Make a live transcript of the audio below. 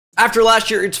After last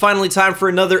year, it's finally time for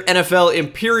another NFL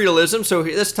Imperialism. So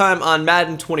this time on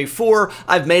Madden 24,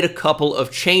 I've made a couple of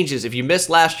changes. If you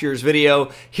missed last year's video,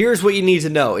 here's what you need to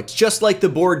know. It's just like the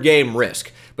board game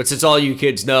Risk. But since all you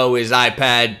kids know is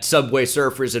iPad, Subway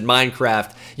Surfers, and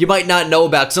Minecraft, you might not know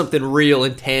about something real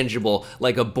and tangible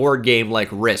like a board game like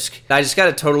Risk. I just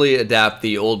gotta totally adapt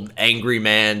the old angry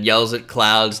man, yells at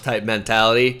clouds type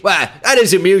mentality. Wah, that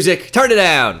isn't music, turn it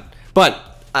down! But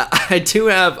I do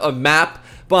have a map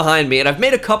behind me, and I've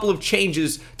made a couple of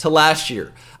changes to last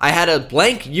year. I had a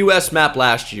blank US map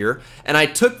last year, and I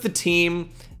took the team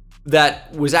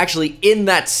that was actually in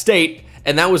that state,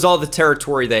 and that was all the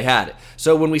territory they had.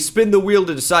 So when we spin the wheel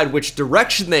to decide which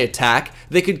direction they attack,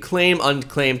 they could claim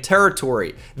unclaimed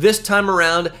territory. This time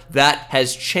around, that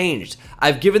has changed.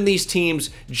 I've given these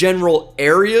teams general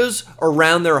areas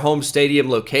around their home stadium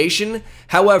location.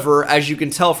 However, as you can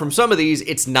tell from some of these,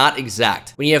 it's not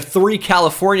exact. When you have 3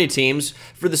 California teams,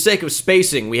 for the sake of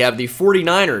spacing, we have the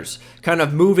 49ers kind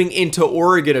of moving into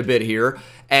Oregon a bit here,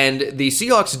 and the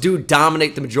Seahawks do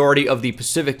dominate the majority of the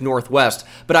Pacific Northwest,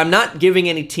 but I'm not giving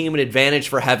any team an advantage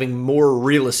for having more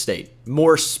real estate,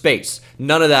 more space.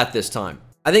 None of that this time.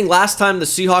 I think last time the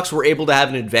Seahawks were able to have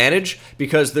an advantage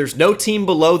because there's no team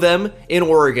below them in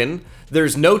Oregon,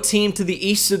 there's no team to the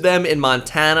east of them in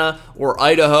Montana or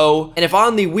Idaho, and if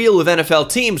on the wheel of NFL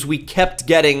teams we kept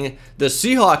getting the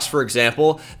Seahawks, for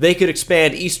example, they could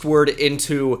expand eastward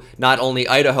into not only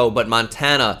Idaho, but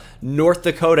Montana, North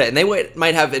Dakota, and they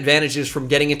might have advantages from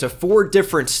getting into 4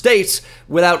 different states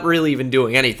without really even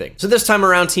doing anything. So this time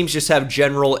around, teams just have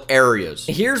general areas.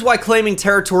 Here's why claiming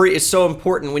territory is so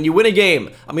important. When you win a game,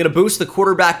 I'm going to boost the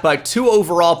quarterback by 2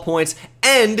 overall points,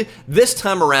 and this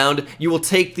time around, you will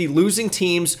take the losing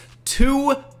team's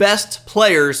 2 best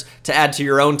players to add to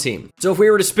your own team. So if we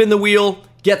were to spin the wheel,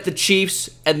 get the Chiefs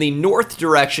and the north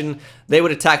direction, they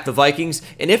would attack the Vikings.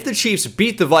 And if the Chiefs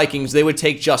beat the Vikings, they would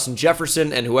take Justin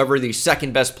Jefferson and whoever the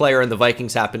second best player in the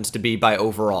Vikings happens to be by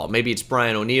overall. Maybe it's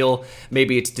Brian O'Neill,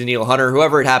 maybe it's Danielle Hunter,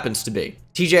 whoever it happens to be.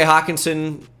 TJ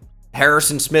Hawkinson,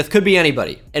 Harrison Smith, could be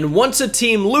anybody. And once a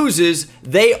team loses,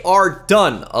 they are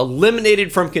done.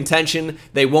 Eliminated from contention.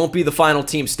 They won't be the final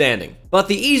team standing. But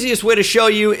the easiest way to show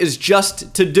you is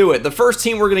just to do it. The first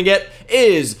team we're going to get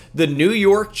is the New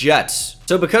York Jets.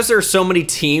 So because there are so many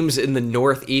teams in the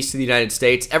northeast of the United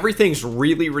States, everything's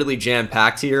really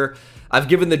jam-packed here. I've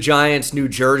given the Giants New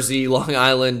Jersey, Long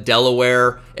Island,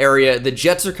 Delaware area. The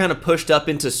Jets are kind of pushed up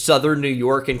into southern New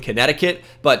York and Connecticut,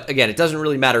 but again, it doesn't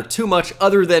really matter too much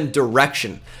other than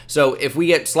direction. So if we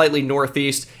get slightly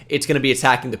northeast, it's going to be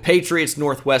attacking the Patriots,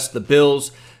 northwest the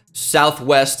Bills,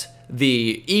 southwest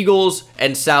the Eagles,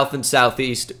 and south and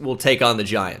southeast will take on the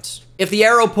Giants. If the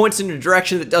arrow points in a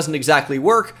direction that doesn't exactly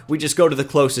work, we just go to the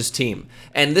closest team.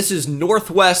 And this is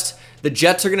northwest. The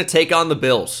Jets are going to take on the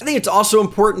Bills. I think it's also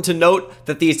important to note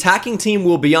that the attacking team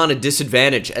will be on a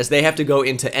disadvantage as they have to go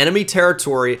into enemy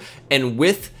territory, and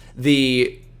with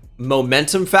the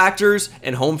momentum factors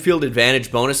and home field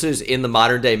advantage bonuses in the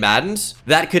modern day Maddens,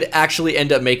 that could actually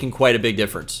end up making quite a big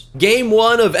difference. Game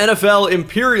 1 of NFL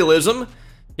Imperialism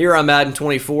here on Madden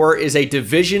 24 is a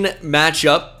division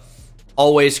matchup.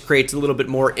 Always creates a little bit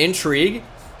more intrigue,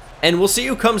 and we'll see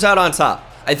who comes out on top.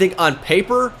 I think on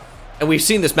paper, and we've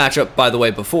seen this matchup, by the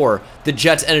way, before, the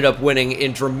Jets ended up winning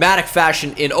in dramatic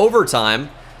fashion in overtime,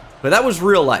 but that was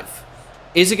real life.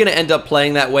 Is it going to end up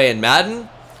playing that way in Madden?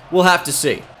 We'll have to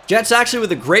see. Jets actually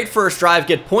with a great first drive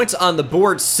get points on the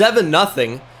board,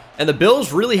 7-0, and the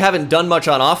Bills really haven't done much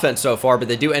on offense so far, but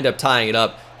they do end up tying it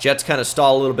up. Jets kind of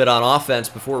stall a little bit on offense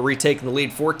before retaking the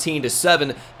lead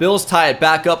 14-7. Bills tie it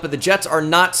back up, but the Jets are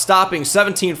not stopping.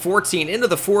 17-14 into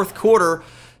the 4th quarter.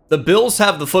 The Bills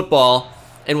have the football,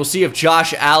 and we'll see if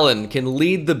Josh Allen can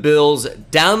lead the Bills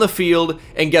down the field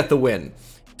and get the win.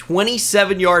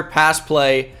 27-yard pass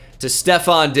play to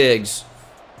Stephon Diggs.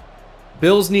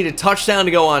 Bills need a touchdown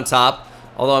to go on top,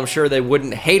 although I'm sure they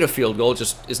wouldn't hate a field goal,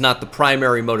 just is not the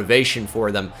primary motivation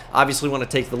for them. Obviously want to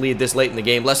take the lead this late in the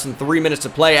game. Less than 3 minutes to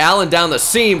play. Allen down the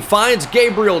seam, finds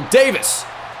Gabriel Davis.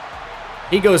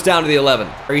 He goes down to the 11.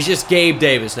 Or he's just Gabe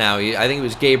Davis now. I think it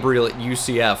was Gabriel at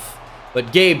UCF.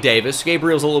 But Gabe Davis.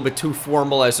 Gabriel's a little bit too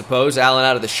formal, I suppose. Allen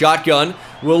out of the shotgun.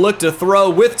 Will look to throw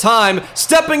with time.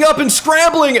 Stepping up and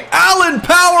scrambling. Allen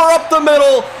power up the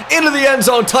middle. Into the end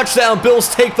zone. Touchdown.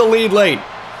 Bills take the lead late.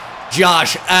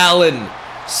 Josh Allen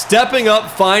stepping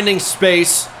up, finding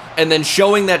space, and then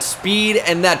showing that speed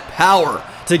and that power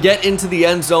to get into the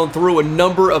end zone through a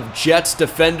number of Jets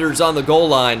defenders on the goal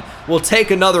line. We'll take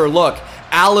another look.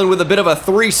 Allen with a bit of a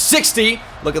 360,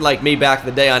 looking like me back in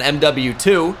the day on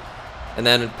MW2. And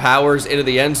then powers into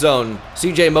the end zone.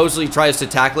 CJ Mosley tries to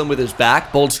tackle him with his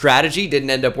back. Bold strategy, didn't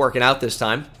end up working out this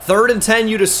time. 3rd and 10,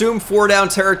 you'd assume 4-down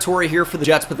territory here for the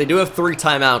Jets, but they do have 3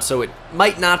 timeouts, so it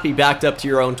might not be backed up to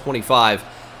your own 25.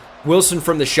 Wilson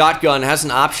from the shotgun has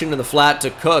an option in the flat to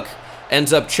Cook.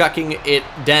 Ends up chucking it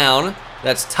down.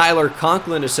 That's Tyler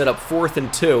Conklin to set up 4th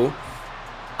and 2.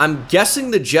 I'm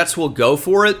guessing the Jets will go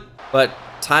for it, but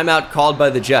timeout called by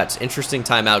the Jets. Interesting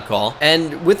timeout call.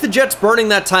 And with the Jets burning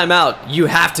that timeout, you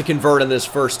have to convert on this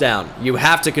 1st down. You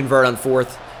have to convert on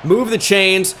 4th. Move the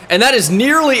chains, and that is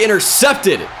nearly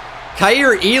intercepted.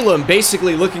 Kaiir Elam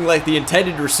basically looking like the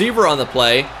intended receiver on the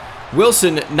play.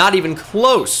 Wilson not even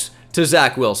close to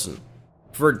Zach Wilson.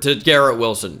 To Garrett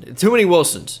Wilson. Too many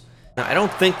Wilsons. Now, I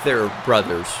don't think they're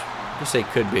brothers. I guess they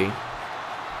could be.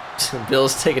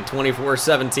 Bills take a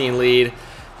 24-17 lead,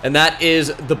 and that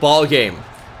is the ball game.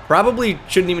 Probably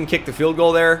shouldn't even kick the field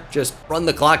goal there. Just run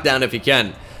the clock down if you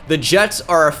can. The Jets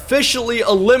are officially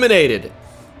eliminated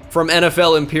from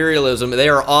NFL Imperialism. They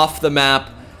are off the map.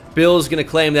 Bills gonna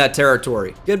claim that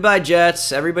territory. Goodbye,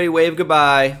 Jets. Everybody wave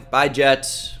goodbye. Bye,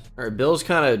 Jets. All right, Bills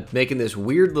kind of making this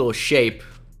weird little shape.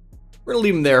 We're gonna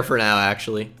leave them there for now,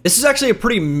 actually. This is actually a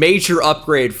pretty major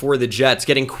upgrade for the Jets,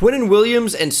 getting Quinnen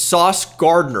Williams and Sauce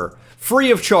Gardner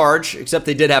free of charge, except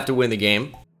they did have to win the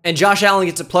game. And Josh Allen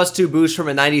gets a +2 boost from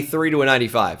a 93 to a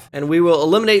 95. And we will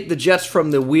eliminate the Jets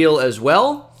from the wheel as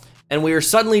well. And we are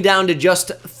suddenly down to just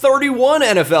 31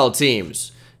 NFL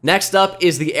teams. Next up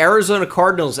is the Arizona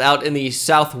Cardinals out in the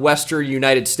southwestern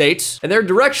United States. And their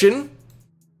direction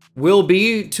will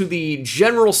be to the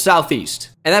general southeast.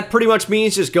 And that pretty much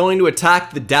means just going to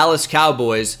attack the Dallas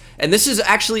Cowboys. And this is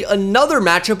actually another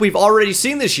matchup we've already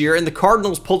seen this year, and the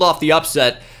Cardinals pulled off the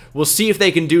upset. We'll see if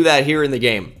they can do that here in the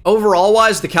game.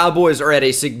 Overall-wise, the Cowboys are at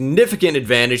a significant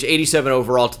advantage, 87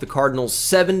 overall to the Cardinals,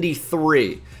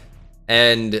 73.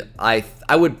 And I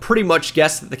would pretty much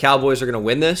guess that the Cowboys are going to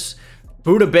win this.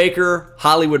 Budda Baker,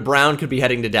 Hollywood Brown could be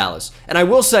heading to Dallas. And I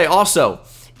will say also,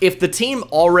 if the team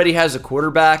already has a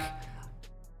quarterback,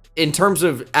 in terms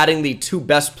of adding the 2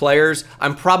 best players,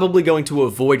 I'm probably going to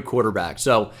avoid quarterback.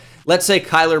 So let's say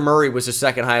Kyler Murray was the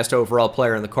 2nd highest overall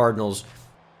player in the Cardinals.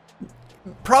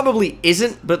 Probably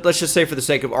isn't, but let's just say for the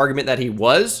sake of argument that he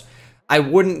was. I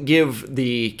wouldn't give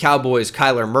the Cowboys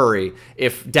Kyler Murray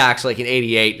if Dak's like an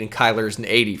 88 and Kyler's an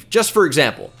 80. Just for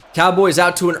example. Cowboys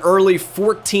out to an early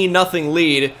 14-0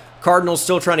 lead. Cardinals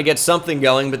still trying to get something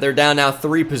going, but they're down now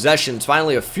 3 possessions.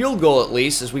 Finally a field goal at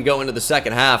least as we go into the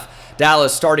 2nd half.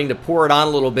 Dallas starting to pour it on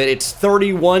a little bit. It's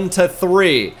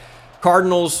 31-3.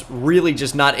 Cardinals really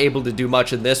just not able to do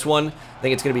much in this one. I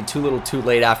think it's going to be too little too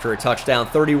late after a touchdown.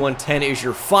 31-10 is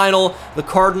your final. The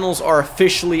Cardinals are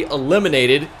officially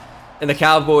eliminated, and the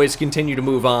Cowboys continue to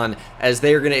move on as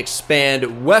they are going to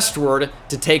expand westward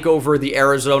to take over the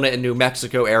Arizona and New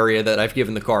Mexico area that I've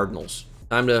given the Cardinals.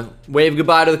 Time to wave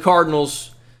goodbye to the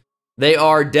Cardinals. They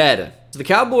are dead. So the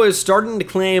Cowboys starting to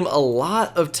claim a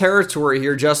lot of territory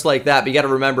here just like that, but you got to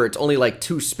remember it's only like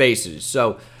 2 spaces.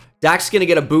 So Dak's going to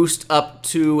get a boost up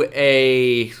to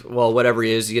a, well, whatever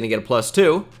he is, he's going to get a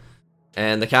 +2.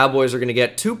 And the Cowboys are going to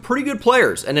get 2 pretty good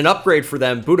players. And an upgrade for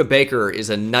them, Budda Baker is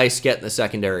a nice get in the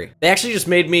secondary. They actually just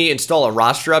made me install a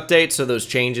roster update, so those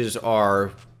changes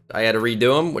are, I had to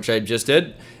redo them, which I just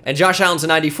did. And Josh Allen's a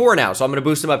 94 now, so I'm going to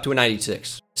boost him up to a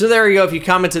 96. So there you go. If you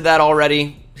commented that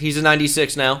already, he's a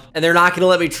 96 now. And they're not going to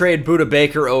let me trade Budda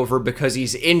Baker over because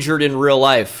he's injured in real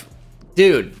life.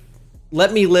 Dude.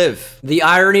 Let me live. The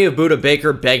irony of Budda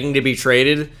Baker begging to be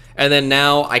traded, and then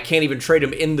now I can't even trade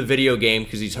him in the video game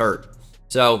because he's hurt.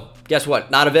 So, guess what?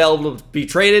 Not available to be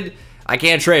traded. I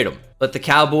can't trade him. But the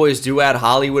Cowboys do add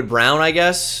Hollywood Brown, I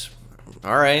guess.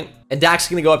 All right. And Dak's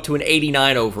going to go up to an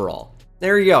 89 overall.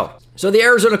 There you go. So the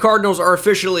Arizona Cardinals are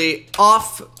officially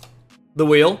off the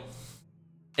wheel.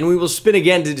 And we will spin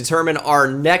again to determine our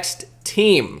next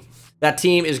team. That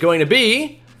team is going to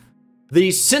be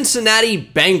the Cincinnati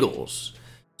Bengals.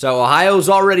 So Ohio's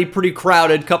already pretty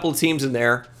crowded, couple of teams in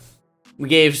there. We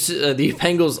gave the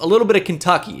Bengals a little bit of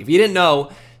Kentucky. If you didn't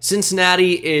know,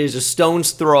 Cincinnati is a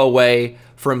stone's throw away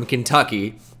from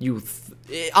Kentucky.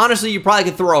 Honestly, you probably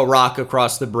could throw a rock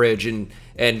across the bridge and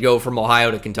go from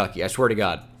Ohio to Kentucky. I swear to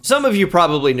God. Some of you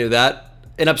probably knew that.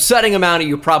 An upsetting amount of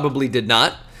you probably did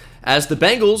not, as the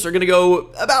Bengals are going to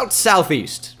go about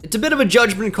southeast. It's a bit of a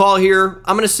judgment call here.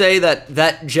 I'm going to say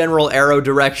that general arrow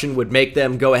direction would make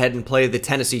them go ahead and play the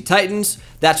Tennessee Titans.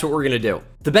 That's what we're going to do.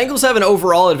 The Bengals have an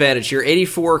overall advantage here,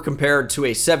 84 compared to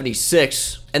a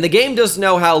 76. And the game doesn't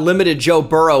know how limited Joe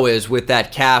Burrow is with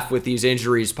that calf with these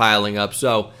injuries piling up.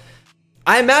 So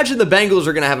I imagine the Bengals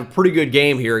are going to have a pretty good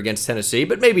game here against Tennessee,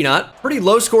 but maybe not. Pretty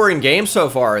low-scoring game so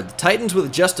far. The Titans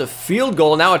with just a field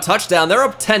goal, now a touchdown. They're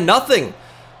up 10-0.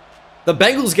 The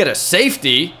Bengals get a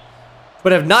safety,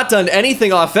 but have not done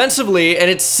anything offensively, and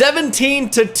it's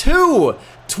 17-2,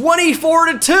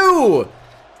 24-2.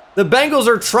 The Bengals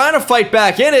are trying to fight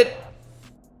back in it,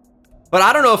 but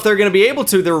I don't know if they're going to be able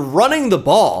to. They're running the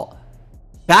ball.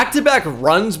 Back-to-back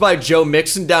runs by Joe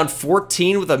Mixon down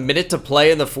 14 with a minute to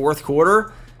play in the fourth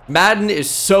quarter. Madden is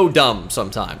so dumb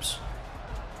sometimes.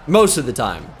 Most of the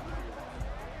time.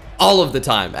 All of the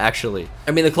time, actually.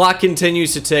 I mean, the clock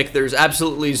continues to tick. There's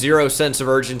absolutely zero sense of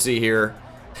urgency here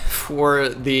for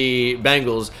the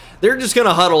Bengals. They're just going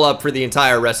to huddle up for the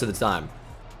entire rest of the time.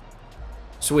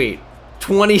 Sweet.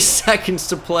 20 seconds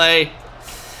to play.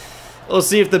 We'll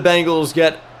see if the Bengals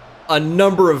get a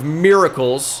number of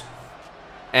miracles.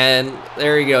 And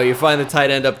there you go. You find the tight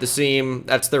end up the seam.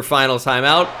 That's their final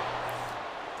timeout.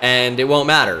 And it won't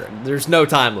matter. There's no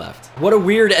time left. What a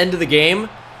weird end of the game.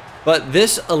 But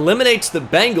this eliminates the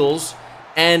Bengals.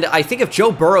 And I think if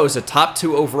Joe Burrow is a top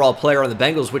 2 overall player on the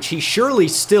Bengals, which he surely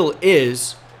still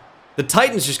is, the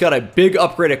Titans just got a big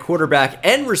upgrade at quarterback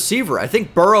and receiver. I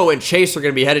think Burrow and Chase are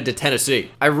going to be headed to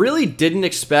Tennessee. I really didn't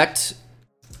expect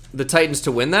the Titans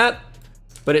to win that.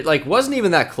 But it, like, wasn't even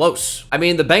that close. I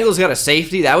mean, the Bengals got a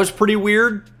safety. That was pretty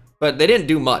weird, but they didn't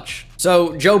do much.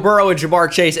 So Joe Burrow and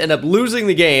Jamar Chase end up losing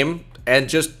the game and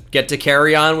just get to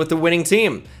carry on with the winning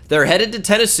team. They're headed to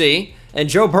Tennessee, and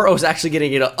Joe Burrow is actually going to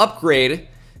get an upgrade.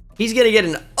 He's going to get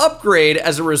an upgrade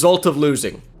as a result of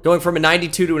losing, going from a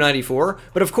 92 to a 94.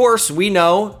 But of course, we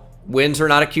know wins are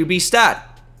not a QB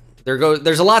stat.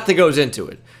 There's a lot that goes into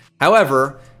it.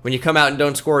 However, when you come out and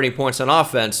don't score any points on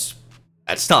offense,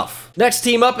 that's tough. Next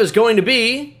team up is going to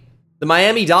be the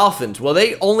Miami Dolphins. Well,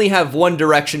 they only have one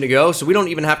direction to go, so we don't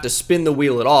even have to spin the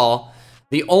wheel at all.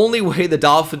 The only way the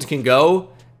Dolphins can go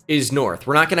is north.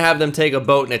 We're not going to have them take a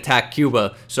boat and attack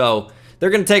Cuba, so they're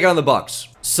going to take on the Bucs.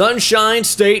 Sunshine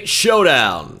State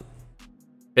Showdown.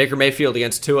 Baker Mayfield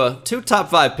against Tua. 2 top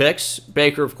 5 picks.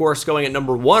 Baker, of course, going at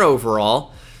number 1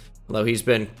 overall, although he's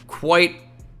been quite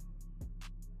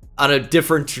on a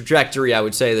different trajectory, I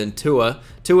would say, than Tua.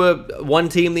 Tua, one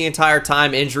team the entire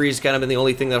time. Injuries kind of been the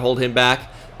only thing that hold him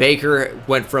back. Baker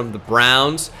went from the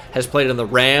Browns, has played on the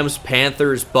Rams,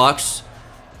 Panthers, Bucks.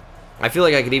 I feel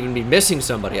like I could even be missing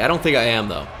somebody. I don't think I am,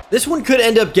 though. This one could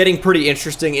end up getting pretty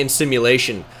interesting in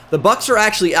simulation. The Bucks are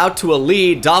actually out to a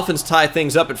lead. Dolphins tie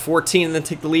things up at 14 and then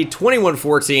take the lead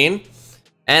 21-14.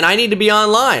 And I need to be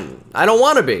online. I don't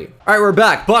want to be. All right, we're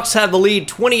back. Bucks have the lead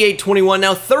 28-21,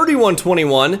 now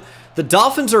 31-21. The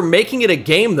Dolphins are making it a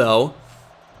game, though.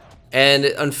 And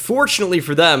unfortunately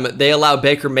for them, they allow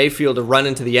Baker Mayfield to run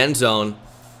into the end zone.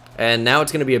 And now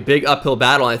it's going to be a big uphill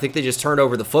battle. I think they just turned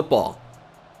over the football.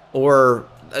 Or,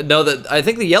 no, I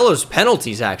think the yellow's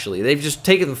penalties, actually. They've just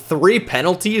taken 3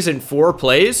 penalties in 4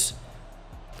 plays.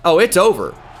 Oh, it's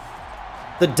over.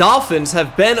 The Dolphins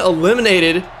have been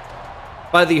eliminated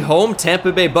by the home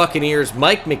Tampa Bay Buccaneers.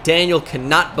 Mike McDaniel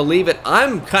cannot believe it.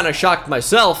 I'm kind of shocked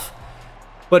myself.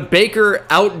 But Baker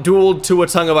outdueled Tua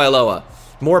Tagovailoa.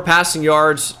 More passing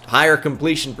yards, higher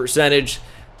completion percentage.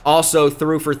 Also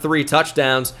threw for 3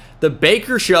 touchdowns. The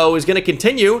Baker show is going to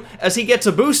continue as he gets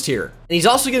a boost here. And he's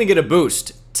also going to get a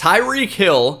boost. Tyreek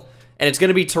Hill, and it's going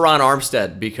to be Teron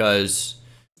Armstead because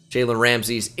Jalen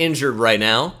Ramsey's injured right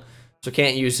now. So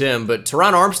can't use him. But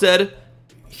Teron Armstead,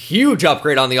 huge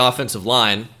upgrade on the offensive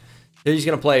line. He's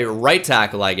going to play right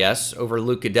tackle, I guess, over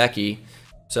Luke Gadecki.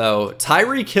 So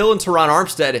Tyreek Hill and Teron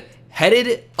Armstead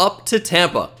headed up to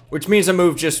Tampa, which means I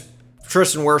move just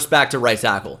Tristan Wirfs back to right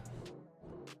tackle.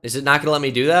 Is it not going to let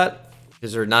me do that?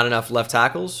 Is there not enough left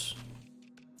tackles?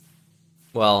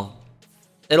 Well,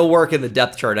 it'll work in the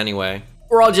depth chart anyway.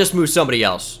 Or I'll just move somebody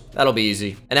else. That'll be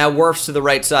easy. And now Wirfs to the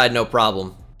right side, no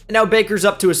problem. And now Baker's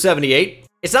up to a 78.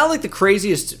 It's not like the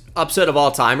craziest upset of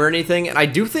all time or anything, and I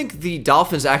do think the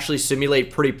Dolphins actually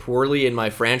simulate pretty poorly in my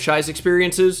franchise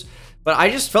experiences, but I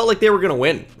just felt like they were going to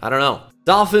win. I don't know.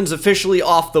 Dolphins officially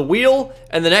off the wheel,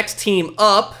 and the next team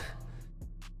up,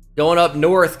 going up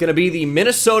north, going to be the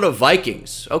Minnesota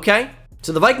Vikings. Okay.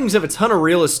 So the Vikings have a ton of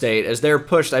real estate as they're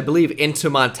pushed, I believe, into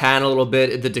Montana a little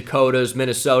bit, the Dakotas,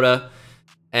 Minnesota,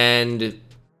 and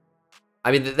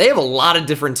I mean, they have a lot of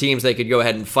different teams they could go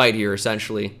ahead and fight here,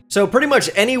 essentially. So pretty much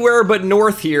anywhere but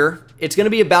north here, it's going to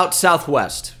be about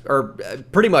southwest, or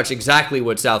pretty much exactly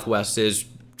what southwest is,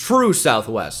 true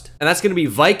southwest. And that's going to be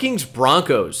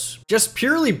Vikings-Broncos. Just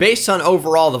purely based on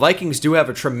overall, the Vikings do have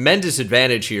a tremendous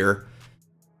advantage here.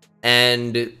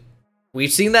 And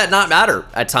we've seen that not matter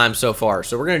at times so far.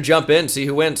 So we're going to jump in and see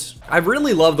who wins. I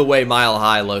really love the way Mile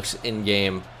High looks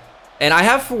in-game. And I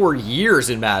have for years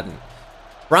in Madden.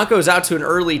 Broncos out to an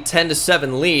early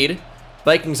 10-7 lead.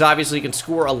 Vikings obviously can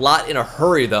score a lot in a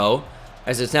hurry, though,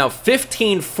 as it's now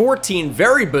 15-14,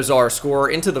 very bizarre score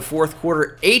into the fourth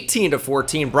quarter,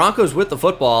 18-14. Broncos with the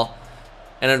football,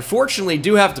 and unfortunately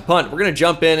do have to punt. We're going to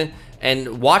jump in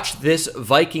and watch this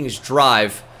Vikings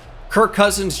drive. Kirk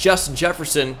Cousins, Justin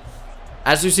Jefferson,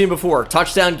 as we've seen before,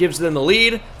 touchdown gives them the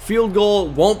lead. Field goal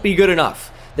won't be good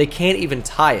enough. They can't even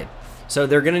tie it. So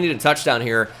they're going to need a touchdown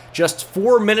here. Just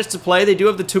 4 minutes to play. They do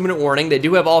have the 2-minute warning. They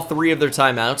do have all 3 of their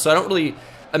timeouts, so I don't really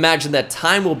imagine that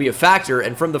time will be a factor.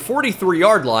 And from the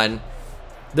 43-yard line,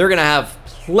 they're going to have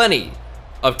plenty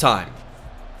of time.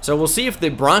 So we'll see if the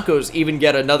Broncos even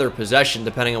get another possession,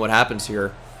 depending on what happens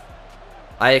here.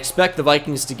 I expect the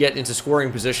Vikings to get into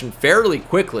scoring position fairly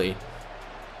quickly.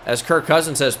 As Kirk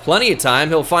Cousins has plenty of time,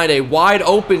 he'll find a wide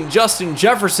open Justin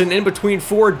Jefferson in between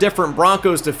 4 different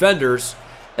Broncos defenders.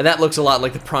 And that looks a lot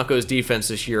like the Broncos defense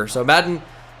this year. So Madden,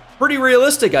 pretty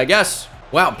realistic, I guess.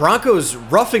 Wow, Broncos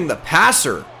roughing the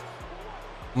passer.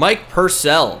 Mike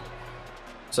Purcell.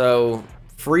 So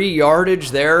free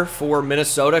yardage there for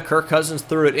Minnesota. Kirk Cousins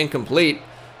threw it incomplete,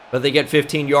 but they get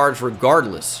 15 yards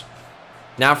regardless.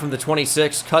 Now from the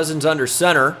 26, Cousins under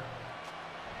center.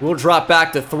 We'll drop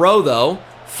back to throw, though.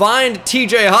 Find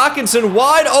TJ Hawkinson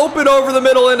wide open over the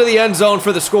middle into the end zone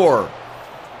for the score.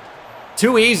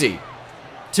 Too easy.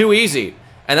 Too easy.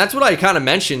 And that's what I kind of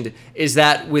mentioned, is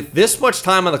that with this much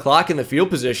time on the clock in the field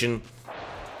position,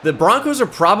 the Broncos are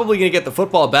probably going to get the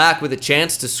football back with a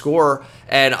chance to score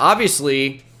and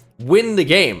obviously win the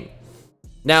game.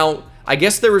 Now, I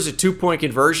guess there was a 2-point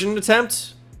conversion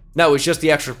attempt. No, it was just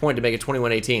the extra point to make it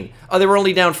 21-18. Oh, they were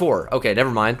only down 4. Okay,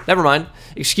 never mind. Never mind.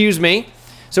 Excuse me.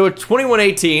 So it's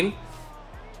 21-18,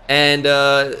 and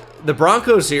the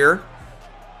Broncos here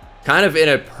kind of in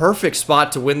a perfect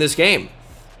spot to win this game.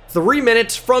 3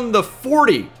 minutes from the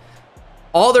 40.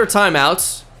 All their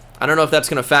timeouts. I don't know if that's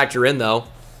going to factor in, though.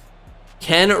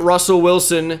 Can Russell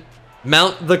Wilson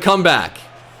mount the comeback?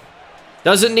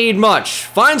 Doesn't need much.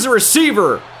 Finds a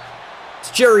receiver.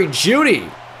 It's Jerry Jeudy.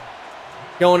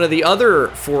 Going to the other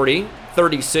 40.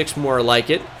 36 more like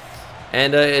it.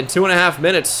 And in 2.5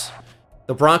 minutes,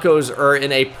 the Broncos are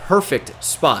in a perfect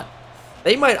spot.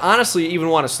 They might honestly even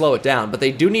want to slow it down, but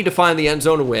they do need to find the end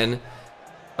zone to win.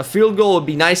 A field goal would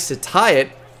be nice to tie it,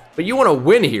 but you want to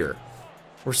win here.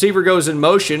 Receiver goes in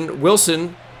motion.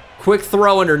 Wilson, quick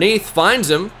throw underneath, finds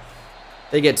him.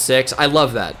 They get 6. I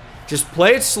love that. Just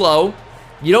play it slow.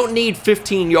 You don't need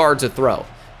 15 yards of throw.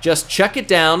 Just check it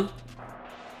down.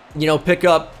 You know, pick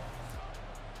up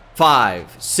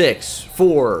 5, 6,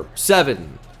 4,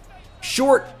 7.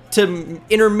 Short to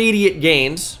intermediate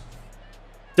gains.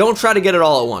 Don't try to get it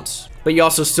all at once. But you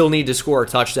also still need to score a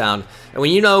touchdown. And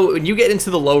when you get into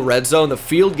the low red zone, the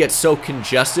field gets so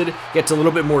congested, it gets a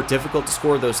little bit more difficult to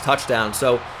score those touchdowns.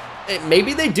 So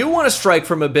maybe they do want to strike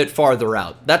from a bit farther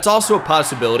out. That's also a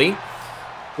possibility.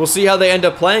 We'll see how they end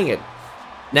up playing it.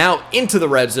 Now into the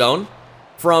red zone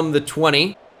from the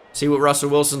 20. See what Russell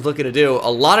Wilson's looking to do.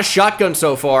 A lot of shotgun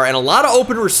so far and a lot of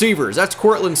open receivers. That's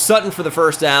Courtland Sutton for the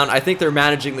first down. I think they're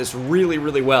managing this really,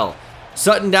 really well.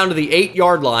 Sutton down to the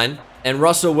 8-yard line. And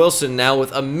Russell Wilson now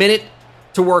with a minute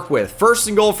to work with. First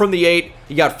and goal from the 8.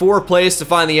 You got 4 plays to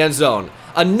find the end zone.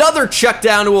 Another check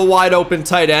down to a wide open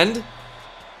tight end.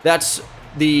 That's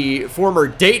the former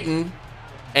Dayton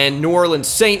and New Orleans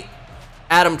Saint,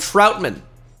 Adam Troutman.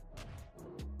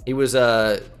 He was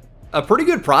a pretty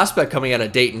good prospect coming out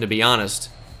of Dayton, to be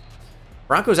honest.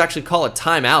 Broncos actually call a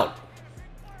timeout. A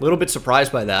little bit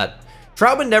surprised by that.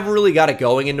 Troutman never really got it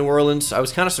going in New Orleans. I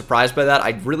was kind of surprised by that. I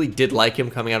really did like him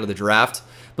coming out of the draft.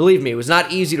 Believe me, it was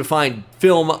not easy to find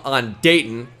film on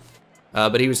Dayton,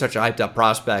 but he was such a hyped-up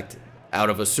prospect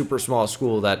out of a super small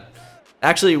school that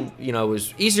actually, you know,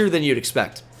 was easier than you'd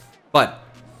expect. But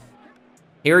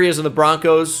here he is in the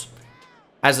Broncos,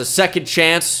 has a second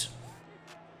chance,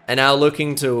 and now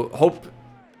looking to hope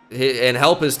and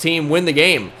help his team win the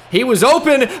game. He was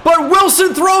open, but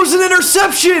Wilson throws an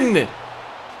interception!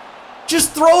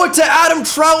 Just throw it to Adam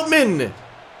Troutman.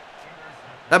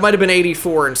 That might have been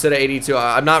 84 instead of 82.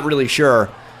 I'm not really sure.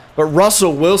 But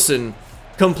Russell Wilson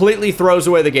completely throws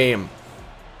away the game.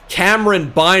 Cameron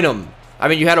Bynum. I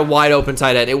mean, you had a wide open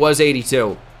tight end. It was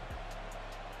 82.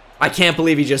 I can't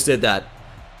believe he just did that.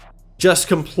 Just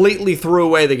completely threw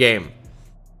away the game.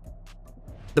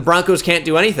 The Broncos can't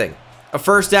do anything. A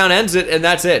first down ends it, and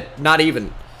that's it. Not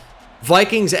even.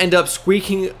 Vikings end up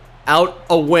squeaking out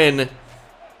a win.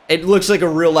 It looks like a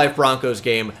real-life Broncos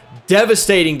game.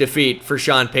 Devastating defeat for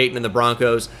Sean Payton and the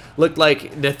Broncos. Looked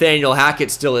like Nathaniel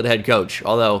Hackett's still at head coach,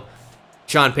 although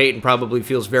Sean Payton probably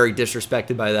feels very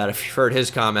disrespected by that if you've heard his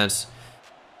comments.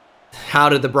 How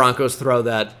did the Broncos throw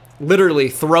that? Literally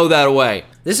throw that away.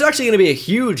 This is actually going to be a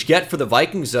huge get for the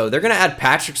Vikings, though. They're going to add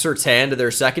Patrick Surtain to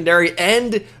their secondary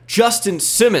and Justin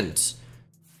Simmons.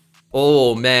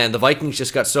 Oh, man, the Vikings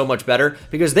just got so much better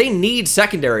because they need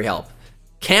secondary help.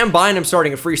 Cam Bynum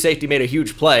starting a free safety made a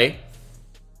huge play,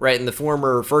 right, in the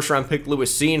former first-round pick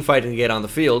Lewis Cine fighting to get on the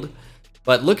field.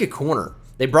 But look at corner.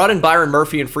 They brought in Byron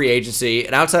Murphy in free agency,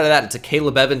 and outside of that, it's a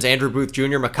Caleb Evans, Andrew Booth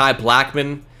Jr., Mekhi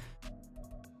Blackman,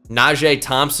 Najee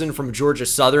Thompson from Georgia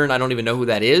Southern. I don't even know who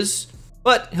that is,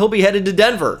 but he'll be headed to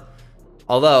Denver.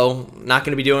 Although, not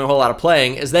going to be doing a whole lot of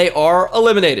playing as they are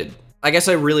eliminated. I guess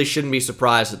I really shouldn't be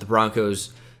surprised that the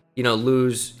Broncos, you know,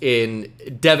 lose in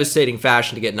devastating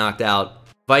fashion to get knocked out.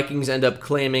 Vikings end up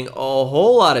claiming a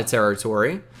whole lot of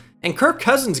territory. And Kirk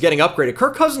Cousins getting upgraded.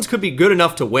 Kirk Cousins could be good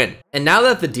enough to win. And now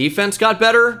that the defense got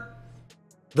better,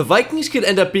 the Vikings could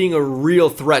end up being a real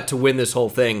threat to win this whole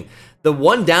thing. The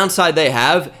one downside they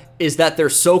have is that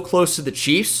they're so close to the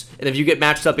Chiefs, and if you get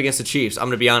matched up against the Chiefs, I'm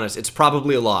going to be honest, it's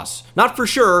probably a loss. Not for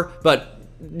sure, but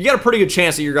you got a pretty good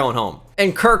chance that you're going home.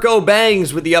 And Kirko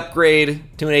Bangs with the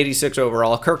upgrade to an 86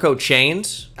 overall. Kirko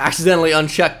Chains accidentally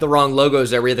unchecked the wrong logos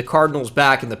there. We had the Cardinals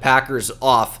back and the Packers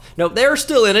off. No, they're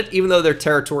still in it, even though their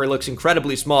territory looks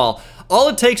incredibly small. All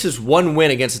it takes is one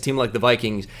win against a team like the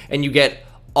Vikings, and you get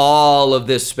all of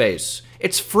this space.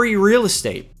 It's free real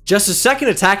estate. Just the second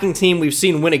attacking team we've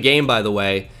seen win a game, by the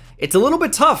way. It's a little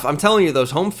bit tough. I'm telling you,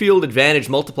 those home field advantage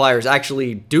multipliers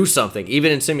actually do something,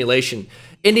 even in simulation.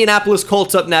 Indianapolis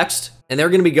Colts up next, and they're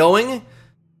going to be going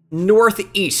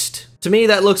northeast. To me,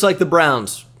 that looks like the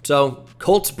Browns. So,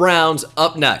 Colts-Browns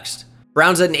up next.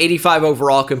 Browns at an 85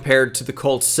 overall compared to the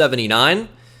Colts 79.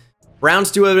 Browns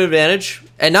do have an advantage,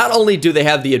 and not only do they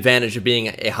have the advantage of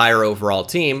being a higher overall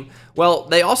team, well,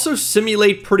 they also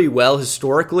simulate pretty well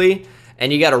historically,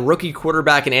 and you got a rookie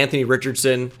quarterback in Anthony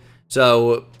Richardson.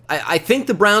 So, I think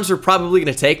the Browns are probably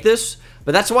going to take this,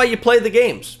 but that's why you play the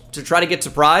games, to try to get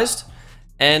surprised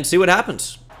and see what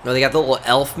happens. Oh, they got the little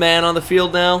elf man on the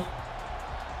field now.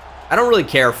 I don't really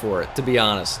care for it, to be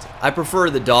honest. I prefer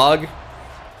the dog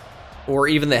or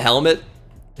even the helmet.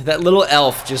 That little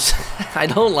elf just, I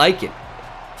don't like it.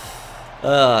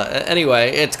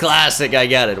 Anyway, it's classic, I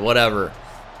get it, whatever.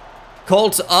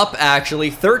 Colts up, actually,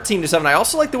 13-7. I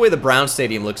also like the way the Browns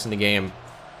Stadium looks in the game.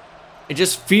 It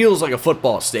just feels like a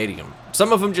football stadium.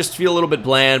 Some of them just feel a little bit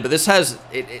bland, but this has,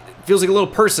 it feels like a little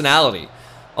personality.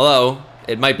 Although,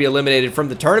 it might be eliminated from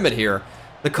the tournament here.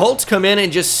 The Colts come in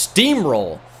and just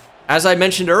steamroll. As I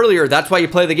mentioned earlier, that's why you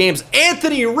play the games.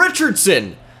 Anthony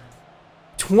Richardson,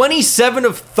 27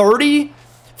 of 30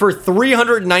 for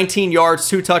 319 yards,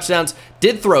 2 touchdowns,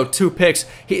 did throw 2 picks.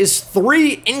 His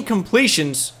 3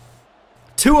 incompletions,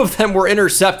 2 of them were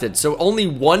intercepted, so only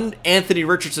 1 Anthony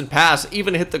Richardson pass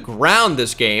even hit the ground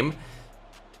this game.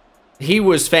 He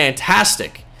was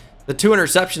fantastic. The 2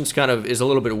 interceptions kind of is a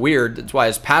little bit weird. That's why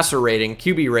his passer rating,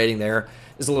 QB rating there,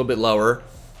 is a little bit lower.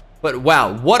 But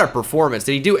wow, what a performance.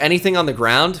 Did he do anything on the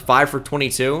ground? 5 for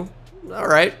 22? All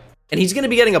right. And he's going to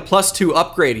be getting a +2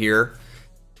 upgrade here.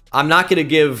 I'm not going to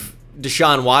give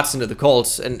Deshaun Watson to the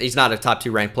Colts, and he's not a top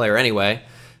 2 ranked player anyway.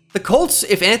 The Colts,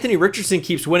 if Anthony Richardson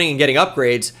keeps winning and getting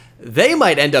upgrades, they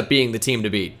might end up being the team to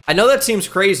beat. I know that seems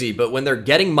crazy, but when they're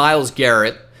getting Myles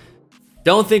Garrett,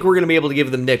 don't think we're going to be able to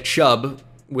give them Nick Chubb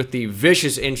with the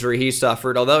vicious injury he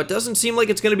suffered, although it doesn't seem like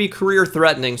it's going to be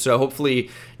career-threatening, so hopefully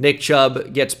Nick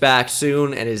Chubb gets back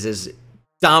soon and is as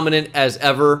dominant as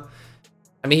ever.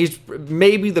 I mean, he's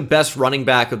maybe the best running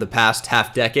back of the past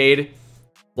half-decade,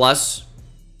 plus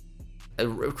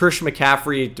Christian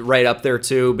McCaffrey right up there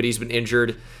too, but he's been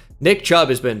injured. Nick Chubb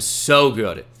has been so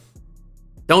good.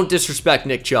 Don't disrespect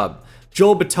Nick Chubb.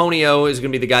 Joel Bitonio is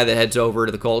going to be the guy that heads over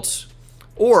to the Colts.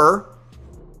 Or,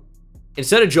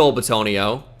 instead of Joel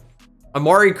Bitonio,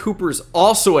 Amari Cooper's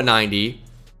also a 90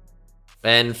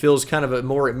 and feels kind of a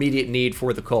more immediate need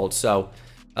for the Colts. So,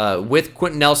 with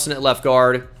Quentin Nelson at left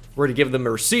guard, we're going to give them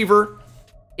a receiver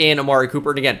in Amari Cooper.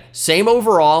 And again, same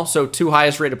overall, so 2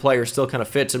 highest rated players still kind of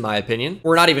fits in my opinion.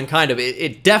 Or not even kind of,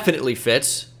 it definitely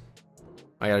fits.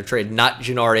 I got to trade not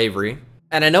Jannard Avery.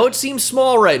 And I know it seems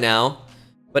small right now,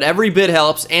 but every bit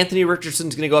helps. Anthony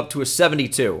Richardson's going to go up to a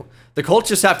 72. The Colts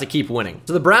just have to keep winning.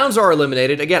 So the Browns are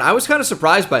eliminated. Again, I was kind of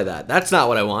surprised by that. That's not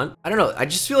what I want. I don't know. I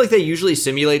just feel like they usually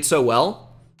simulate so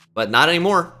well, but not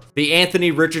anymore. The Anthony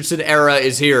Richardson era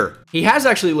is here. He has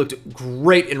actually looked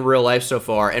great in real life so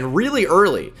far, and really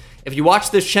early. If you watch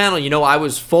this channel, you know I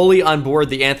was fully on board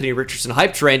the Anthony Richardson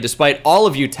hype train, despite all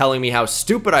of you telling me how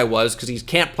stupid I was because he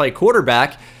can't play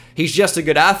quarterback. He's just a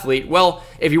good athlete. Well,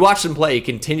 if you watch him play, he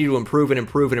continue to improve and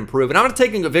improve and improve. And I'm not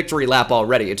taking a victory lap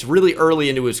already. It's really early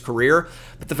into his career.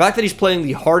 But the fact that he's playing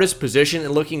the hardest position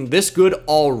and looking this good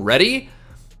already,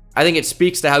 I think it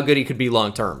speaks to how good he could be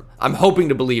long term. I'm hoping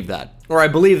to believe that. Or I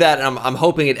believe that, and I'm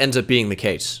hoping it ends up being the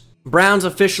case. Browns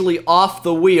officially off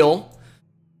the wheel.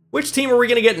 Which team are we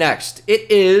going to get next?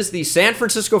 It is the San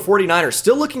Francisco 49ers.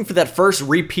 Still looking for that first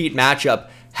repeat matchup.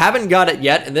 Haven't got it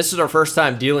yet, and this is our first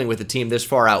time dealing with a team this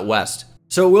far out west.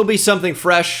 So it will be something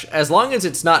fresh. As long as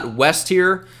it's not west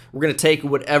here, we're going to take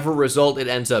whatever result it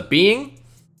ends up being.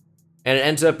 And it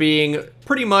ends up being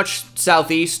pretty much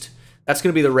southeast. That's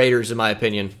going to be the Raiders, in my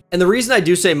opinion. And the reason I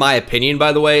do say my opinion,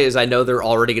 by the way, is I know there are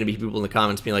already going to be people in the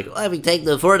comments being like, well, if we take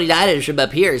the 49ers from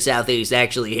up here, southeast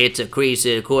actually hits a crease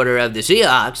in a quarter of the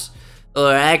Seahawks.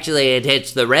 Or actually, it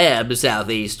hits the Rams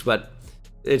southeast, but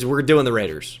we're doing the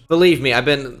Raiders. Believe me, I've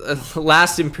been...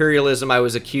 last Imperialism, I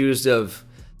was accused of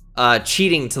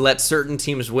cheating to let certain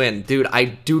teams win. Dude, I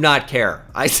do not care.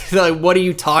 Like, what are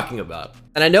you talking about?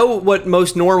 And I know what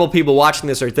most normal people watching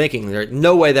this are thinking. There's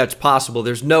no way that's possible.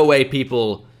 There's no way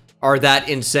people are that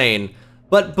insane.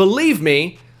 But believe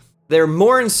me, they're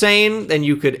more insane than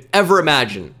you could ever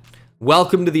imagine.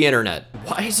 Welcome to the internet.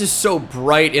 Why is this so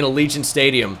bright in Allegiant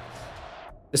Stadium?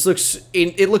 This looks,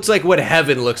 it looks like what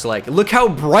heaven looks like. Look how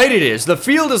bright it is. The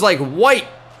field is like white.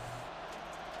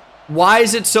 Why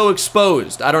is it so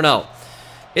exposed? I don't know.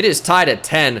 It is tied at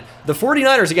 10. The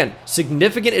 49ers, again,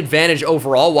 significant advantage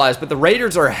overall-wise, but the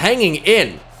Raiders are hanging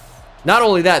in. Not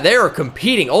only that, they are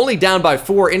competing, only down by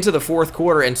 4 into the fourth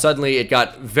quarter, and suddenly it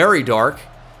got very dark.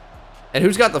 And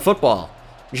who's got the football?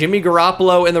 Jimmy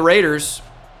Garoppolo and the Raiders.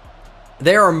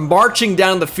 They are marching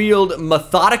down the field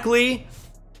methodically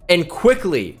and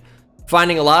quickly,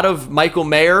 finding a lot of Michael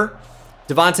Mayer,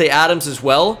 Devontae Adams as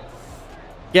well.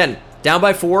 Again, down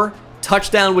by 4.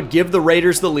 Touchdown would give the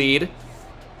Raiders the lead.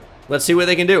 Let's see what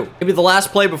they can do. Maybe the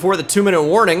last play before the 2-minute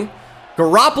warning.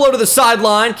 Garoppolo to the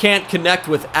sideline. Can't connect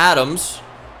with Adams.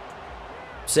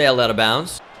 Sailed out of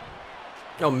bounds.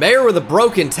 No, Mayer with a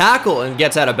broken tackle and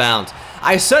gets out of bounds.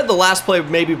 I said the last play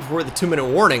maybe before the 2-minute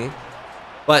warning,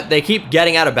 but they keep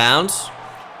getting out of bounds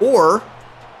or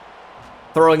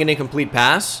throwing an incomplete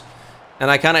pass, and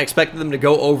I kind of expected them to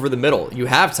go over the middle. You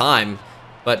have time,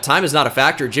 but time is not a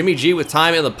factor. Jimmy G with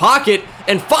time in the pocket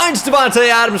and finds Devontae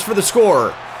Adams for the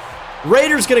score.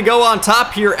 Raiders going to go on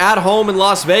top here at home in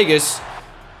Las Vegas,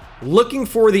 looking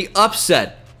for the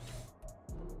upset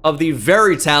of the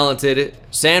very talented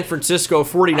San Francisco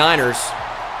 49ers.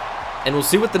 And we'll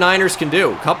see what the Niners can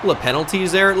do. A couple of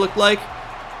penalties there, it looked like.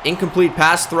 Incomplete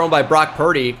pass thrown by Brock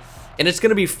Purdy. And it's going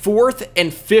to be 4th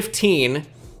and 15.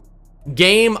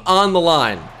 Game on the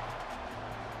line.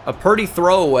 A Purdy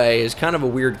throwaway is kind of a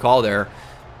weird call there.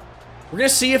 We're going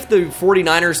to see if the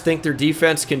 49ers think their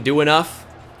defense can do enough,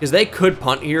 because they could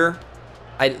punt here.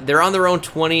 They're on their own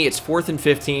 20. It's 4th and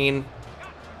 15.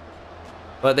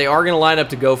 But they are going to line up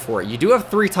to go for it. You do have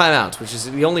 3 timeouts, which is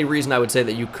the only reason I would say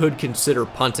that you could consider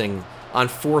punting on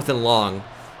 4th and long.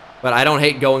 But I don't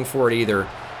hate going for it either.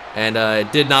 And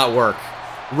it did not work.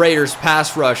 Raiders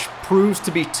pass rush proves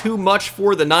to be too much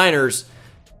for the Niners.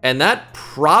 And that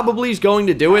probably is going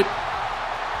to do it.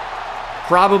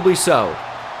 Probably so.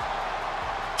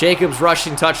 Jacobs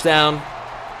rushing touchdown.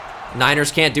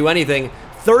 Niners can't do anything.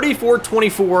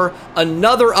 34-24,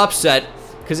 another upset,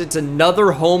 because it's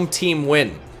another home team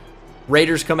win.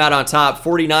 Raiders come out on top,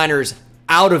 49ers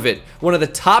out of it. One of the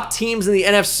top teams in the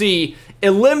NFC,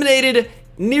 eliminated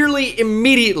nearly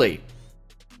immediately.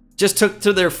 Just took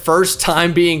to their first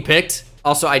time being picked.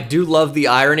 Also, I do love the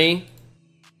irony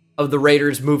of the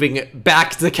Raiders moving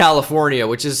back to California,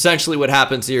 which is essentially what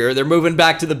happens here. They're moving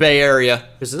back to the Bay Area,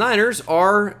 because the Niners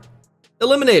are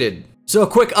eliminated. So a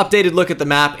quick updated look at the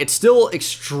map. It's still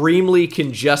extremely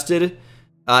congested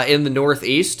in the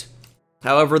Northeast.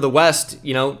 However, the West,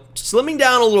 you know, slimming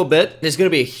down a little bit. There's going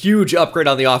to be a huge upgrade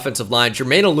on the offensive line.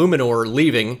 Jermaine Illuminor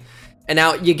leaving. And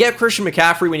now you get Christian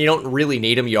McCaffrey when you don't really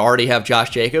need him. You already have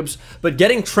Josh Jacobs. But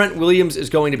getting Trent Williams is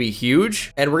going to be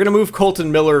huge. And we're going to move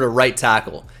Colton Miller to right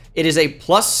tackle. It is a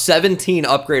plus 17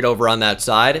 upgrade over on that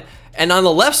side. And on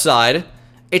the left side,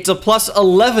 it's a plus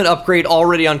 11 upgrade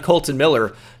already on Colton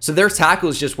Miller. So their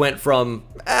tackles just went from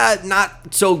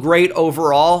not so great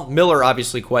overall. Miller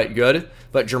obviously quite good,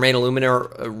 but Jermaine Illuminor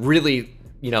really,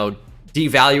 you know,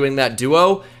 devaluing that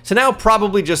duo. So now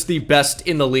probably just the best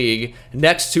in the league,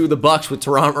 next to the Bucks with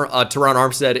Teron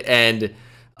Armstead and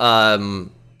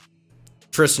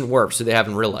Tristan Wirfs, who they have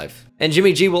in real life. And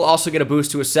Jimmy G will also get a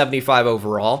boost to a 75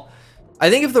 overall. I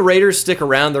think if the Raiders stick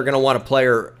around, they're going to want a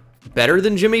player better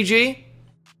than Jimmy G,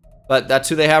 but that's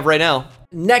who they have right now.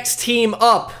 Next team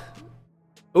up,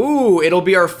 Ooh, it'll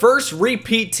be our first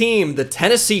repeat team, the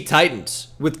Tennessee Titans,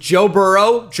 with Joe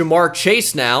Burrow, Jamar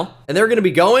Chase now, and they're going to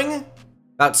be going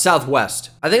about southwest.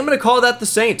 I think I'm going to call that the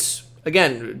Saints.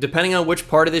 Again, depending on which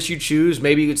part of this you choose,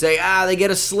 maybe you could say, they get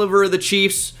a sliver of the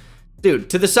Chiefs. Dude,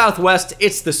 to the southwest,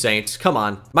 it's the Saints. Come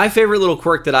on. My favorite little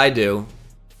quirk that I do,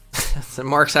 that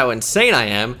marks how insane I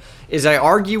am, is I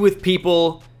argue with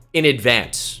people in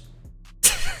advance.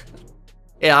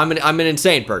 Yeah, I'm an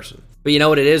insane person. But you know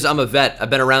what it is? I'm a vet. I've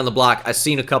been around the block. I've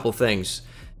seen a couple things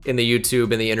in the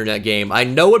YouTube and the internet game. I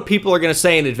know what people are going to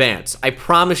say in advance. I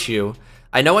promise you.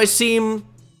 I know I seem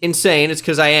insane. It's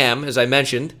because I am, as I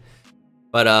mentioned.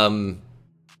 But,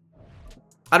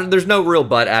 there's no real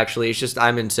but, actually. It's just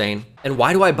I'm insane. And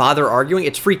why do I bother arguing?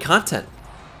 It's free content.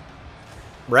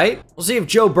 Right? We'll see if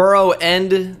Joe Burrow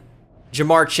and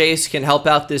Jamar Chase can help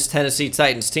out this Tennessee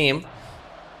Titans team.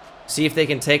 See if they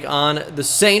can take on the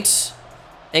Saints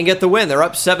and get the win. They're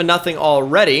up 7-0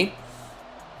 already.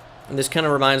 And this kind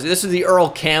of reminds me, this is the Earl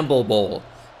Campbell Bowl,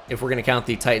 if we're going to count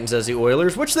the Titans as the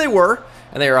Oilers, which they were,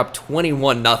 and they are up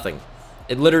 21-0.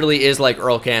 It literally is like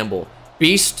Earl Campbell.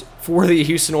 Beast for the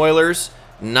Houston Oilers,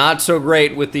 not so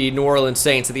great with the New Orleans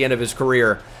Saints at the end of his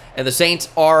career. And the Saints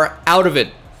are out of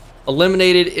it.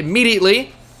 Eliminated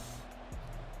immediately.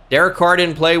 Derek Carr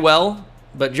didn't play well.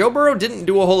 But Joe Burrow didn't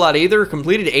do a whole lot either.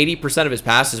 Completed 80% of his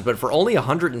passes, but for only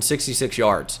 166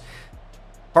 yards.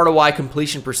 Part of why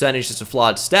completion percentage is a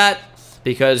flawed stat,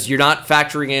 because you're not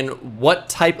factoring in what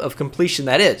type of completion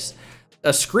that is.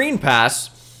 A screen pass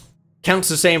counts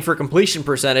the same for completion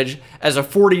percentage as a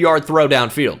 40-yard throw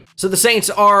downfield. So the Saints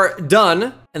are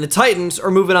done, and the Titans are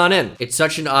moving on in. It's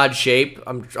such an odd shape.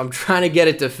 I'm trying to get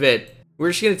it to fit.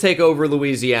 We're just going to take over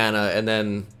Louisiana, and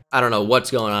then I don't know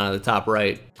what's going on at the top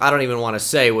right. I don't even want to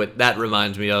say what that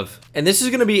reminds me of. And this is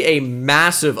going to be a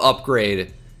massive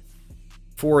upgrade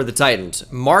for the Titans.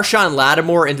 Marshawn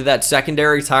Lattimore into that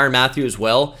secondary, Tyrann Mathieu as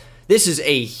well. This is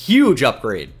a huge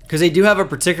upgrade because they do have a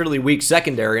particularly weak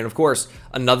secondary. And of course,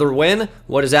 another win.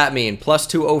 What does that mean?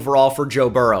 +2 overall for Joe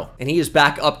Burrow. And he is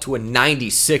back up to a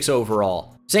 96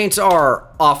 overall. Saints are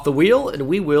off the wheel, and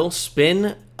we will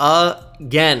spin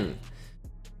again.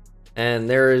 And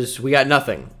we got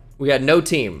nothing. We got no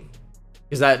team,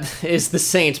 because that is the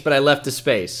Saints, but I left the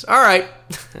space. All right.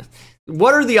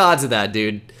 What are the odds of that,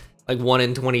 dude? Like 1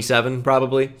 in 27,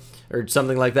 probably, or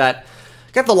something like that.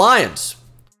 Got the Lions.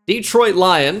 Detroit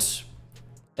Lions.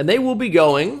 And they will be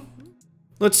going,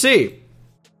 let's see,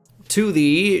 to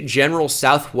the general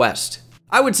Southwest.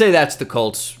 I would say that's the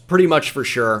Colts, pretty much for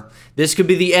sure. This could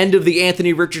be the end of the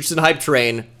Anthony Richardson hype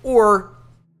train, or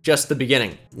just the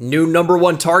beginning. New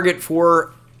 #1 target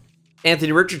for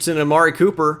Anthony Richardson and Amari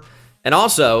Cooper. And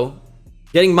also,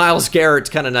 getting Myles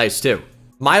Garrett's kind of nice too.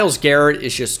 Myles Garrett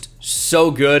is just so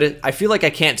good. I feel like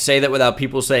I can't say that without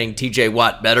people saying TJ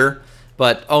Watt better.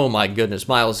 But oh my goodness,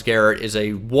 Myles Garrett is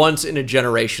a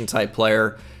once-in-a-generation type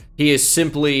player. He is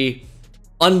simply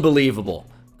unbelievable.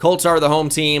 Colts are the home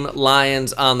team,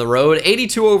 Lions on the road.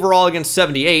 82 overall against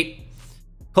 78.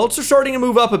 Colts are starting to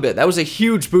move up a bit. That was a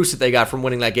huge boost that they got from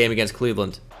winning that game against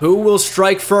Cleveland. Who will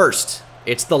strike first?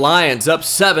 It's the Lions, up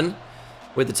 7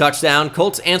 with the touchdown.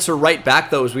 Colts answer right back,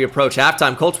 though, as we approach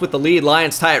halftime. Colts with the lead.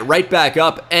 Lions tie it right back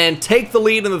up and take the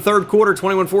lead in the third quarter,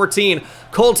 21-14.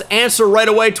 Colts answer right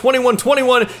away,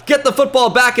 21-21. Get the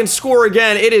football back and score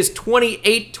again. It is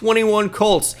 28-21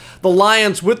 Colts. The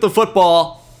Lions with the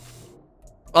football.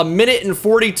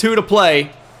 1:42 to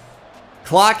play.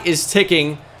 Clock is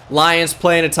ticking. Lions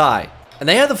playing a tie. And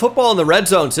they have the football in the red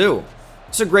zone, too.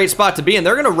 It's a great spot to be in.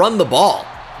 They're going to run the ball.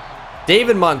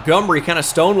 David Montgomery kind of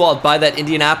stonewalled by that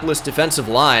Indianapolis defensive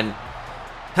line.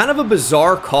 Kind of a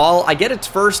bizarre call. I get it's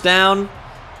first down,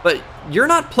 but you're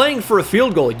not playing for a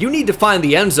field goal. You need to find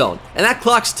the end zone, and that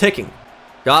clock's ticking.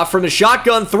 Goff from the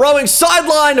shotgun, throwing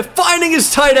sideline, finding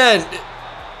his tight end.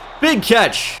 Big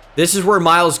catch. This is where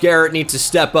Myles Garrett needs to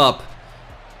step up.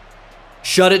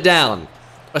 Shut it down.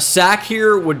 A sack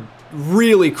here would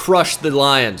really crush the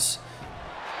Lions.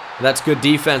 That's good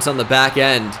defense on the back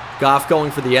end. Goff going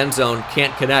for the end zone,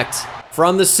 can't connect.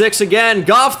 From the 6 again,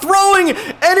 Goff throwing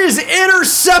and is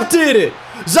intercepted.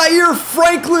 Zaire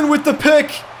Franklin with the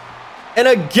pick. And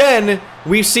again,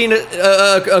 we've seen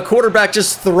a quarterback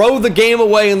just throw the game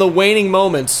away in the waning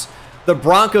moments. The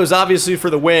Broncos obviously for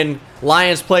the win.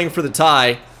 Lions playing for the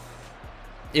tie.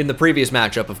 In the previous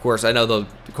matchup, of course. I know the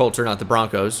Colts are not the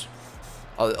Broncos.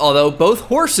 Although both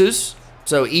horses,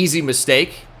 so easy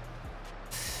mistake.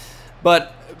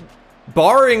 But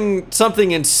barring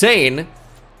something insane,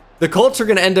 the Colts are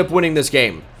going to end up winning this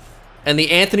game. And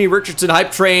the Anthony Richardson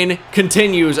hype train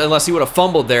continues unless he would have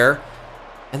fumbled there.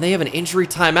 And they have an injury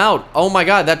timeout. Oh my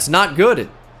God, that's not good.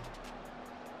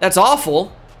 That's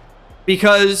awful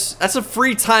because that's a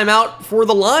free timeout for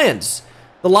the Lions.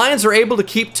 The Lions are able to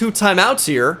keep 2 timeouts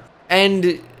here,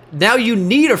 and now you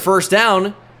need a first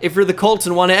down if you're the Colts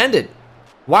and want to end it.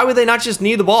 Why would they not just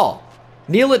knee the ball?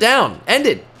 Kneel it down. End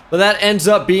it. But that ends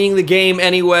up being the game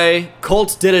anyway.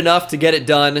 Colts did enough to get it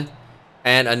done,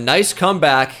 and a nice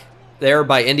comeback there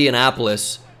by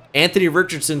Indianapolis. Anthony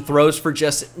Richardson throws for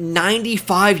just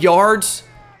 95 yards.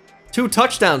 2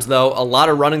 touchdowns, though. A lot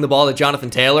of running the ball to Jonathan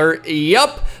Taylor.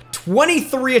 Yup.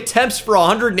 23 attempts for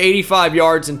 185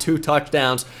 yards and 2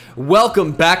 touchdowns.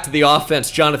 Welcome back to the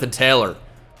offense, Jonathan Taylor.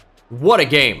 What a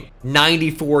game.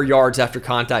 94 yards after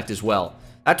contact as well.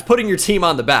 That's putting your team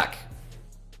on the back.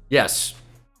 Yes,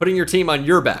 putting your team on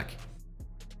your back.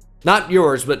 Not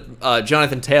yours, but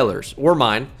Jonathan Taylor's or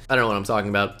mine. I don't know what I'm talking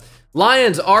about.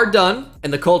 Lions are done,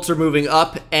 and the Colts are moving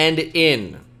up and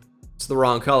in. It's the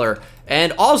wrong color.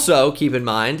 And also, keep in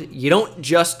mind, you don't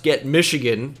just get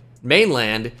Michigan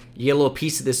mainland, you get a little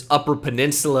piece of this upper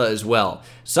peninsula as well.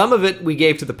 Some of it we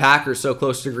gave to the Packers so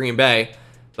close to Green Bay,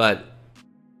 but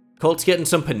Colts getting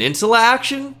some peninsula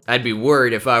action? I'd be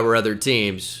worried if I were other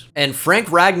teams. And Frank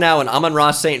Ragnow and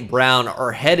Amon-Ra St. Brown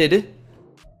are headed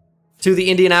to the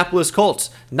Indianapolis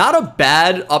Colts. Not a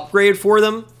bad upgrade for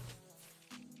them,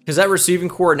 because that receiving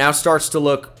core now starts to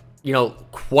look, you know,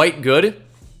 quite good.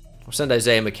 I'll send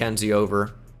Isaiah McKenzie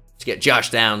over to get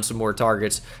Josh Downs some more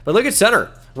targets. But look at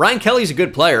center. Ryan Kelly's a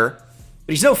good player,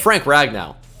 but he's no Frank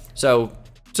Ragnow. So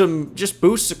some just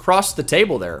boosts across the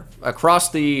table there. Across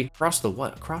the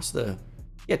what? Across the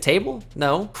table?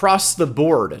 No. Across the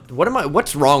board.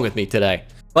 What's wrong with me today?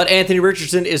 But Anthony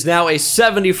Richardson is now a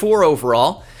 74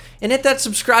 overall. And hit that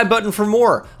subscribe button for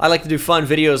more. I like to do fun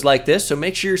videos like this, so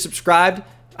make sure you're subscribed.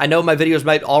 I know my videos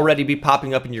might already be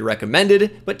popping up in your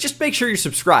recommended, but just make sure you're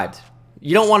subscribed.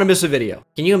 You don't want to miss a video.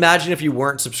 Can you imagine if you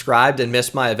weren't subscribed and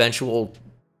missed my eventual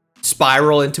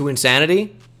spiral into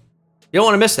insanity? You don't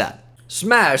want to miss that.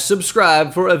 Smash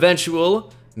subscribe for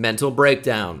eventual mental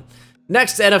breakdown.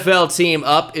 Next NFL team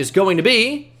up is going to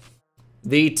be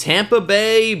the Tampa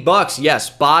Bay Bucks. Yes,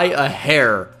 by a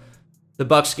hair. The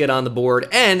Bucks get on the board,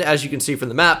 and as you can see from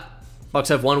the map, Bucks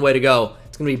have one way to go.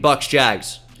 It's going to be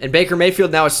Bucks-Jags. And Baker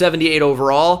Mayfield, now a 78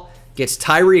 overall, gets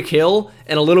Tyreek Hill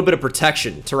and a little bit of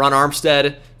protection. Teron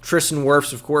Armstead, Tristan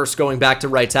Wirfs, of course, going back to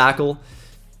right tackle.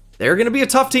 They're going to be a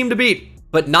tough team to beat.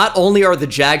 But not only are the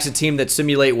Jags a team that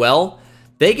simulate well,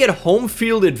 they get home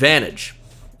field advantage.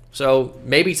 So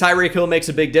maybe Tyreek Hill makes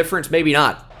a big difference, maybe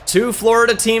not. 2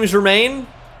 Florida teams remain.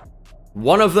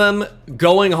 One of them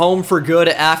going home for good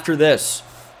after this.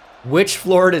 Which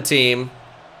Florida team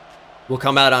will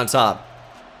come out on top?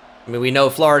 I mean, we know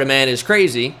Florida man is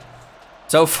crazy.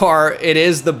 So far, it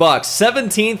is the Bucks.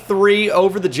 17-3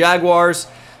 over the Jaguars.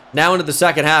 Now into the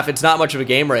second half. It's not much of a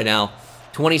game right now.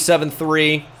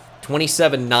 27-3,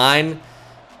 27-9.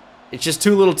 It's just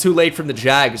too little too late from the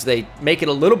Jags. They make it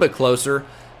a little bit closer.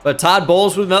 But Todd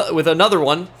Bowles with another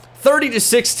one.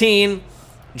 30-16.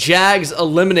 Jags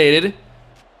eliminated.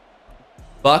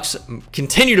 Bucks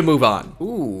continue to move on.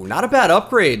 Ooh, not a bad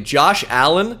upgrade. Josh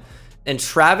Allen and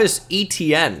Travis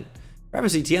Etienne.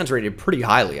 Travis Etienne's rated pretty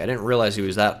highly. I didn't realize he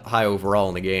was that high overall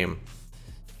in the game.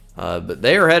 But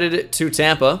they are headed to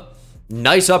Tampa.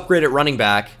 Nice upgrade at running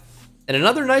back. And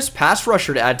another nice pass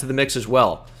rusher to add to the mix as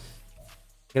well.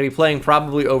 Going to be playing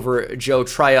probably over Joe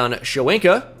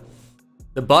Tryon-Shoyinka.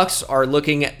 The Bucks are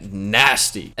looking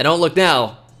nasty. And don't look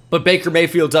now, but Baker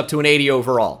Mayfield's up to an 80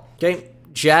 overall. Okay,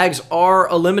 Jags are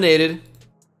eliminated.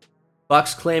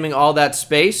 Bucks claiming all that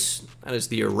space. That is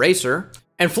the eraser.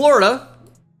 And Florida,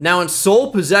 now in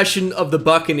sole possession of the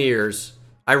Buccaneers.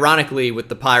 Ironically, with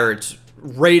the Pirates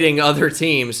raiding other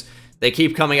teams, they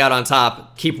keep coming out on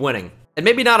top, keep winning. And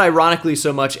maybe not ironically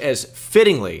so much as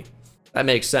fittingly. That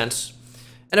makes sense.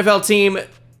 NFL team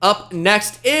up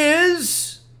next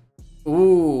is...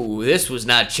 Ooh, this was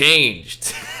not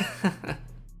changed.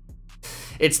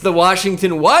 It's the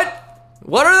Washington what?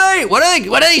 What are they? What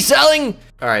are they selling?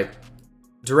 All right.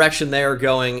 Direction they are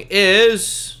going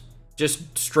is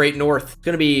just straight north. It's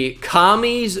going to be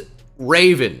Commies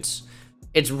Ravens.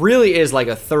 It really is like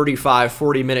a 35,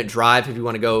 40-minute drive if you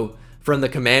want to go from the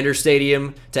Commander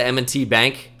Stadium to M&T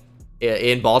Bank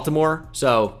in Baltimore.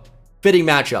 So, fitting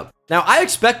matchup. Now, I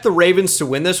expect the Ravens to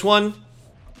win this one,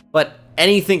 but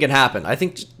anything can happen. I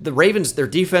think the Ravens, their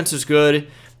defense is good.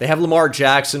 They have Lamar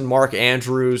Jackson, Mark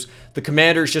Andrews. The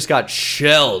Commanders just got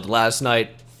shelled last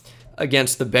night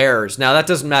against the Bears. Now, that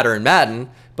doesn't matter in Madden,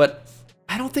 but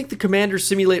I don't think the Commanders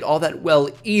simulate all that well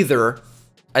either.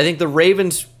 I think the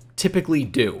Ravens typically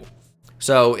do.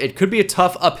 So it could be a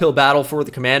tough uphill battle for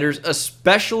the Commanders,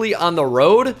 especially on the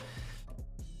road.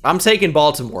 I'm taking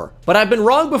Baltimore, but I've been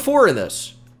wrong before in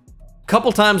this. A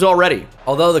couple times already.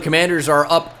 Although the Commanders are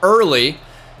up early,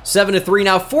 7-3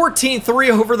 now, 14-3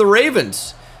 over the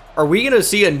Ravens. Are we going to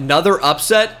see another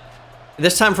upset?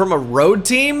 This time from a road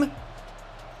team?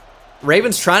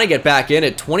 Ravens trying to get back in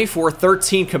at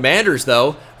 24-13 Commanders,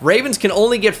 though. Ravens can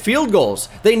only get field goals.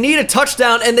 They need a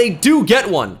touchdown, and they do get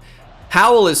one.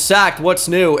 Howell is sacked. What's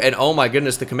new? And oh my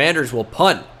goodness, the Commanders will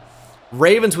punt.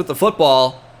 Ravens with the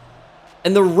football.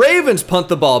 And the Ravens punt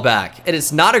the ball back. And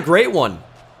it's not a great one.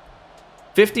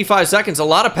 55 seconds, a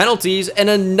lot of penalties, and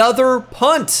another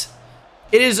punt.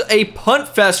 It is a punt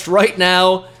fest right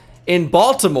now in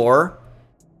Baltimore.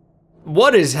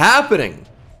 What is happening?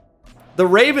 The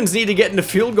Ravens need to get into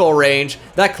field goal range.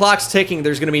 That clock's ticking.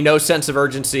 There's going to be no sense of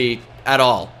urgency at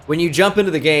all. When you jump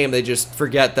into the game, they just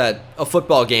forget that a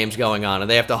football game's going on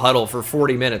and they have to huddle for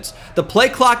 40 minutes. The play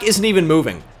clock isn't even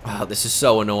moving. Oh, this is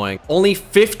so annoying. Only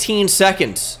 15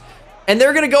 seconds. And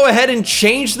they're going to go ahead and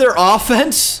change their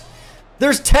offense?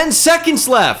 There's 10 seconds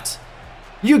left.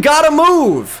 You got to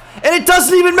move. And it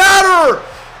doesn't even matter.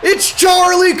 It's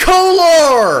Charlie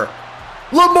Kolar.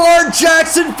 Lamar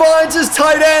Jackson finds his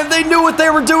tight end. They knew what they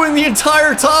were doing the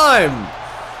entire time.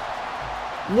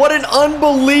 What an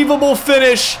unbelievable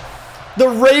finish. The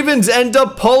Ravens end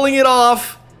up pulling it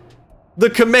off. The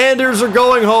Commanders are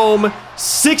going home.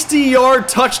 60-yard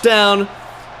touchdown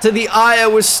to the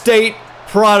Iowa State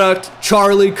product,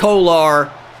 Charlie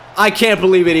Kolar. I can't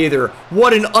believe it either.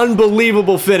 What an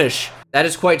unbelievable finish. That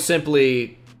is quite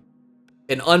simply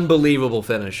an unbelievable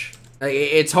finish.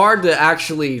 It's hard to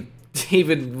actually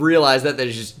even realize that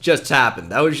just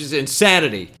happened. That was just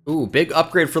insanity. Ooh, big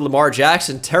upgrade for Lamar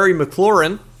Jackson. Terry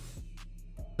McLaurin,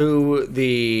 who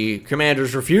the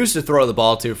Commanders refused to throw the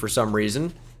ball to for some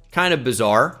reason. Kind of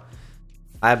bizarre.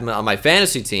 I have him on my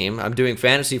fantasy team. I'm doing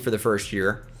fantasy for the first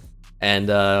year. And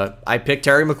I picked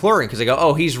Terry McLaurin because I go,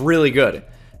 oh, he's really good.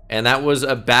 And that was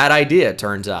a bad idea, it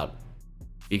turns out.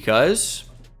 Because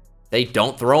they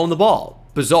don't throw him the ball.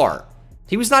 Bizarre.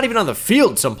 He was not even on the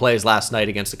field some plays last night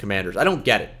against the Commanders. I don't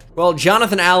get it. Well,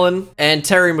 Jonathan Allen and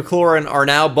Terry McLaurin are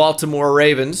now Baltimore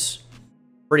Ravens.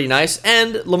 Pretty nice.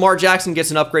 And Lamar Jackson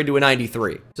gets an upgrade to a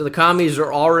 93. So the commies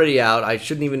are already out. I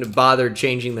shouldn't even have bothered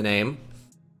changing the name.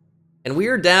 And we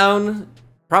are down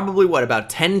probably, what, about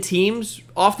 10 teams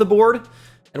off the board?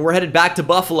 And we're headed back to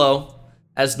Buffalo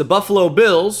as the Buffalo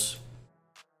Bills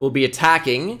will be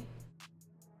attacking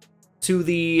to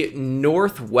the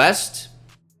northwest.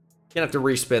 Gonna have to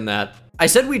respin that. I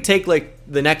said we'd take like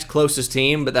the next closest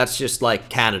team, but that's just like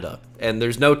Canada. And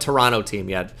there's no Toronto team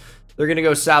yet. They're gonna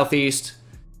go southeast.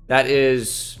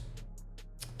 That's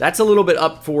a little bit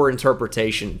up for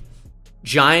interpretation.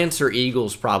 Giants or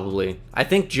Eagles, probably. I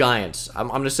think Giants. I'm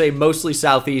gonna say mostly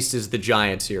southeast is the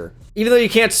Giants here. Even though you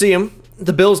can't see them,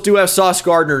 the Bills do have Sauce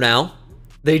Gardner now.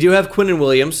 They do have Quinnen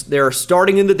Williams. They're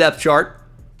starting in the depth chart.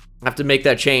 I have to make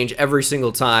that change every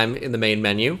single time in the main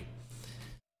menu.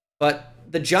 But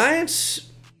the Giants,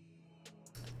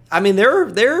 I mean,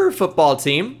 they're a football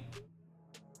team.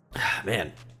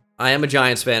 Man, I am a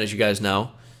Giants fan, as you guys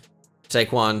know.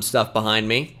 Saquon stuff behind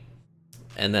me.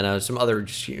 And then some other,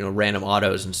 just, random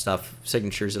autos and stuff,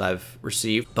 signatures that I've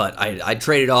received. But I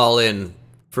traded all in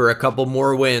for a couple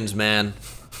more wins, man.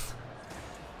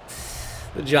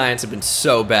 The Giants have been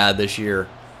so bad this year.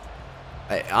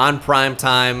 On prime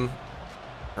time,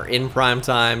 or in prime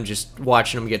time, just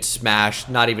watching them get smashed,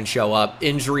 not even show up.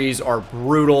 Injuries are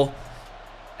brutal.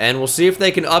 And we'll see if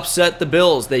they can upset the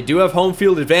Bills. They do have home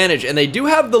field advantage, and they do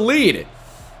have the lead.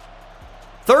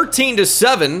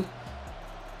 13-7.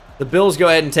 The Bills go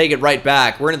ahead and take it right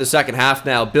back. We're into the second half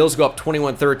now. Bills go up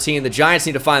 21-13. The Giants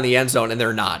need to find the end zone, and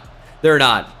they're not. They're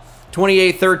not.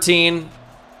 28-13.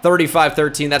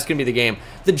 35-13, that's going to be the game.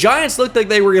 The Giants looked like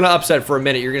they were going to upset for a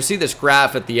minute. You're going to see this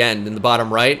graph at the end in the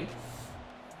bottom right.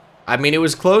 I mean, it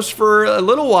was close for a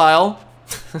little while.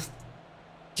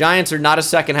 Giants are not a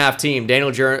second half team.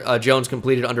 Daniel Jones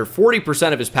completed under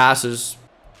 40% of his passes.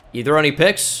 You throw any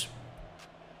picks?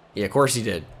 Yeah, of course he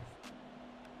did.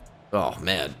 Oh,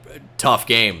 man. Tough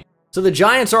game. So the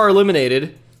Giants are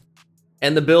eliminated.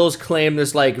 And the Bills claim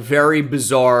this, like, very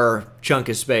bizarre chunk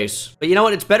of space. But you know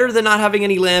what? It's better than not having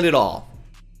any land at all.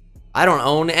 I don't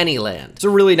own any land. It's a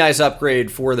really nice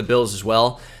upgrade for the Bills as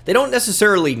well. They don't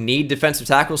necessarily need defensive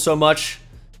tackles so much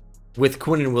with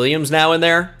Quinnen Williams now in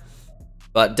there.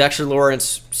 But Dexter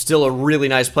Lawrence, still a really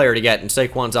nice player to get. And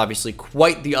Saquon's obviously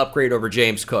quite the upgrade over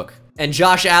James Cook. And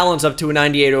Josh Allen's up to a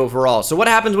 98 overall. So what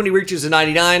happens when he reaches a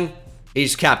 99?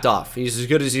 He's capped off. He's as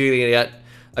good as he's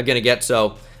going to get.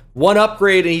 So one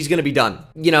upgrade and he's going to be done.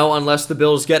 Unless the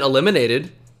Bills get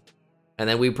eliminated. And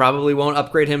then we probably won't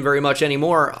upgrade him very much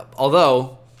anymore.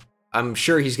 Although, I'm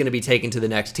sure he's going to be taken to the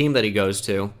next team that he goes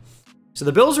to. So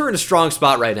the Bills are in a strong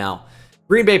spot right now.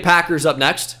 Green Bay Packers up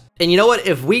next. And you know what?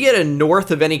 If we get a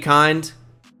north of any kind,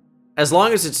 as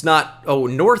long as it's not... Oh,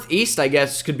 northeast, I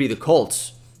guess, could be the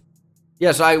Colts.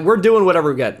 Yeah, so we're doing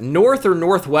whatever we get. North or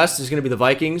northwest is going to be the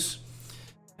Vikings.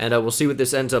 And we'll see what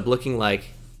this ends up looking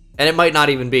like. And it might not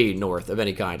even be north of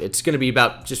any kind. It's going to be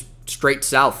about just straight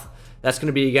south. That's going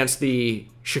to be against the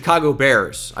Chicago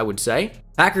Bears, I would say.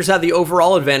 Packers have the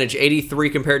overall advantage, 83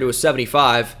 compared to a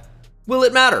 75. Will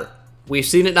it matter? We've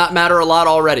seen it not matter a lot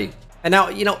already. And now,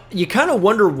 you know, you kind of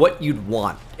wonder what you'd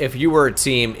want if you were a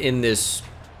team in this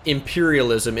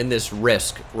imperialism, in this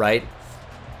risk, right?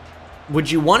 Would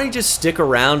you want to just stick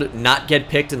around, not get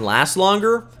picked and last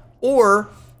longer? Or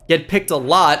get picked a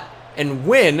lot and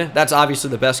win? That's obviously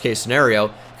the best case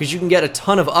scenario, because you can get a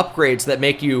ton of upgrades that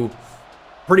make you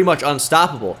pretty much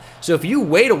unstoppable. So if you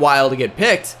wait a while to get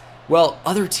picked, well,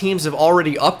 other teams have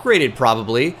already upgraded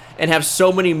probably and have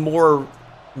so many more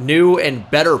new and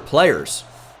better players.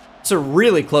 It's a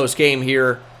really close game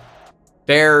here.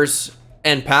 Bears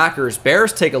and Packers.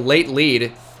 Bears take a late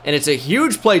lead, and it's a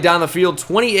huge play down the field,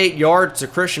 28 yards to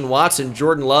Christian Watson.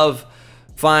 Jordan Love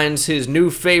finds his new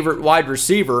favorite wide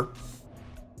receiver,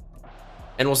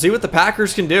 and we'll see what the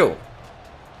Packers can do.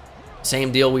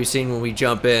 Same deal we've seen when we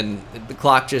jump in. The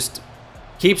clock just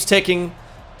keeps ticking.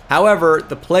 However,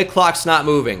 the play clock's not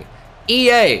moving.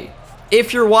 EA,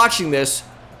 if you're watching this,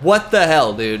 what the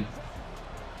hell, dude?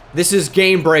 This is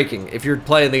game breaking if you're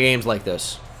playing the games like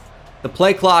this. The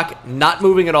play clock not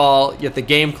moving at all, yet the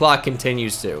game clock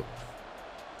continues to.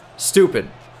 Stupid.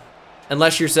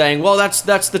 Unless you're saying, well,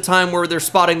 that's the time where they're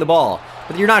spotting the ball.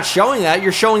 But you're not showing that,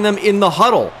 you're showing them in the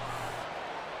huddle.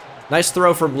 Nice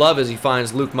throw from Love as he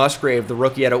finds Luke Musgrave, the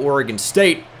rookie out of Oregon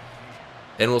State.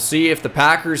 And we'll see if the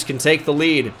Packers can take the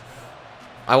lead.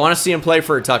 I want to see him play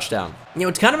for a touchdown. You know,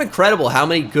 it's kind of incredible how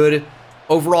many good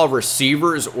overall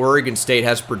receivers Oregon State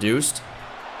has produced.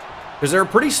 Because they're a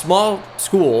pretty small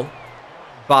school,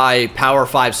 by Power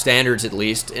 5 standards at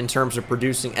least, in terms of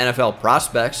producing NFL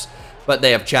prospects. But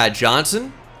they have Chad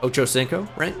Johnson, Ocho Cinco,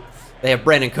 right? They have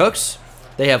Brandon Cooks.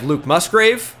 They have Luke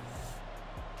Musgrave.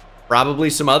 Probably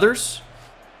some others.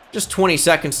 Just 20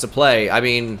 seconds to play. I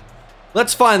mean,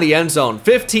 let's find the end zone.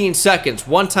 15 seconds,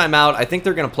 one timeout. I think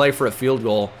they're going to play for a field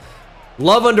goal.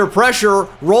 Love under pressure,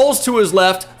 rolls to his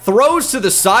left, throws to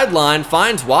the sideline,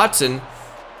 finds Watson.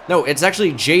 No, it's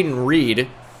actually Jaden Reed.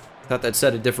 I thought that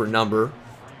said a different number.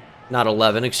 Not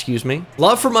 11, excuse me.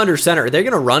 Love from under center. Are they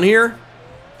going to run here?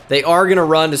 They are going to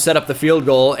run to set up the field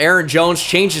goal. Aaron Jones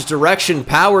changes direction,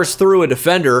 powers through a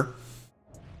defender.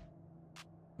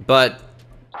 But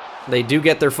they do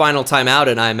get their final timeout,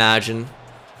 and I imagine.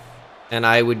 And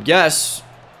I would guess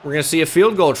we're going to see a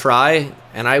field goal try,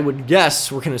 and I would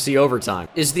guess we're going to see overtime.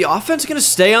 Is the offense going to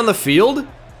stay on the field?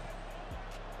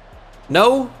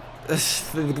 No?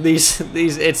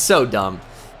 It's so dumb.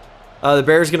 The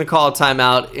Bears going to call a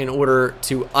timeout in order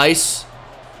to ice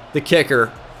the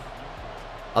kicker.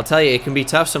 I'll tell you, it can be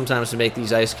tough sometimes to make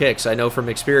these ice kicks. I know from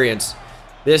experience.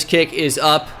 This kick is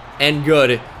up and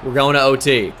good. We're going to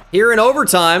OT. Here in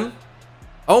overtime.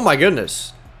 Oh my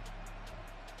goodness.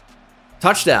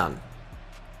 Touchdown.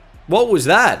 What was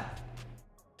that?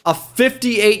 A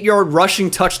 58-yard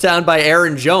rushing touchdown by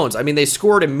Aaron Jones. I mean, they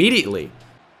scored immediately.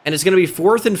 And it's going to be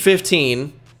 4th and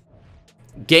 15.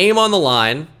 Game on the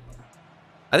line.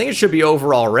 I think it should be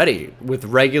over already with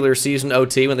regular season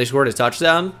OT when they scored a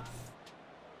touchdown.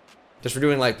 Just for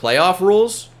doing like playoff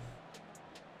rules.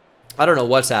 I don't know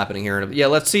what's happening here. Yeah,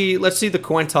 let's see the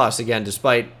coin toss again,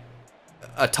 despite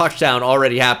a touchdown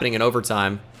already happening in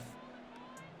overtime.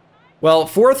 Well,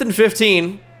 4th and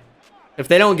 15. If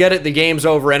they don't get it, the game's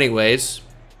over anyways.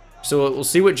 So we'll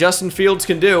see what Justin Fields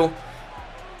can do.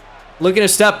 Looking to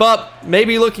step up,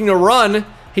 maybe looking to run.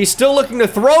 He's still looking to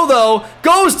throw, though.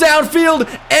 Goes downfield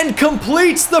and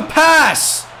completes the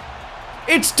pass.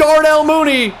 It's Darnell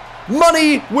Mooney.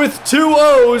 Money with 2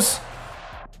 O's.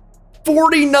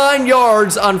 49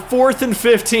 yards on 4th and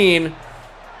 15.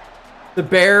 The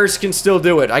Bears can still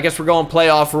do it. I guess we're going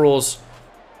playoff rules.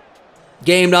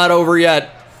 Game not over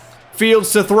yet.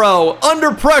 Fields to throw.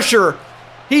 Under pressure.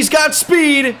 He's got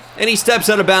speed. And he steps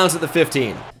out of bounds at the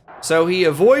 15. So he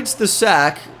avoids the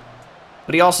sack.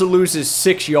 But he also loses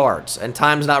 6 yards. And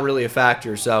time's not really a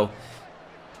factor. So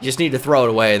you just need to throw it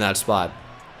away in that spot.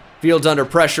 Fields under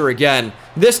pressure again.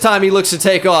 This time he looks to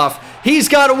take off. He's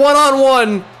got a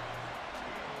one-on-one.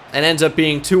 And ends up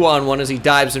being 2-on-1 as he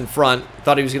dives in front.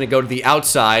 Thought he was going to go to the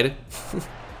outside.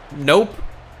 Nope.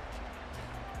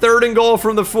 3rd and goal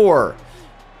from the 4.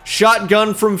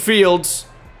 Shotgun from Fields.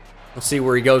 Let's see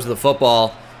where he goes with the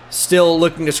football. Still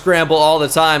looking to scramble all the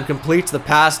time. Completes the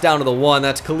pass down to the 1.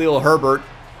 That's Khalil Herbert.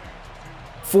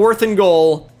 4th and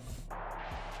goal.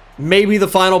 Maybe the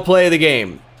final play of the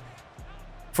game.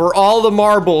 For all the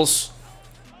marbles,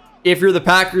 if you're the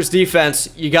Packers defense,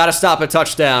 you got to stop a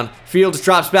touchdown. Fields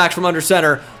drops back from under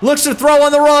center. Looks to throw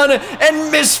on the run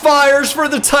and misfires for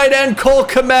the tight end, Cole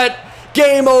Kmet.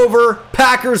 Game over.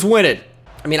 Packers win it.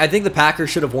 I mean, I think the Packers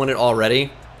should have won it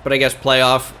already, but I guess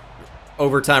playoff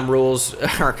overtime rules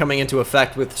are coming into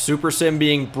effect with Super Sim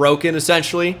being broken,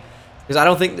 essentially. Because I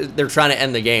don't think they're trying to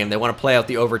end the game. They want to play out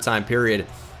the overtime period.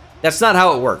 That's not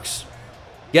how it works.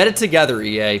 Get it together,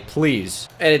 EA, please.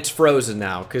 And it's frozen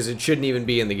now, because it shouldn't even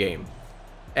be in the game.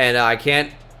 And I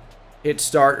can't hit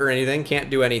start or anything. Can't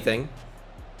do anything.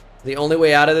 The only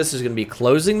way out of this is going to be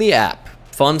closing the app.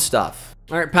 Fun stuff.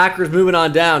 All right, Packers moving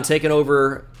on down, taking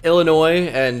over Illinois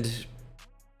and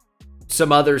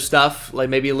some other stuff, like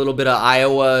maybe a little bit of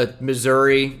Iowa,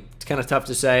 Missouri. It's kind of tough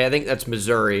to say. I think that's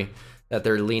Missouri that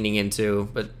they're leaning into,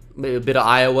 but maybe a bit of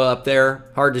Iowa up there.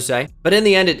 Hard to say. But in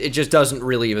the end, it just doesn't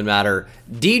really even matter.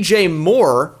 DJ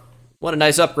Moore, what a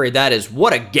nice upgrade that is.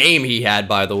 What a game he had,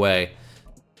 by the way,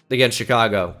 against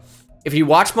Chicago. If you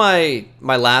watch my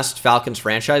last Falcons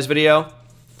franchise video,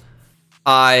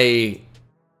 I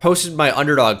posted my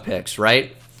underdog picks,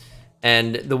 right?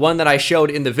 And the one that I showed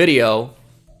in the video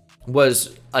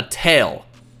was a tale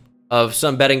of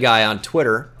some betting guy on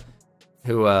Twitter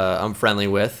who I'm friendly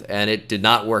with, and it did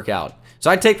not work out.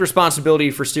 So I take responsibility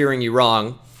for steering you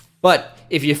wrong. But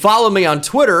if you follow me on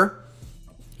Twitter,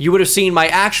 you would have seen my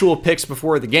actual picks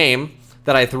before the game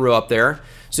that I threw up there.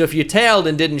 So if you tailed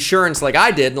and did insurance like I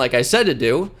did, like I said to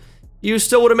do, you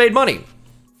still would have made money.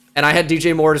 And I had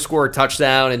DJ Moore to score a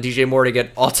touchdown and DJ Moore to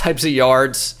get all types of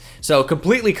yards. So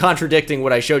completely contradicting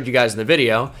what I showed you guys in the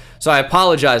video. So I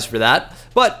apologize for that.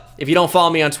 But if you don't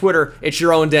follow me on Twitter, it's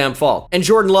your own damn fault. And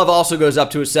Jordan Love also goes up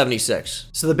to a 76.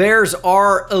 So the Bears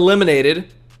are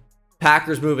eliminated.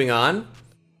 Packers moving on.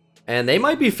 And they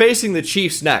might be facing the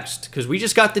Chiefs next, because we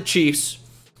just got the Chiefs.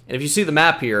 And if you see the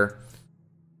map here,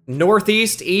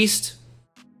 northeast, east,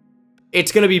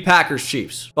 it's going to be Packers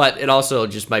Chiefs. But it also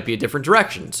just might be a different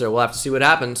direction. So we'll have to see what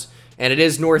happens. And it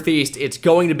is northeast. It's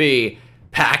going to be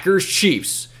Packers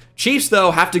Chiefs. Chiefs,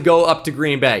 though, have to go up to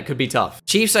Green Bay. Could be tough.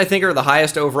 Chiefs, I think, are the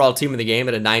highest overall team in the game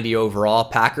at a 90 overall.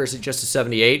 Packers at just a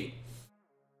 78.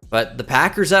 But the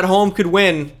Packers at home could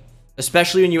win,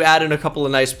 especially when you add in a couple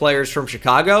of nice players from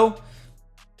Chicago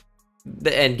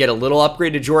and get a little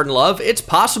upgrade to Jordan Love. It's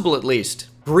possible, at least.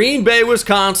 Green Bay,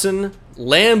 Wisconsin,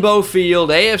 Lambeau Field,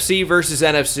 AFC versus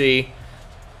NFC.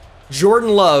 Jordan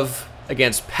Love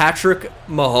against Patrick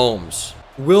Mahomes.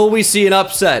 Will we see an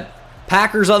upset?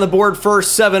 Packers on the board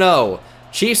first, 7-0.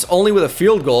 Chiefs only with a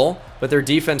field goal, but their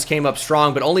defense came up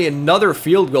strong, but only another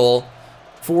field goal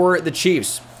for the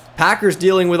Chiefs. Packers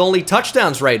dealing with only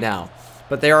touchdowns right now,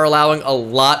 but they are allowing a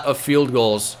lot of field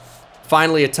goals.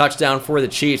 Finally, a touchdown for the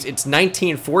Chiefs. It's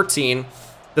 19-14.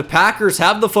 The Packers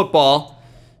have the football,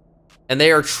 and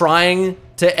they are trying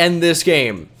to end this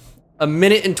game. A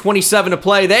minute and 27 to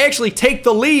play. They actually take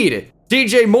the lead.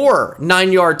 DJ Moore,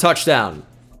 9-yard touchdown.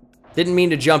 Didn't mean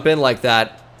to jump in like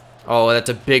that. Oh, that's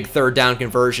a big third down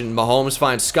conversion. Mahomes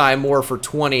finds Sky Moore for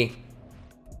 20.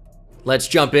 Let's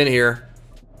jump in here.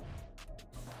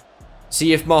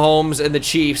 See if Mahomes and the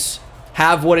Chiefs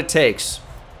have what it takes.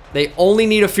 They only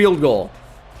need a field goal.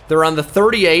 They're on the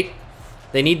 38.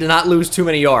 They need to not lose too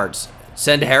many yards.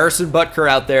 Send Harrison Butker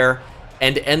out there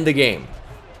and end the game.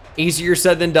 Easier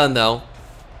said than done, though.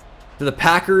 Do the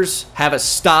Packers have a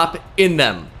stop in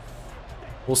them?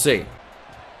 We'll see.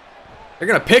 They're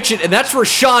going to pitch it, and that's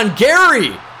Rashawn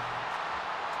Gary.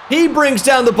 He brings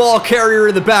down the ball carrier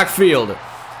in the backfield.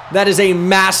 That is a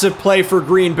massive play for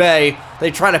Green Bay.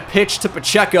 They try to pitch to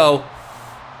Pacheco,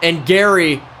 and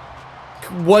Gary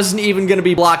wasn't even going to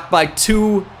be blocked by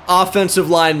two offensive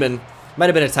linemen. Might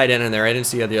have been a tight end in there. I didn't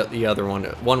see the other one.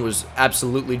 One was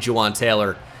absolutely Juwan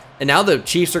Taylor. And now the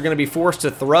Chiefs are going to be forced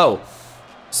to throw.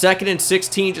 2nd and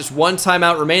 16, just one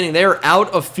timeout remaining. They are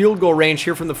out of field goal range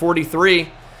here from the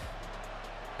 43.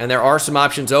 And there are some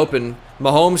options open.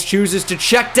 Mahomes chooses to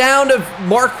check down to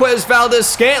Marquez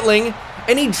Valdes-Scantling,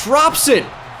 and he drops it.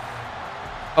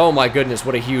 Oh my goodness,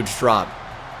 what a huge drop.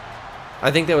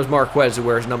 I think that was Marquez who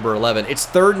wears number 11. It's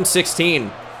 3rd and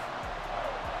 16.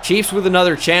 Chiefs with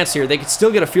another chance here. They could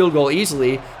still get a field goal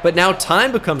easily, but now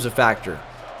time becomes a factor.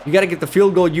 You got to get the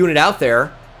field goal unit out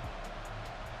there.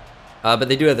 But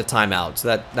they do have the timeout,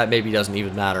 so that maybe doesn't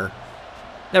even matter.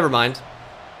 Never mind.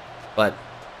 But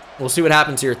we'll see what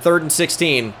happens here. 3rd and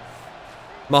 16.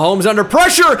 Mahomes under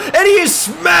pressure, and he is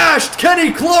smashed!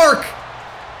 Kenny Clark!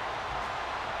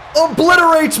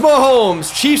 obliterates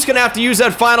Mahomes. Chiefs gonna have to use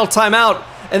that final timeout,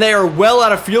 and they are well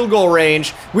out of field goal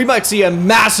range. We might see a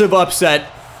massive upset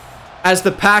as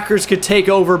the Packers could take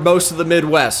over most of the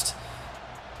Midwest.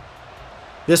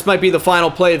 This might be the final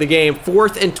play of the game.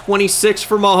 4th and 26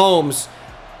 for Mahomes.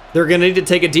 They're gonna need to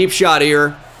take a deep shot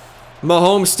here.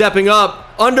 Mahomes stepping up,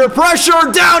 under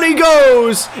pressure, down he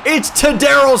goes! It's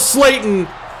Daryl Slayton.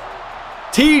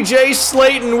 TJ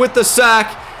Slayton with the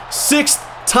sack. 6th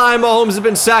time Mahomes has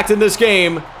been sacked in this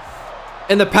game.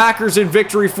 And the Packers in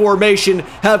victory formation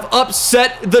have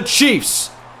upset the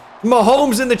Chiefs.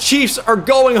 Mahomes and the Chiefs are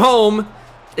going home,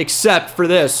 except for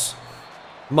this.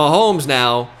 Mahomes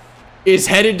now is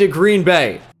headed to Green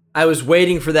Bay. I was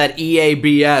waiting for that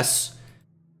EABS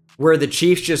where the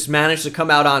Chiefs just managed to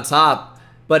come out on top,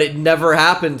 but it never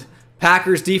happened.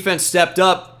 Packers defense stepped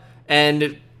up,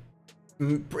 and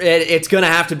it's going to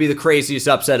have to be the craziest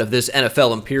upset of this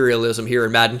NFL imperialism here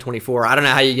in Madden 24. I don't know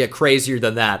how you get crazier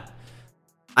than that.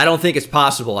 I don't think it's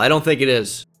possible. I don't think it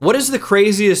is. What is the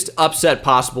craziest upset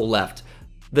possible left?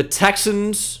 The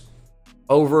Texans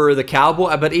over the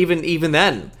Cowboys? But even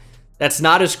then, that's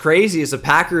not as crazy as the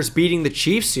Packers beating the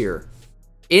Chiefs here.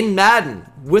 In Madden,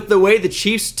 with the way the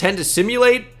Chiefs tend to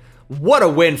simulate, what a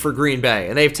win for Green Bay.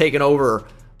 And they've taken over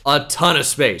a ton of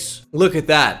space. Look at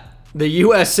that. The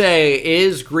USA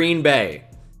is Green Bay.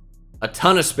 A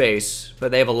ton of space,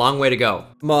 but they have a long way to go.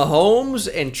 Mahomes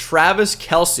and Travis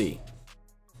Kelce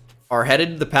are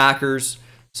headed to the Packers.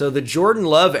 So the Jordan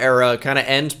Love era kind of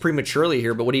ends prematurely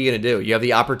here, but what are you going to do? You have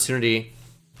the opportunity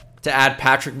to add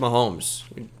Patrick Mahomes.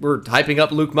 We're hyping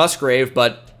up Luke Musgrave,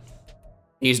 but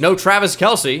he's no Travis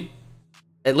Kelce.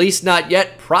 At least not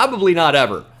yet, probably not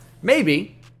ever.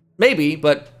 Maybe,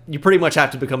 but you pretty much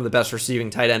have to become the best receiving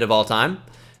tight end of all time,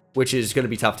 which is going to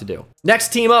be tough to do.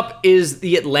 Next team up is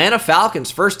the Atlanta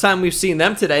Falcons. First time we've seen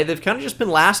them today. They've kind of just been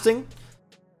lasting.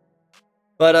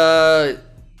 But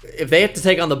if they have to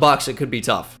take on the Bucs, it could be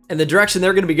tough. And the direction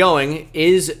they're going to be going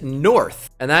is north.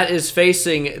 And that is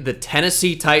facing the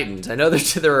Tennessee Titans. I know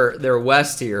they're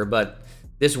west here, but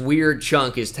this weird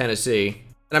chunk is Tennessee.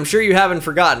 And I'm sure you haven't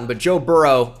forgotten, but Joe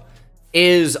Burrow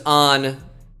is on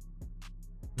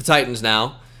the Titans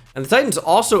now. And the Titans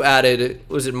also added,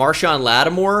 was it Marshawn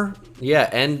Lattimore? Yeah,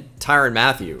 and Tyrann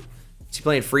Mathieu. Is he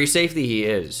playing free safety? He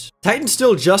is. Titans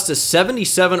still just a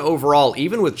 77 overall,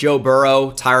 even with Joe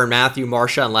Burrow, Tyrann Mathieu,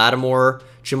 Marshawn Lattimore,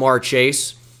 Jamar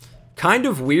Chase. Kind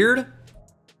of weird,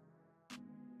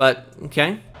 but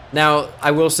okay. Now,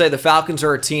 I will say the Falcons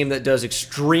are a team that does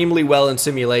extremely well in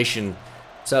simulation,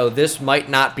 so this might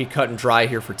not be cut and dry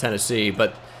here for Tennessee,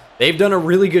 but they've done a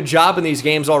really good job in these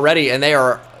games already, and they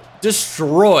are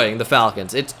destroying the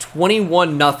Falcons. It's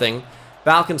 21-0.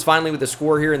 Falcons finally with the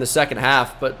score here in the second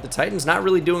half, but the Titans not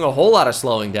really doing a whole lot of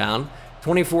slowing down.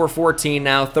 24-14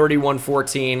 now,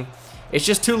 31-14. It's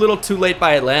just too little too late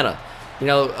by Atlanta. You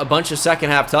know, a bunch of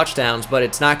second half touchdowns, but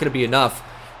it's not going to be enough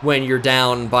when you're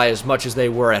down by as much as they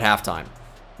were at halftime.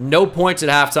 No points at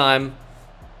halftime,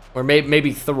 or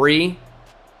maybe 3,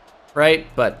 right?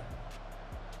 But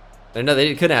no,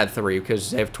 they couldn't add 3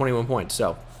 because they have 21 points.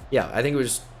 So yeah, I think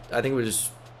it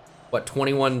was what,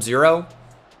 21-0?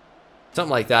 Something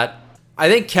like that. I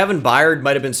think Kevin Byard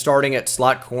might have been starting at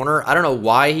slot corner. I don't know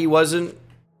why he wasn't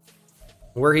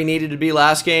where he needed to be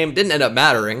last game. Didn't end up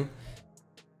mattering.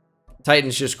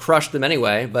 Titans just crushed them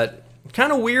anyway, but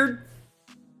kind of weird.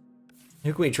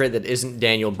 Who can we trade that isn't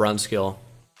Daniel Brunskill?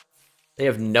 They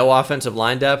have no offensive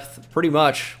line depth, pretty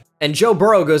much. And Joe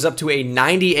Burrow goes up to a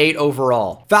 98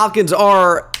 overall. Falcons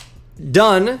are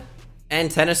done. And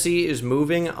Tennessee is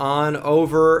moving on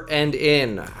over and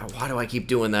in. Why do I keep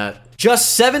doing that?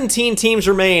 Just 17 teams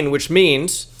remain, which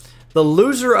means the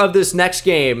loser of this next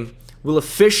game will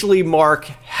officially mark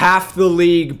half the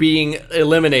league being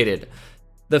eliminated.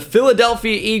 The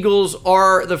Philadelphia Eagles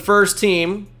are the first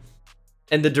team,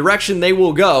 and the direction they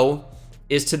will go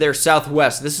is to their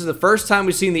southwest. This is the first time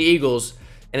we've seen the Eagles,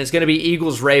 and it's going to be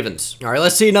Eagles-Ravens. All right,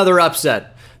 let's see another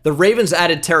upset. The Ravens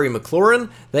added Terry McLaurin.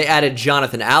 They added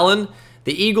Jonathan Allen.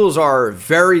 The Eagles are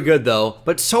very good, though,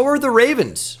 but so are the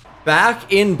Ravens.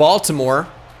 Back in Baltimore,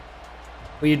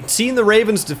 we had seen the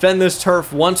Ravens defend this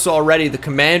turf once already. The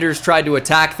Commanders tried to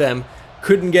attack them,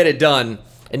 couldn't get it done,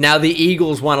 and now the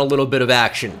Eagles want a little bit of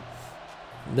action.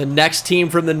 The next team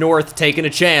from the north taking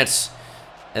a chance,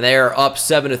 and they are up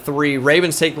 7-3.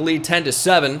 Ravens take the lead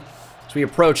 10-7. As we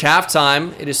approach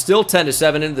halftime, it is still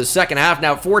 10-7 into the second half.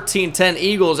 Now 14-10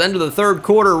 Eagles, end of the third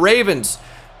quarter. Ravens,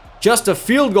 just a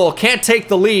field goal, can't take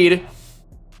the lead.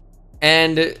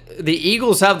 And the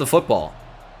Eagles have the football.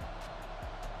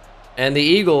 And the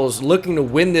Eagles looking to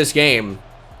win this game,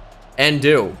 and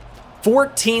do.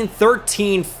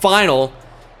 14-13 final.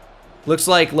 Looks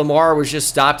like Lamar was just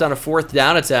stopped on a 4th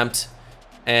down attempt,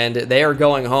 and they are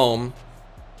going home.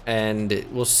 And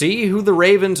we'll see who the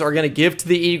Ravens are going to give to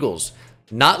the Eagles.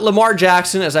 Not Lamar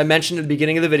Jackson, as I mentioned at the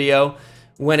beginning of the video.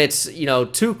 When it's, you know,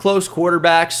 2 close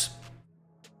quarterbacks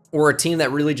or a team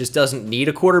that really just doesn't need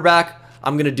a quarterback,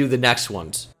 I'm going to do the next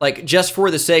ones. Like, just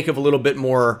for the sake of a little bit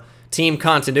more team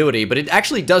continuity. But it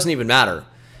actually doesn't even matter,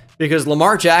 because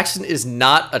Lamar Jackson is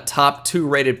not a top 2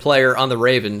 rated player on the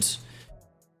Ravens.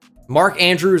 Mark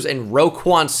Andrews and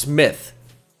Roquan Smith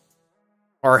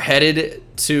are headed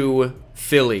to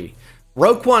Philly.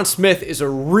 Roquan Smith is a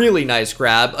really nice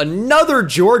grab. Another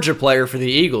Georgia player for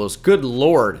the Eagles. Good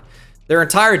Lord. Their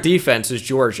entire defense is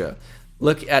Georgia.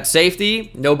 Look at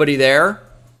safety. Nobody there.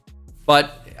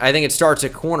 But I think it starts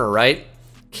at corner, right?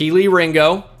 Keely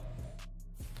Ringo.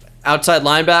 Outside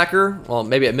linebacker. Well,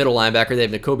 maybe at middle linebacker. They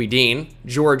have Nakobe Dean.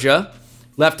 Georgia.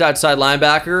 Left outside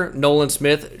linebacker. Nolan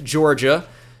Smith. Georgia.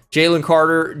 Jalen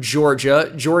Carter.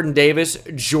 Georgia. Jordan Davis.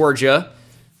 Georgia.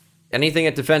 Anything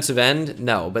at defensive end?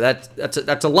 No, but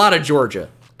that's a lot of Georgia.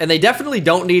 And they definitely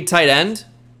don't need tight end,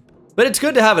 but it's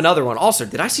good to have another one. Also,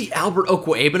 did I see Albert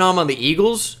Okwuegbunam on the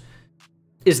Eagles?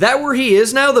 Is that where he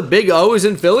is now? The big O is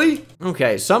in Philly?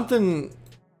 Okay, something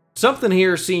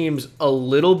here seems a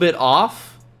little bit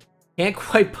off. Can't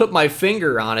quite put my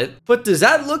finger on it. But does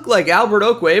that look like Albert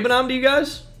Okwuegbunam to you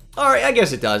guys? All right, I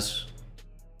guess it does.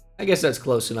 I guess that's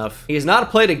close enough. He has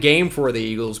not played a game for the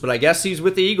Eagles, but I guess he's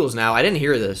with the Eagles now. I didn't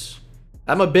hear this.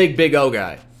 I'm a big O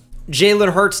guy.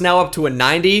 Jalen Hurts now up to a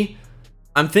 90.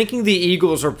 I'm thinking the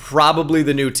Eagles are probably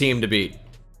the new team to beat.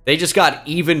 They just got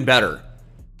even better.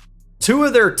 2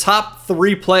 of their top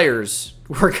 3 players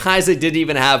were guys they didn't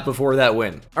even have before that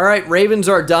win. All right, Ravens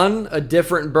are done. A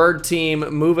different bird team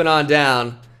moving on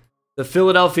down. The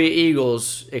Philadelphia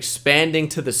Eagles expanding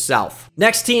to the south.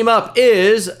 Next team up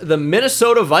is the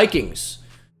Minnesota Vikings.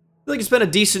 I feel like it's been a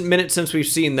decent minute since we've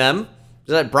seen them. It's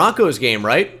that Broncos game,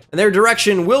 right? And their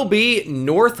direction will be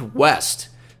northwest.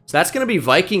 So that's going to be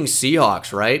Vikings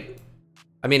Seahawks, right?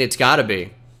 I mean, it's got to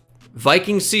be.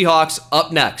 Vikings Seahawks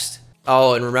up next.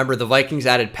 Oh, and remember, the Vikings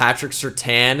added Patrick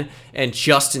Surtain and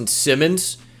Justin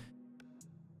Simmons.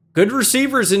 Good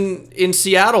receivers in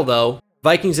Seattle, though.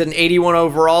 Vikings at an 81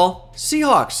 overall.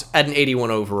 Seahawks at an 81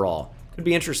 overall. Could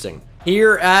be interesting.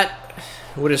 Here at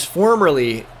what is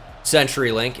formerly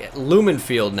CenturyLink, at Lumen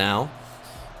Field now.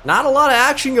 Not a lot of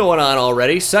action going on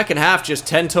already. Second half, just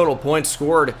 10 total points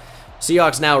scored.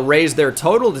 Seahawks now raise their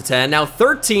total to 10. Now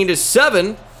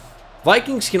 13-7.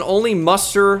 Vikings can only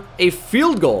muster a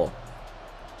field goal.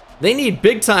 They need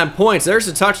big-time points. There's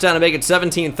a touchdown to make it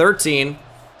 17-13.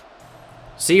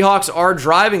 Seahawks are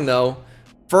driving, though.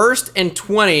 1st and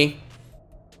 20.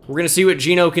 We're going to see what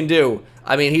Geno can do.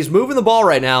 I mean, he's moving the ball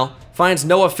right now. Finds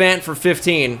Noah Fant for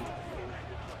 15.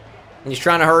 And he's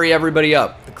trying to hurry everybody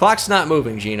up. The clock's not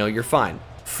moving, Geno. You're fine.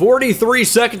 43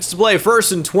 seconds to play.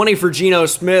 1st and 20 for Geno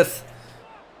Smith.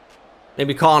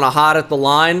 Maybe calling a hot at the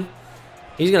line.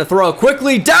 He's going to throw it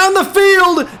quickly down the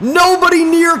field. Nobody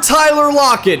near Tyler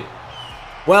Lockett.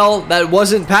 Well, that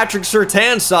wasn't Patrick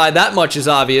Surtain's side. That much is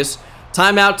obvious.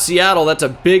 Timeout Seattle. That's a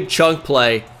big chunk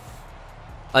play.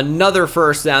 Another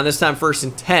 1st down. This time 1st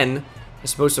and 10.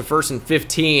 As opposed to 1st and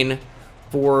 15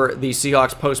 for the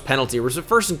Seahawks post penalty. Or was it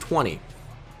 1st and 20?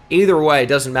 Either way, it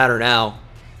doesn't matter now.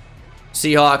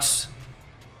 Seahawks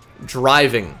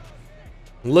driving.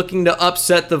 Looking to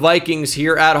upset the Vikings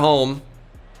here at home.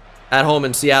 At home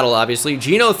in Seattle, obviously.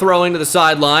 Geno throwing to the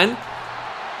sideline.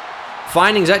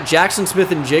 Finding, is that Jackson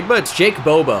Smith and Jigba? It's Jake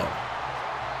Bobo.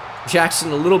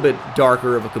 Jackson a little bit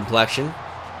darker of a complexion.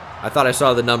 I thought I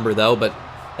saw the number, though, but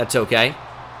that's okay.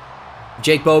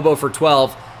 Jake Bobo for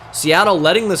 12. Seattle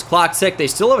letting this clock tick. They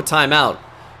still have a timeout.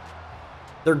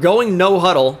 They're going no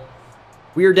huddle.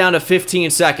 We are down to 15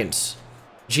 seconds.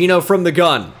 Geno from the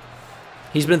gun.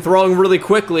 He's been throwing really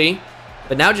quickly,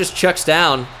 but now just checks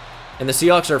down, and the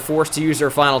Seahawks are forced to use their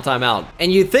final timeout.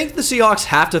 And you'd think the Seahawks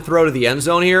have to throw to the end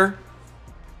zone here,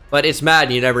 but it's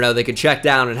Madden. You never know. They could check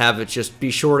down and have it just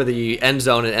be short of the end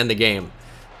zone and end the game.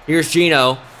 Here's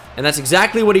Geno, and that's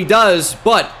exactly what he does,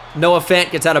 but Noah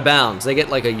Fant gets out of bounds. They get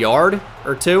like a yard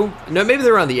or 2. No, maybe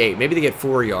they're on the 8. Maybe they get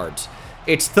 4 yards.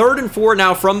 It's 3rd and 4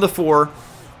 now from the 4.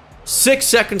 6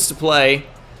 seconds to play.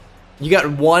 You got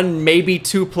 1, maybe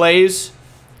 2 plays.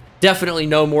 Definitely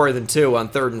no more than 2 on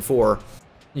 3rd and 4.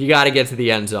 You got to get to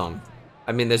the end zone.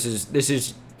 I mean, this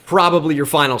is probably your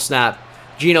final snap.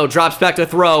 Geno drops back to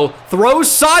throw.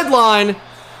 Throws sideline.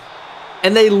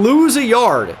 And they lose a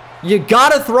yard. You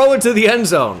got to throw it to the end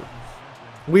zone.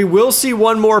 We will see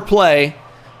one more play.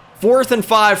 4th and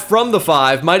 5 from the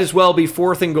 5. Might as well be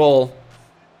 4th and goal.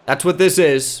 That's what this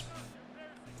is.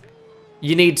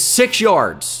 You need 6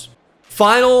 yards.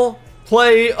 Final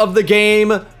play of the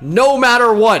game, no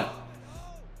matter what.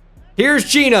 Here's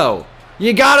Gino.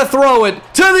 You gotta throw it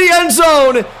to the end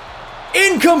zone.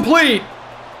 Incomplete.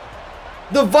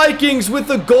 The Vikings with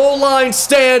the goal line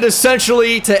stand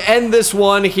essentially to end this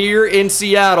one here in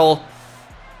Seattle.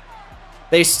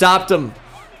 They stopped them.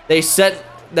 They set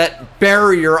that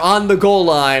barrier on the goal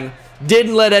line.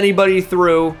 Didn't let anybody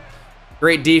through.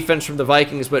 Great defense from the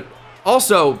Vikings, but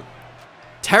also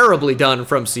terribly done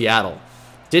from Seattle.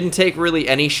 Didn't take really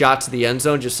any shots to the end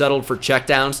zone, just settled for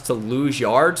checkdowns to lose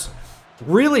yards.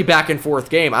 Really back and forth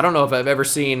game. I don't know if I've ever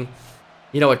seen,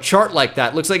 a chart like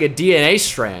that. Looks like a DNA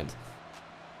strand.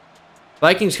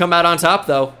 Vikings come out on top,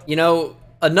 though.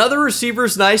 Another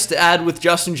receiver's nice to add with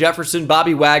Justin Jefferson.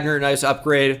 Bobby Wagner, nice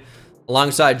upgrade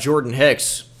alongside Jordan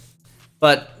Hicks.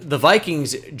 But the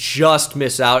Vikings just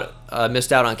missed out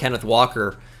on Kenneth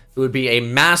Walker, who would be a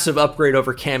massive upgrade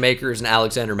over Cam Akers and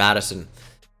Alexander Mattison.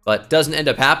 But doesn't end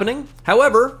up happening.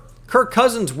 However, Kirk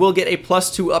Cousins will get a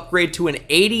 +2 upgrade to an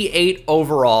 88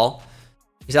 overall.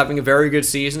 He's having a very good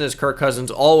season, as Kirk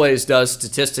Cousins always does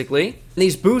statistically. And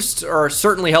these boosts are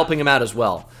certainly helping him out as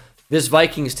well. This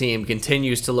Vikings team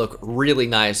continues to look really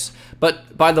nice.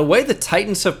 But by the way the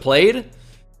Titans have played,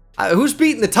 who's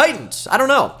beating the Titans? I don't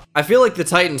know. I feel like the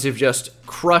Titans have just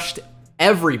crushed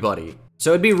everybody.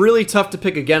 So it'd be really tough to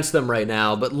pick against them right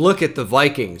now. But look at the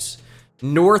Vikings.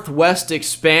 Northwest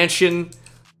expansion.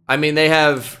 I mean, they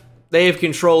have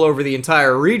control over the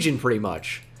entire region pretty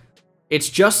much. It's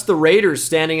just the Raiders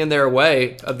standing in their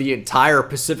way of the entire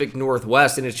Pacific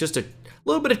Northwest, and it's just a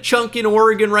little bit of chunk in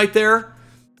Oregon right there.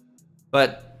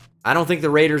 But I don't think the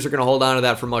Raiders are going to hold on to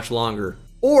that for much longer.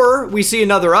 Or we see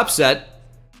another upset,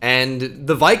 and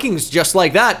the Vikings, just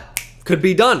like that, could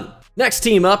be done. Next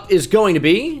team up is going to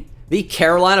be the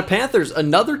Carolina Panthers,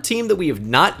 another team that we have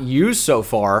not used so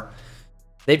far.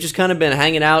 They've just kind of been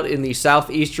hanging out in the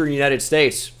southeastern United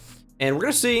States. And we're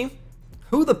going to see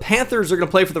who the Panthers are going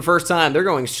to play for the first time. They're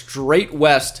going straight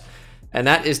west, and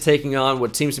that is taking on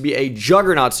what seems to be a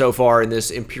juggernaut so far in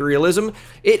this Imperialism.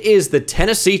 It is the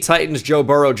Tennessee Titans. Joe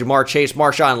Burrow, Jamar Chase,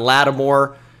 Marshawn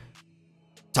Lattimore,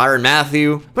 Tyrann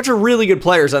Mathieu. A bunch of really good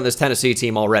players on this Tennessee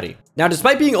team already. Now,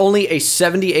 despite being only a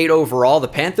 78 overall, the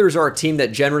Panthers are a team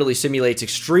that generally simulates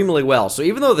extremely well. So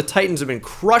even though the Titans have been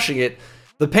crushing it,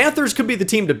 the Panthers could be the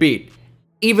team to beat.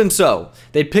 Even so,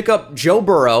 they pick up Joe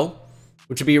Burrow,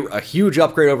 which would be a huge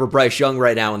upgrade over Bryce Young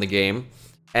right now in the game.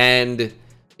 And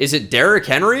is it Derrick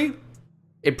Henry?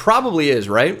 It probably is,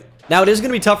 right? Now, it is going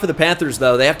to be tough for the Panthers,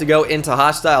 though. They have to go into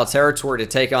hostile territory to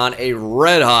take on a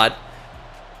red-hot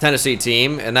Tennessee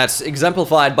team, and that's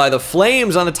exemplified by the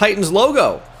flames on the Titans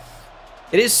logo.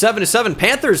 It is 7-7.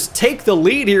 Panthers take the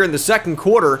lead here in the second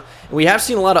quarter, and we have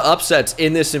seen a lot of upsets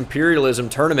in this Imperialism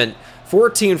tournament.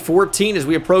 14-14 as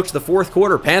we approach the fourth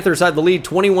quarter. Panthers had the lead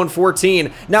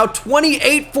 21-14. Now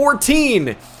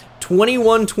 28-14.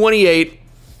 21-28.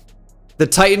 The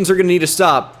Titans are going to need to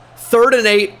stop. 3rd and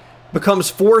 8 becomes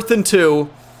 4th and 2.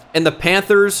 And the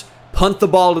Panthers punt the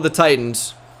ball to the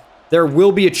Titans. There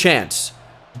will be a chance.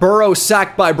 Burrow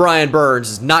sacked by Brian Burns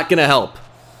is not going to help.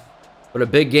 But a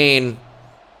big gain.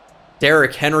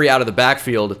 Derrick Henry out of the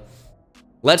backfield.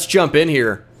 Let's jump in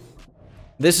here.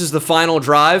 This is the final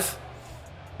drive.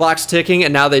 Clock's ticking,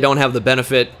 and now they don't have the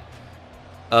benefit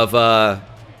of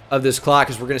this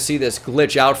clock, as we're going to see this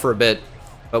glitch out for a bit.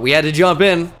 But we had to jump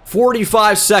in.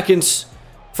 45 seconds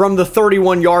from the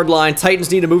 31-yard line. Titans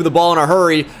need to move the ball in a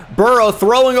hurry. Burrow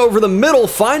throwing over the middle,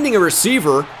 finding a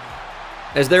receiver.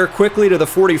 As they're quickly to the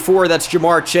 44, that's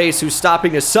Jamar Chase, who's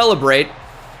stopping to celebrate.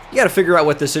 You got to figure out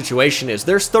what the situation is.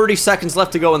 There's 30 seconds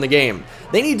left to go in the game.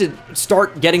 They need to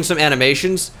start getting some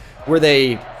animations where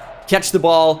they catch the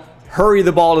ball, hurry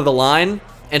the ball to the line,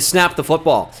 and snap the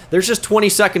football. There's just 20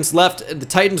 seconds left. The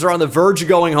Titans are on the verge of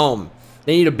going home.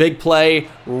 They need a big play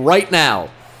right now.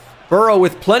 Burrow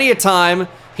with plenty of time.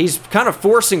 He's kind of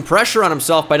forcing pressure on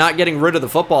himself by not getting rid of the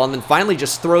football, and then finally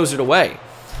just throws it away.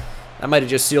 That might have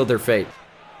just sealed their fate.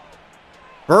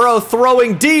 Burrow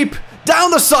throwing deep,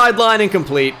 down the sideline,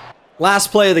 incomplete.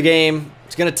 Last play of the game.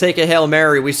 It's going to take a Hail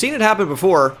Mary. We've seen it happen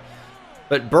before,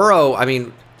 but Burrow, I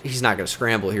mean, he's not going to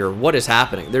scramble here. What is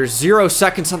happening? There's 0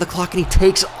 seconds on the clock, and he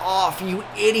takes off. You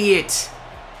idiot.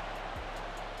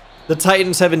 The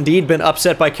Titans have indeed been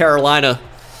upset by Carolina.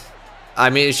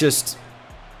 I mean, it's just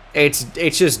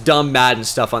dumb Madden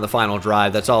stuff on the final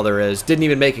drive. That's all there is. Didn't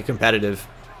even make it competitive.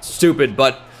 Stupid,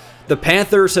 but the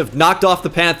Panthers have knocked off the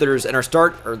Panthers and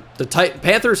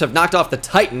Panthers have knocked off the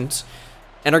Titans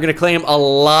and are going to claim a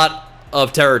lot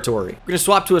of territory. We're going to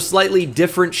swap to a slightly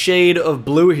different shade of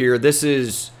blue here. This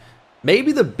is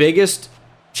maybe the biggest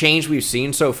change we've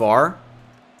seen so far.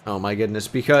 Oh my goodness,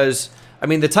 because, I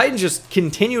mean, the Titans just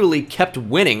continually kept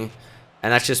winning,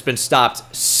 and that's just been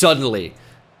stopped suddenly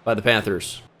by the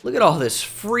Panthers. Look at all this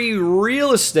free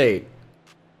real estate.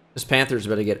 This Panthers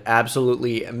better get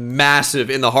absolutely massive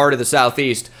in the heart of the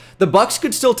Southeast. The Bucks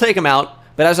could still take them out,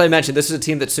 but as I mentioned, this is a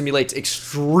team that simulates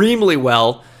extremely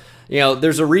well. You know,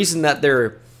 there's a reason that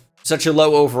they're such a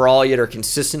low overall, yet are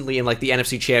consistently in like the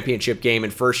NFC Championship game in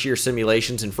first-year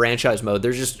simulations and franchise mode.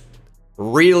 They're just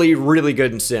really, really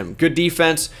good in sim. Good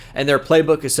defense, and their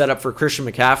playbook is set up for Christian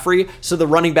McCaffrey, so the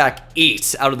running back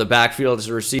eats out of the backfield as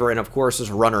a receiver and, of course, as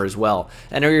a runner as well.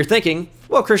 And now you're thinking,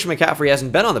 well, Christian McCaffrey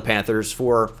hasn't been on the Panthers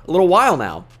for a little while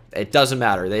now. It doesn't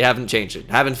matter. They haven't changed it.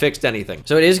 Haven't fixed anything.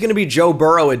 So it is going to be Joe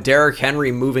Burrow and Derrick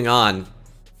Henry moving on.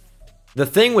 The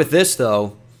thing with this,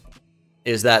 though,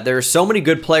 is that there are so many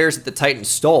good players that the Titans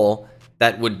stole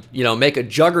that would, you know, make a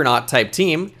juggernaut-type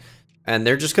team, and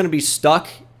they're just going to be stuck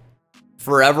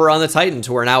forever on the Titans,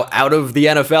 who are now out of the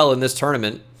NFL in this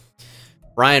tournament.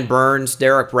 Brian Burns,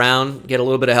 Derek Brown get a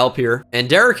little bit of help here. And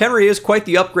Derrick Henry is quite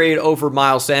the upgrade over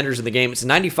Miles Sanders in the game. It's a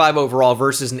 95 overall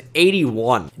versus an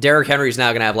 81. Derrick Henry is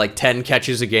now going to have like 10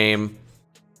 catches a game.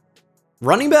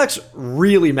 Running backs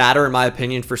really matter, in my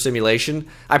opinion, for simulation.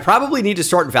 I probably need to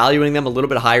start valuing them a little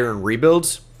bit higher in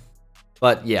rebuilds.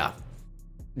 But yeah,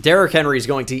 Derrick Henry is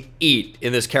going to eat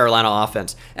in this Carolina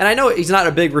offense. And I know he's not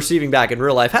a big receiving back in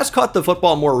real life. Has caught the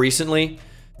football more recently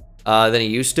than he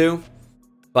used to.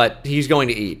 But he's going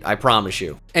to eat, I promise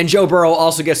you. And Joe Burrow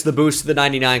also gets the boost to the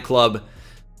 99 club.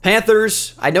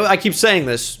 Panthers, I know I keep saying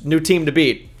this, new team to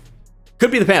beat.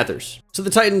 Could be the Panthers. So the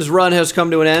Titans' run has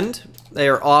come to an end. They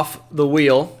are off the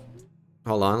wheel.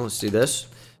 Hold on, let's do this.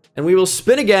 And we will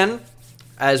spin again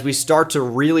as we start to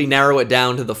really narrow it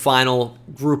down to the final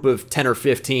group of 10 or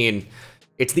 15.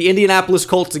 It's the Indianapolis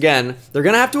Colts again. They're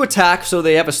going to have to attack, so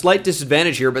they have a slight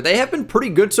disadvantage here, but they have been pretty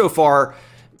good so far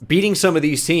beating some of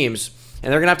these teams.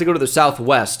 And they're going to have to go to the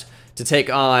Southwest to take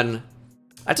on...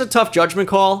 That's a tough judgment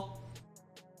call.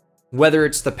 Whether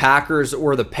it's the Packers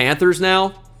or the Panthers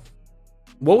now.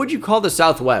 What would you call the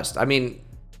Southwest? I mean,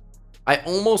 I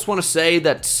almost want to say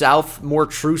that South, more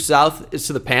true South, is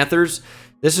to the Panthers.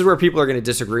 This is where people are going to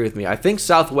disagree with me. I think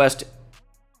Southwest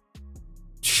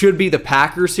should be the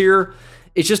Packers here.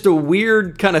 It's just a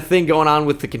weird kind of thing going on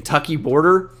with the Kentucky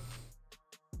border.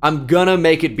 I'm going to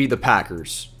make it be the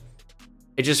Packers.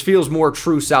 It just feels more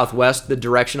true Southwest, the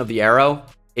direction of the arrow.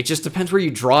 It just depends where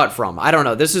you draw it from. I don't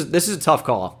know. This is a tough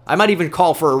call. I might even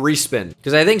call for a respin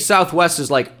because I think Southwest is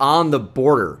like on the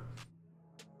border.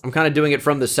 I'm kind of doing it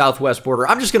from the Southwest border.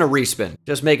 I'm just going to respin.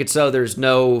 Just make it so there's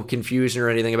no confusion or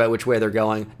anything about which way they're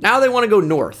going. Now they want to go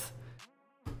north.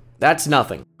 That's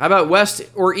nothing. How about west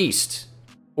or east?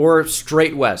 Or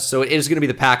straight west. So it is going to be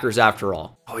the Packers after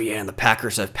all. Oh yeah, and the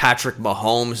Packers have Patrick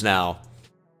Mahomes now.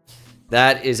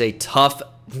 That is a tough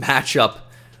matchup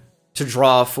to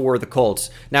draw for the Colts.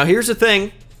 Now, here's the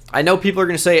thing. I know people are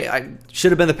going to say I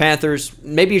should have been the Panthers.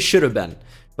 Maybe it should have been.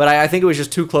 But I think it was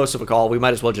just too close of a call. We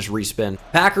might as well just respin.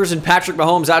 Packers and Patrick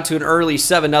Mahomes out to an early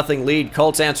 7-0 lead.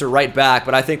 Colts answer right back.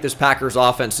 But I think this Packers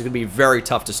offense is going to be very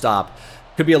tough to stop.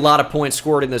 Could be a lot of points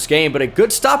scored in this game. But a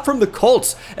good stop from the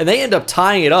Colts. And they end up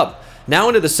tying it up. Now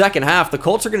into the second half, the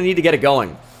Colts are going to need to get it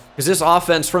going. Because this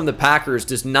offense from the Packers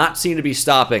does not seem to be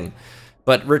stopping.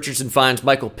 But Richardson finds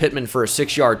Michael Pittman for a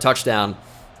 6-yard touchdown.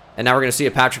 And now we're going to see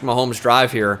a Patrick Mahomes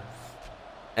drive here.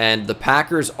 And the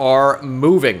Packers are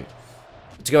moving.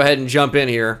 Let's go ahead and jump in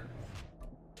here.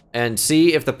 And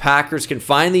see if the Packers can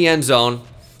find the end zone.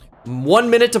 1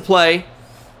 minute to play.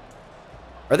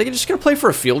 Are they just going to play for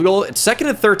a field goal? It's 2nd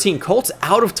and 13. Colts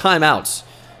out of timeouts.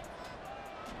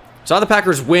 Saw the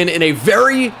Packers win in a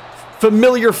very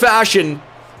familiar fashion.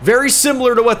 Very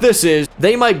similar to what this is.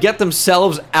 They might get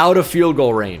themselves out of field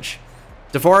goal range.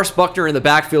 DeForest Buckner in the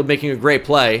backfield making a great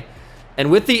play. And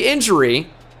with the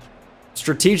injury,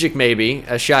 strategic maybe,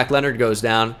 as Shaq Leonard goes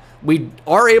down, we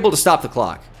are able to stop the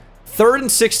clock. 3rd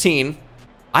and 16.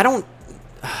 I don't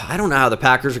know how the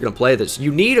Packers are going to play this.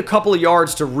 You need a couple of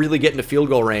yards to really get into field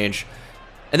goal range.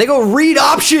 And they go read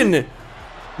option.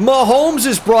 Mahomes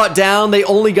is brought down. They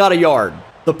only got a yard.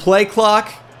 The play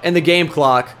clock and the game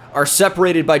clock are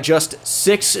separated by just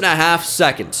 6.5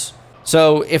 seconds.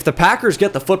 So if the Packers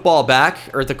get the football back,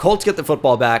 or if the Colts get the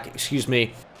football back, excuse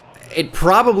me, it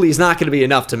probably is not going to be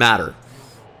enough to matter.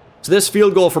 So this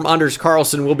field goal from Anders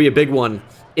Carlson will be a big one.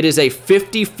 It is a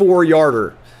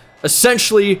 54-yarder,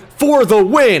 essentially for the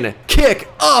win. Kick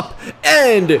up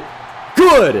and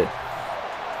good.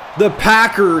 The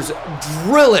Packers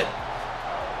drill it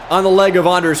on the leg of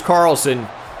Anders Carlson.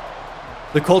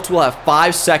 The Colts will have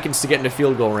 5 seconds to get into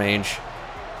field goal range.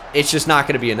 It's just not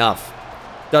going to be enough.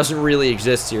 Doesn't really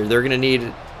exist here. They're going to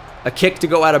need a kick to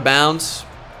go out of bounds.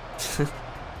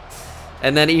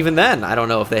 And then even then, I don't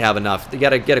know if they have enough. They got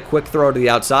to get a quick throw to the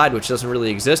outside, which doesn't really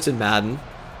exist in Madden.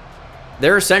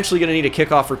 They're essentially going to need a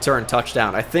kickoff return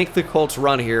touchdown. I think the Colts'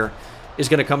 run here is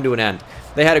going to come to an end.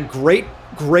 They had a great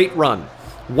run.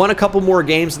 Won a couple more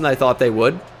games than I thought they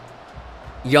would.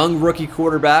 Young rookie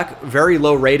quarterback, very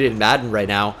low rated in Madden right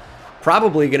now.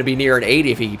 Probably going to be near an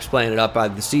 80 if he keeps playing it up by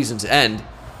the season's end.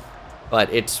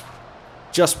 But it's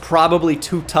just probably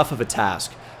too tough of a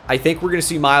task. I think we're going to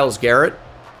see Myles Garrett,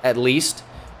 at least,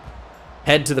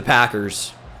 head to the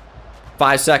Packers.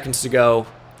 5 seconds to go.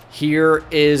 Here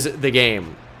is the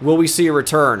game. Will we see a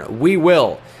return? We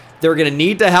will. They're going to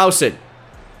need to house it.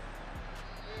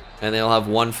 And they'll have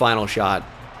one final shot.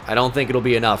 I don't think it'll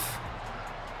be enough.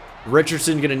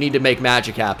 Richardson's going to need to make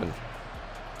magic happen.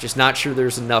 Just not sure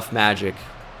there's enough magic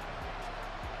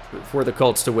for the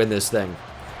Colts to win this thing.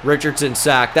 Richardson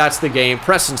sack. That's the game.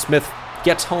 Preston Smith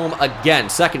gets home again.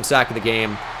 Second sack of the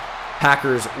game.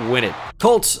 Packers win it.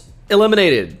 Colts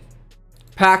eliminated.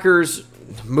 Packers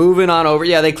moving on over.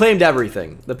 Yeah, they claimed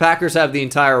everything. The Packers have the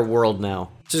entire world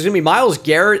now. So it's going to be Myles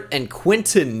Garrett and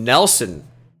Quentin Nelson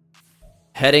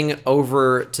heading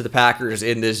over to the Packers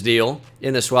in this deal,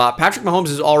 in the swap. Patrick Mahomes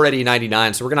is already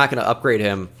 99, so we're not going to upgrade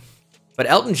him. But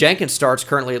Elton Jenkins starts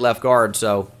currently at left guard,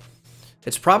 so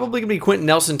it's probably going to be Quentin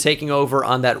Nelson taking over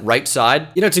on that right side.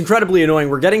 You know, it's incredibly annoying.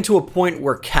 We're getting to a point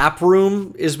where cap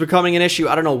room is becoming an issue.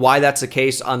 I don't know why that's the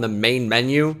case on the main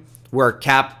menu, where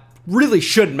cap really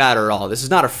shouldn't matter at all. This is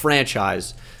not a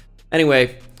franchise.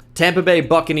 Anyway, Tampa Bay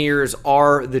Buccaneers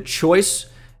are the choice,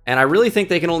 and I really think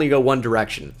they can only go one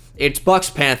direction. It's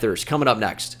Bucs-Panthers coming up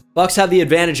next. Bucs have the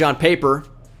advantage on paper.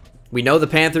 We know the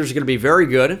Panthers are going to be very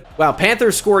good. Wow,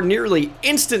 Panthers scored nearly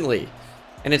instantly,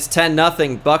 and it's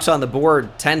 10-0. Bucs on the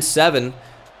board, 10-7.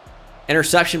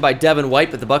 Interception by Devin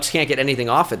White, but the Bucs can't get anything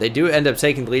off it. They do end up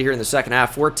taking the lead here in the second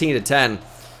half, 14-10.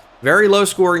 Very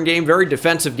low-scoring game, very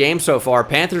defensive game so far.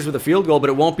 Panthers with a field goal, but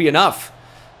it won't be enough.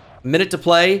 Minute to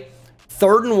play.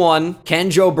 3rd and 1.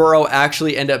 Can Joe Burrow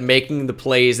actually end up making the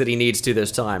plays that he needs to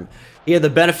this time? He had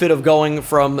the benefit of going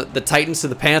from the Titans to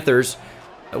the Panthers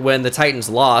when the Titans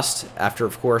lost, after,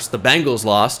 of course, the Bengals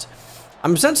lost.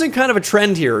 I'm sensing kind of a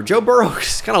trend here. Joe Burrow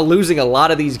is kind of losing a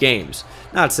lot of these games.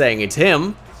 Not saying it's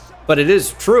him, but it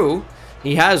is true.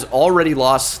 He has already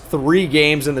lost 3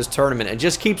 games in this tournament and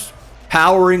just keeps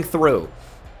powering through.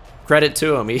 Credit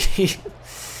to him. He's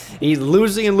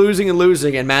losing and losing and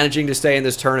losing and managing to stay in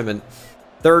this tournament.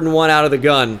 3rd and 1 out of the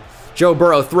gun. Joe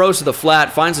Burrow throws to the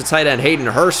flat, finds the tight end Hayden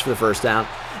Hurst for the first down.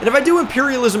 And if I do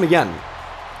Imperialism again,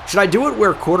 should I do it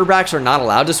where quarterbacks are not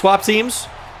allowed to swap teams?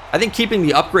 I think keeping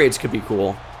the upgrades could be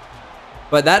cool.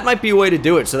 But that might be a way to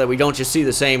do it so that we don't just see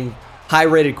the same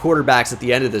high-rated quarterbacks at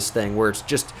the end of this thing where it's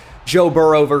just Joe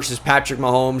Burrow versus Patrick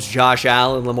Mahomes, Josh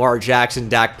Allen, Lamar Jackson,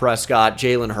 Dak Prescott,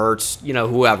 Jalen Hurts, you know,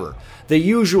 whoever. The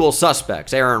usual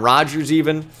suspects. Aaron Rodgers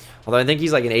even. Although I think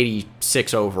he's like an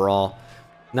 86 overall.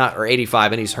 Or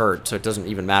 85, and he's hurt, so it doesn't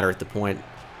even matter at the point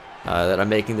that I'm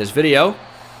making this video.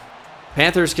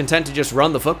 Panthers content to just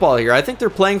run the football here. I think they're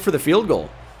playing for the field goal.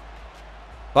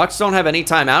 Bucs don't have any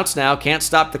timeouts now. Can't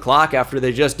stop the clock after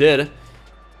they just did.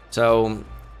 So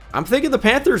I'm thinking the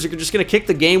Panthers are just going to kick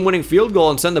the game-winning field goal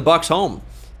and send the Bucs home.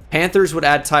 Panthers would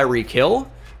add Tyreek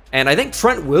Hill, and I think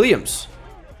Trent Williams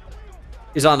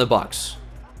is on the Bucs.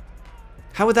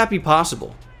 How would that be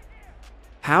possible?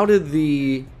 How did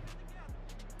the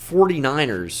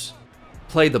 49ers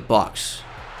play the Bucs?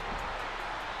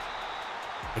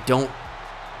 It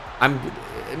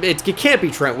can't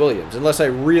be Trent Williams unless I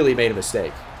really made a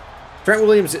mistake. Trent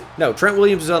Williams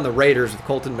is on the Raiders with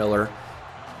Colton Miller.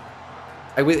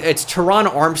 It's Teron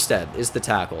Armstead is the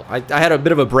tackle. I had a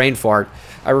bit of a brain fart.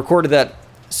 I recorded that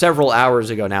several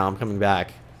hours ago now. I'm coming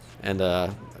back. And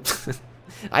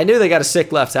I knew they got a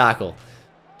sick left tackle.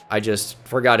 I just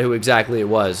forgot who exactly it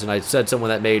was. And I said someone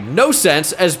that made no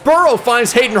sense as Burrow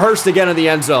finds Hayden Hurst again in the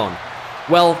end zone.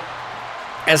 Well,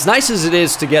 as nice as it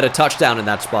is to get a touchdown in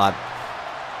that spot,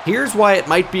 here's why it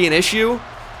might be an issue.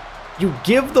 You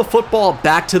give the football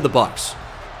back to the Bucs.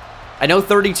 I know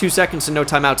 32 seconds and no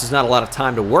timeouts is not a lot of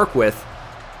time to work with,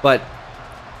 but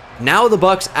now the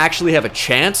Bucs actually have a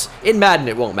chance. In Madden,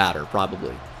 it won't matter,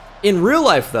 probably. In real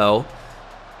life, though,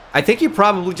 I think you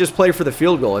probably just play for the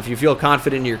field goal if you feel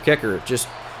confident in your kicker. Just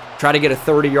try to get a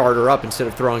 30-yarder up instead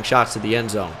of throwing shots to the end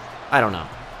zone. I don't know.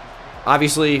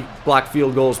 Obviously, blocked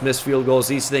field goals, missed field goals,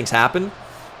 these things happen.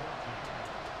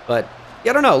 But,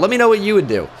 I don't know. Let me know what you would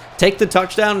do. Take the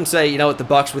touchdown and say, you know what, the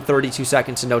Bucs with 32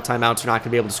 seconds and no timeouts are not going to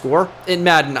be able to score. In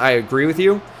Madden, I agree with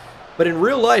you. But in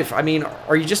real life, I mean,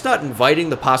 are you just not inviting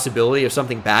the possibility of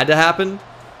something bad to happen?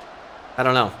 I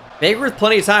don't know. Baker with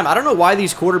plenty of time. I don't know why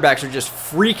these quarterbacks are just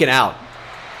freaking out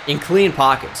in clean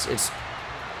pockets. It's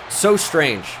so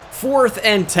strange. 4th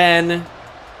and 10.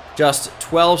 Just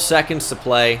 12 seconds to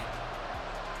play.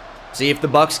 See if the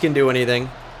Bucs can do anything.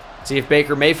 See if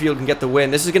Baker Mayfield can get the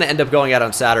win. This is going to end up going out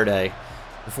on Saturday.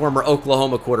 The former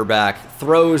Oklahoma quarterback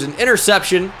throws an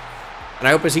interception. And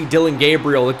I hope I see Dylan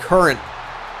Gabriel, the current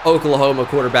Oklahoma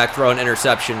quarterback, throw an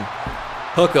interception.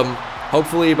 Hook him.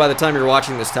 Hopefully, by the time you're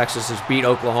watching this, Texas has beat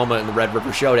Oklahoma in the Red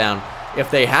River Showdown. If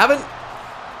they haven't,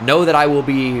 know that I will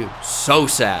be so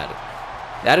sad.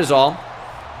 That is all.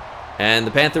 And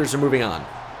the Panthers are moving on.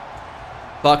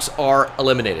 Bucs are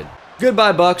eliminated.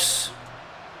 Goodbye, Bucs.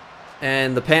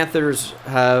 And the Panthers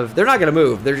they're not going to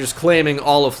move. They're just claiming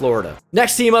all of Florida.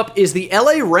 Next team up is the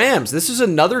LA Rams. This is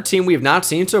another team we have not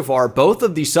seen so far. Both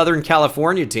of the Southern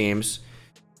California teams.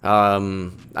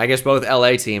 I guess both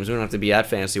LA teams. We don't have to be that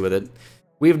fancy with it.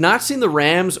 We have not seen the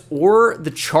Rams or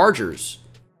the Chargers,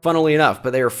 funnily enough,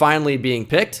 but they are finally being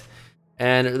picked.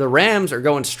 And the Rams are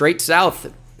going straight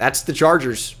south. That's the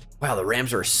Chargers. Wow, the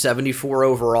Rams are 74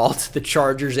 overall to the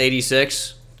Chargers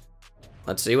 86.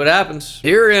 Let's see what happens.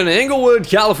 Here in Inglewood,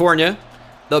 California,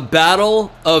 the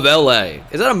Battle of LA.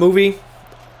 Is that a movie?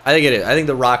 I think it is. I think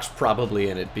The Rock's probably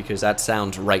in it because that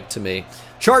sounds right to me.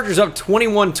 Chargers up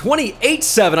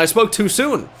 21-28-7. I spoke too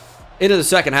soon. Into the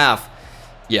second half.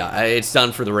 Yeah, it's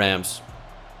done for the Rams.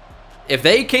 If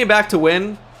they came back to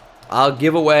win, I'll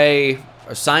give away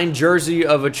a signed jersey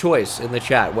of a choice in the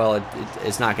chat. Well,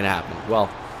 it's not going to happen. Well,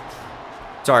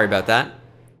 sorry about that.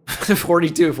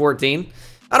 42-14.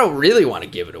 I don't really want to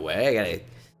give it away. I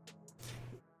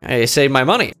gotta save my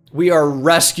money. We are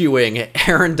rescuing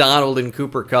Aaron Donald and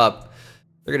Cooper Kupp.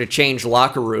 They're going to change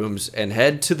locker rooms and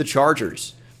head to the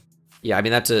Chargers. Yeah, I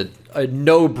mean, that's a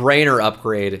no-brainer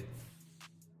upgrade.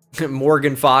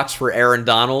 Morgan Fox for Aaron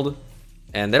Donald.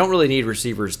 And they don't really need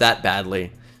receivers that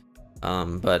badly.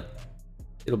 But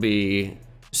it'll be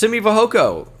Simi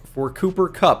Fehoko for Cooper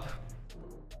Kupp.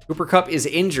 Cooper Kupp is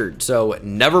injured, so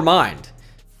never mind.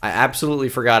 I absolutely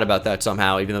forgot about that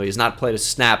somehow, even though he's not played a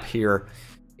snap here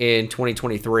in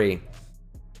 2023.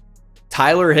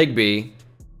 Tyler Higbee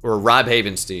or Rob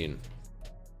Havenstein.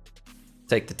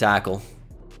 Take the tackle.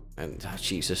 And, oh,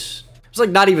 Jesus. It's like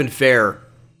not even fair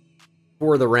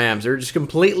for the Rams. They're just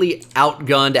completely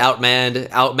outgunned,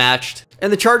 outmanned, outmatched.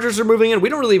 And the Chargers are moving in. We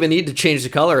don't really even need to change the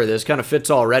color of this. Kind of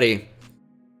fits already.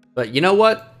 But you know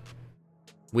what?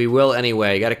 We will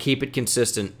anyway. Got to keep it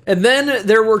consistent. And then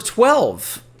there were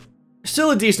 12.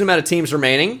 Still a decent amount of teams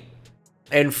remaining.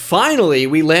 And finally,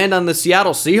 we land on the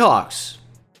Seattle Seahawks.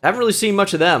 Haven't really seen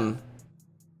much of them.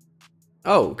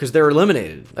 Oh, because they're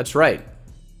eliminated. That's right.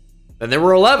 And there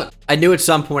were 11. I knew at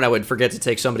some point I would forget to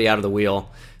take somebody out of the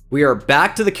wheel. We are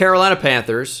back to the Carolina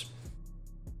Panthers.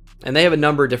 And they have a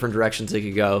number of different directions they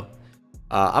could go.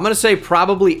 I'm going to say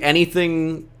probably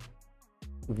anything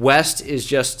west is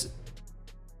just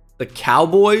the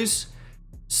Cowboys.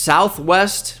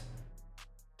 Southwest,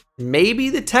 maybe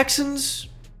the Texans.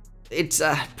 It's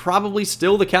probably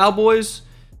still the Cowboys.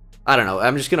 I don't know.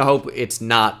 I'm just going to hope it's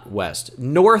not west.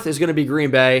 North is going to be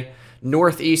Green Bay.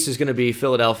 Northeast is going to be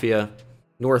Philadelphia.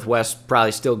 Northwest,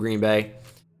 probably still Green Bay.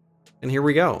 And here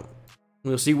we go.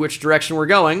 We'll see which direction we're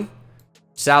going.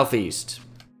 Southeast.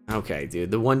 Okay, dude.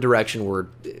 The one direction we're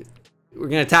going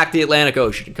to attack the Atlantic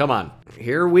Ocean. Come on.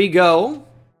 Here we go.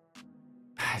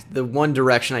 The one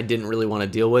direction I didn't really want to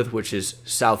deal with, which is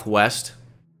southwest.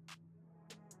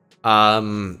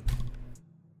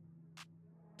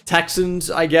 Texans,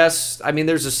 I guess. I mean,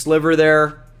 there's a sliver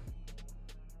there.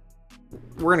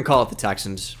 We're going to call it the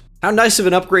Texans. How nice of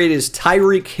an upgrade is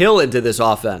Tyreek Hill into this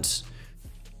offense?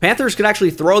 Panthers can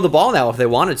actually throw the ball now if they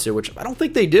wanted to, which I don't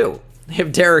think they do. They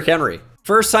have Derrick Henry.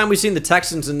 First time we've seen the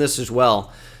Texans in this as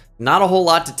well. Not a whole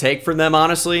lot to take from them,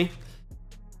 honestly.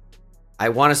 I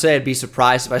want to say I'd be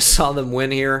surprised if I saw them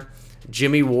win here.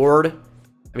 Jimmy Ward.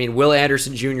 I mean, Will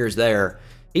Anderson Jr. is there.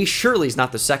 He surely is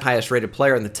not the second highest rated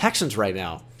player in the Texans right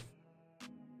now.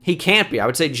 He can't be. I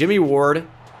would say Jimmy Ward.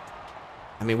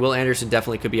 I mean, Will Anderson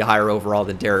definitely could be a higher overall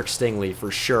than Derek Stingley for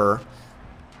sure.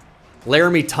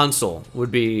 Laramie Tunsil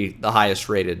would be the highest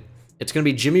rated. It's going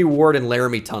to be Jimmy Ward and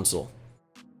Laramie Tunsil.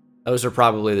 Those are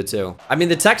probably the two. I mean,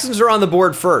 the Texans are on the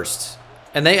board first.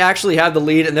 And they actually have the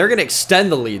lead, and they're going to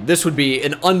extend the lead. This would be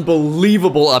an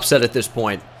unbelievable upset at this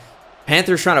point.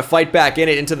 Panthers trying to fight back in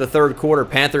it into the third quarter.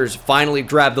 Panthers finally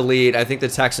grab the lead. I think the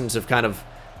Texans have kind of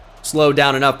slowed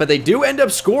down enough, but they do end up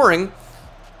scoring.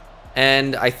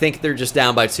 And I think they're just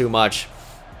down by too much.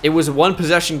 It was a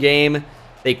one-possession game.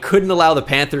 They couldn't allow the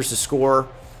Panthers to score,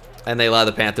 and they allowed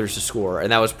the Panthers to score,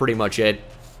 and that was pretty much it.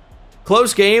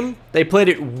 Close game. They played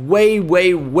it way,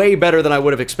 way, way better than I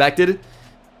would have expected.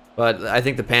 But I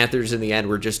think the Panthers in the end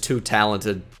were just too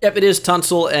talented. Yep, it is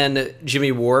Tunsil and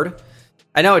Jimmy Ward.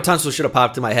 I know Tunsil should have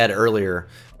popped in my head earlier,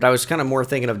 but I was kind of more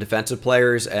thinking of defensive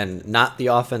players and not the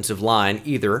offensive line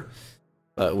either.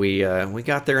 But we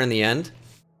got there in the end.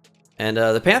 And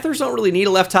the Panthers don't really need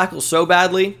a left tackle so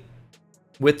badly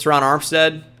with Teron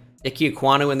Armstead, Ike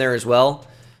Ekwonu in there as well.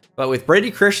 But with Brady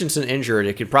Christensen injured,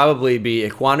 it could probably be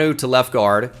Ekwonu to left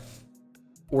guard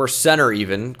or center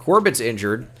even. Corbett's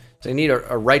injured, so they need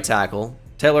a right tackle.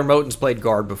 Taylor Moton's played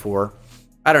guard before.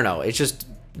 I don't know. It's just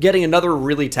getting another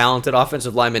really talented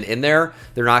offensive lineman in there.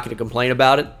 They're not going to complain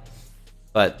about it.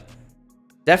 But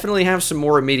definitely have some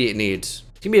more immediate needs.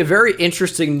 It's going to be a very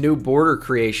interesting new border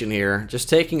creation here. Just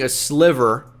taking a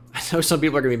sliver. I know some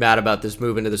people are going to be mad about this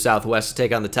move into the Southwest to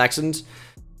take on the Texans.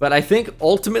 But I think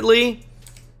ultimately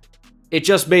it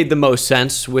just made the most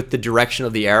sense with the direction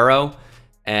of the arrow.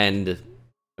 And,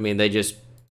 I mean, they just,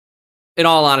 in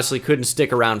all honesty, couldn't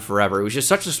stick around forever. It was just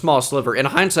such a small sliver. In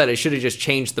hindsight, I should have just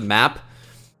changed the map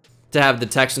to have the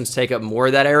Texans take up more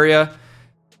of that area.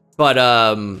 But,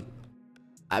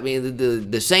 I mean,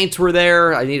 the Saints were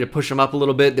there. I need to push them up a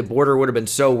little bit. The border would have been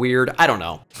so weird. I don't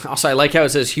know. Also, I like how it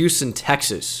says Houston,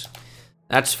 Texas.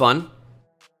 That's fun.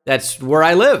 That's where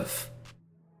I live.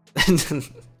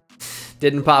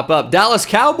 Didn't pop up. Dallas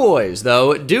Cowboys,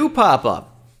 though, do pop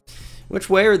up. Which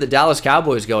way are the Dallas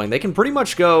Cowboys going? They can pretty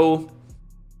much go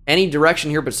any direction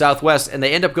here but southwest, and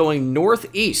they end up going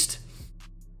northeast.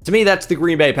 To me, that's the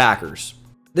Green Bay Packers.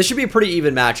 This should be a pretty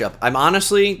even matchup. I'm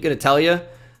honestly going to tell you,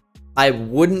 I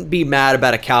wouldn't be mad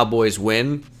about a Cowboys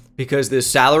win because this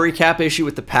salary cap issue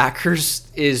with the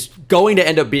Packers is going to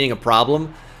end up being a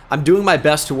problem. I'm doing my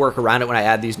best to work around it when I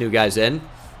add these new guys in,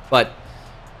 but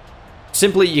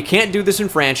simply, you can't do this in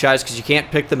franchise because you can't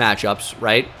pick the matchups,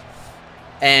 right?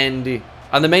 And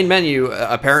on the main menu,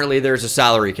 apparently there's a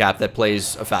salary cap that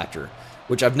plays a factor,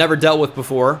 which I've never dealt with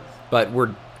before, but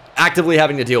we're actively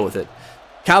having to deal with it.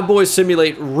 Cowboys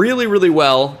simulate really, really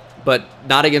well, but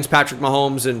not against Patrick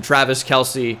Mahomes and Travis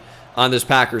Kelce on this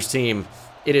Packers team.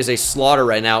 It is a slaughter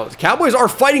right now. The Cowboys are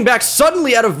fighting back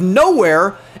suddenly out of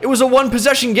nowhere. It was a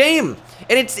one-possession game,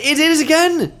 and it is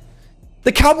again.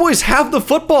 The Cowboys have the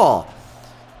football.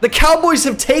 The Cowboys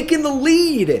have taken the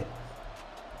lead.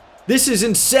 This is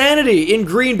insanity in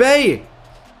Green Bay.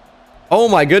 Oh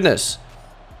my goodness.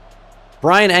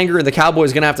 Brian Anger and the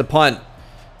Cowboys going to have to punt.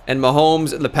 And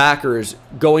Mahomes and the Packers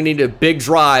going into a big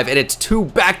drive. And it's two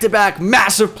back-to-back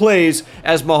massive plays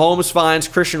as Mahomes finds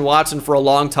Christian Watson for a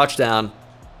long touchdown.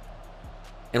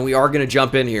 And we are going to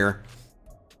jump in here.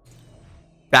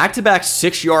 Back-to-back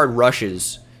 6-yard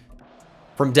rushes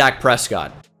from Dak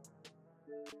Prescott.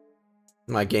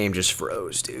 My game just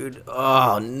froze, dude.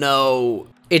 Oh, no.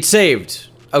 It's saved.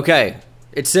 Okay.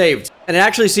 It's saved. And it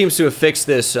actually seems to have fixed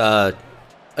this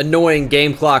annoying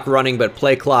game clock running but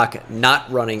play clock not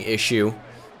running issue.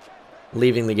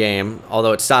 Leaving the game.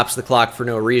 Although it stops the clock for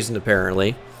no reason,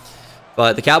 apparently.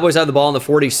 But the Cowboys have the ball in the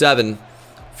 47.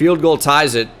 Field goal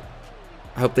ties it.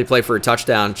 I hope they play for a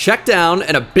touchdown. Check down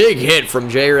and a big hit from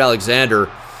Jair Alexander.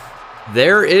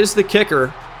 There is the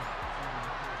kicker.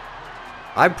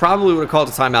 I probably would have called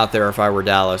a timeout there if I were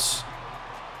Dallas.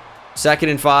 2nd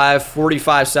and 5,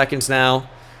 45 seconds now.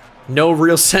 No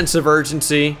real sense of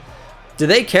urgency. Do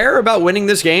they care about winning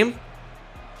this game?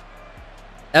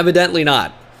 Evidently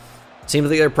not. Seems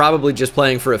like they're probably just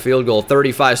playing for a field goal.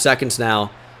 35 seconds now.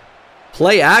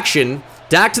 Play action.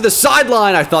 Dak to the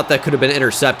sideline. I thought that could have been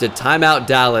intercepted. Timeout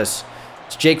Dallas.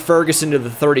 It's Jake Ferguson to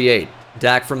the 38.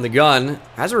 Dak from the gun,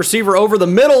 has a receiver over the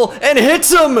middle and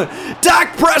hits him.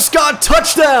 Dak Prescott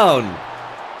touchdown.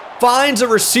 Finds a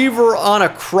receiver on a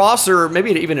crosser,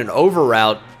 maybe even an over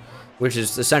route, which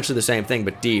is essentially the same thing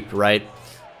but deep, right?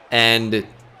 And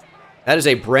that is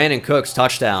a Brandon Cooks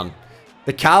touchdown.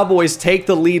 The Cowboys take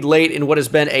the lead late in what has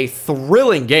been a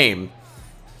thrilling game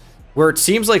where it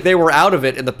seems like they were out of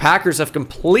it and the Packers have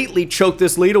completely choked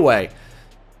this lead away.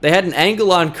 They had an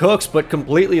angle on Cooks, but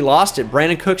completely lost it.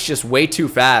 Brandon Cooks just way too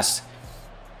fast.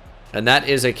 And that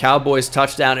is a Cowboys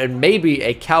touchdown and maybe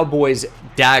a Cowboys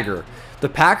dagger. The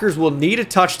Packers will need a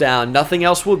touchdown. Nothing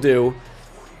else will do.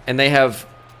 And they have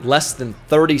less than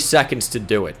 30 seconds to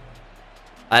do it.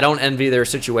 I don't envy their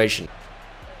situation.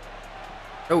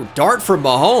 Oh, dart from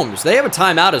Mahomes. They have a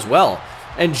timeout as well.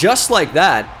 And just like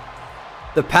that,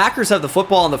 the Packers have the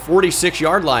football on the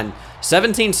 46-yard line.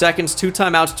 17 seconds, 2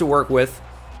 timeouts to work with.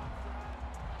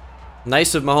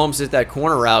 Nice of Mahomes to hit that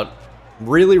corner route.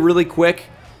 Really, really quick.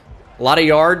 A lot of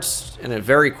yards and a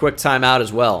very quick timeout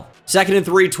as well. 2nd and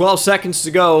 3, 12 seconds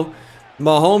to go.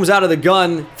 Mahomes out of the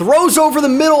gun, throws over the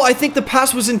middle. I think the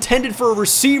pass was intended for a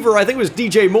receiver. I think it was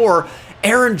DJ Moore.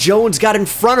 Aaron Jones got in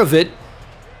front of it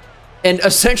and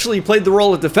essentially played the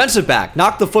role of defensive back,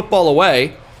 knocked the football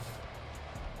away.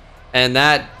 And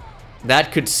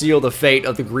that could seal the fate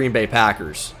of the Green Bay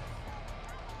Packers.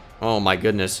 Oh my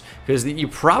goodness. Because you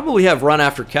probably have run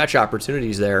after catch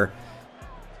opportunities there.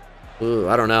 Ooh,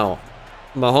 I don't know.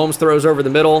 Mahomes throws over the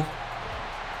middle.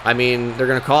 I mean, they're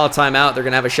going to call a timeout. They're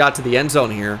going to have a shot to the end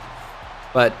zone here.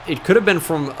 But it could have been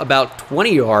from about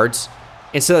 20 yards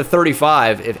instead of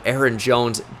 35 if Aaron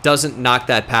Jones doesn't knock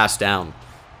that pass down.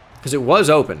 Because it was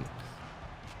open.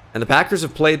 And the Packers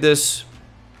have played this,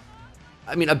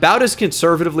 I mean, about as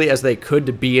conservatively as they could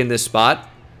to be in this spot.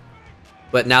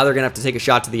 But now they're going to have to take a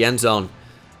shot to the end zone.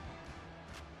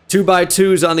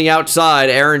 2x2s on the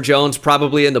outside. Aaron Jones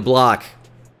probably in the block.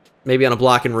 Maybe on a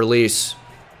block and release.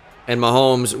 And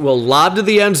Mahomes will lob to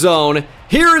the end zone.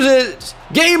 Here's it.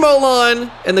 Game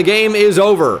on. And the game is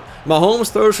over.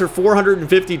 Mahomes throws for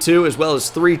 452 as well as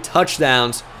 3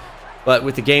 touchdowns. But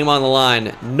with the game on the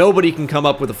line, nobody can come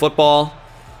up with a football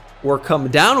or come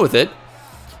down with it.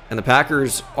 And the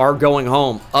Packers are going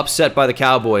home, upset by the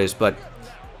Cowboys. But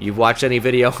you've watched any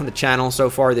video on the channel so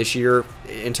far this year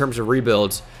in terms of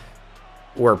rebuilds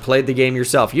or played the game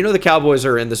yourself. You know the Cowboys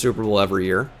are in the Super Bowl every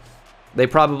year. They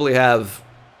probably have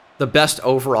the best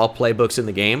overall playbooks in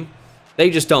the game. They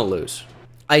just don't lose.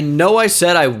 I know I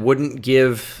said I wouldn't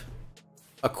give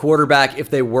a quarterback if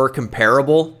they were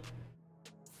comparable,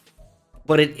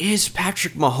 but it is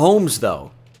Patrick Mahomes,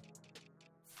 though.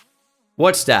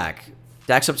 What's Dak?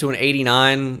 Dak's up to an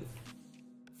 89.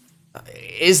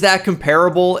 Is that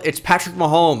comparable? It's Patrick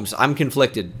Mahomes. I'm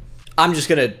conflicted. I'm just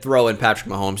going to throw in Patrick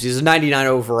Mahomes. He's a 99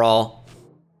 overall.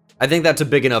 I think that's a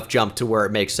big enough jump to where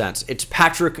it makes sense. It's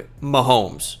Patrick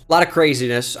Mahomes. A lot of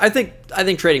craziness. I think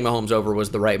trading Mahomes over was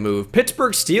the right move.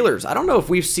 Pittsburgh Steelers. I don't know if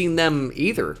we've seen them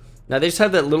either. Now, they just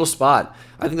have that little spot.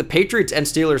 I think the Patriots and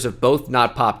Steelers have both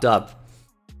not popped up.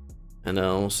 And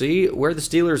we'll see where the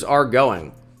Steelers are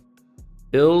going.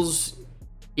 Bills,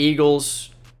 Eagles,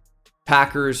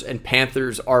 Packers, and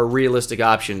Panthers are realistic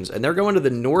options. And they're going to the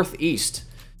Northeast.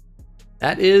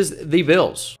 That is the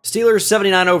Bills. Steelers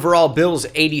 79 overall, Bills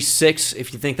 86,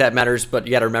 if you think that matters. But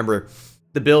you got to remember,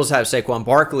 the Bills have Saquon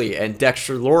Barkley and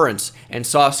Dexter Lawrence and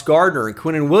Sauce Gardner and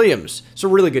Quinnen Williams. It's a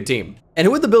really good team. And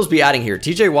who would the Bills be adding here?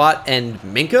 TJ Watt and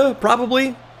Minkah,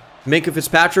 probably? Minkah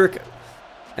Fitzpatrick.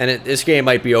 And this game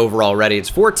might be over already. It's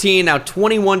 14, now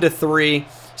 21-3.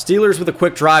 Steelers with a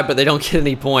quick drive, but they don't get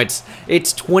any points.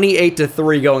 It's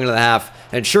 28-3 going into the half.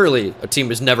 And surely a team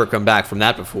has never come back from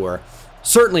that before.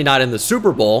 Certainly not in the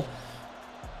Super Bowl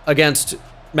against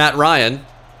Matt Ryan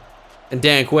and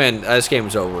Dan Quinn. This game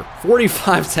was over.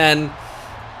 45-10.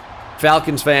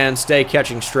 Falcons fans stay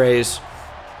catching strays.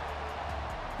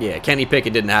 Yeah, Kenny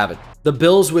Pickett didn't have it. The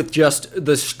Bills with just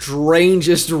the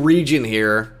strangest region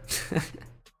here.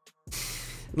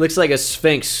 Looks like a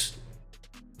sphinx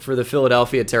for the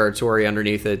Philadelphia territory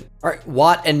underneath it. All right,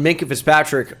 Watt and Minkah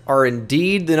Fitzpatrick are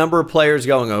indeed the number of players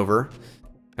going over.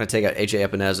 Going to take out A.J.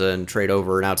 Epineza and trade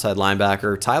over an outside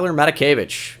linebacker. Tyler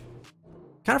Matakevich.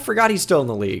 Kind of forgot he's still in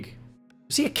the league.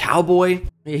 Was he a Cowboy?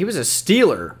 He was a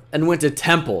Steeler and went to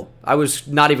Temple. I was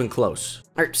not even close.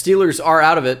 All right, Steelers are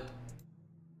out of it.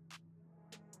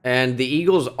 And the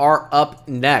Eagles are up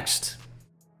next.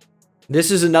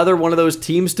 This is another one of those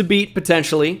teams to beat,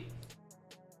 potentially.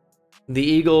 The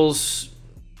Eagles,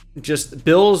 just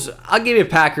Bills. I'll give you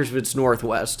Packers if it's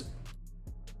Northwest.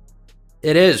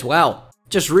 It is, wow.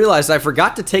 Just realized I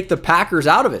forgot to take the Packers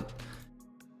out of it.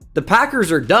 The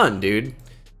Packers are done, dude.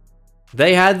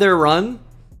 They had their run,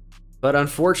 but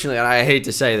unfortunately, and I hate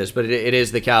to say this, but it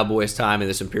is the Cowboys' time in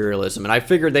this Imperialism, and I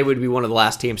figured they would be one of the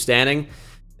last teams standing.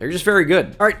 They're just very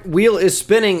good. All right, wheel is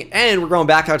spinning, and we're going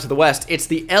back out to the West. It's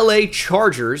the LA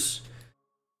Chargers,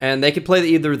 and they could play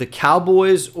either the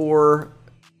Cowboys or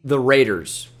the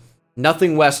Raiders.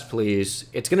 Nothing West, please.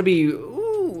 It's going to be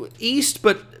East,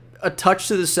 but a touch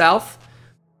to the South.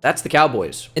 That's the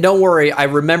Cowboys. And don't worry, I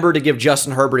remember to give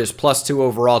Justin Herbert his +2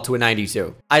 overall to a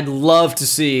 92. I'd love to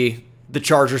see the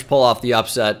Chargers pull off the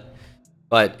upset,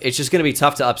 but it's just going to be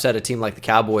tough to upset a team like the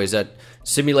Cowboys that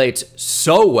simulates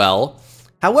so well.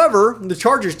 However, the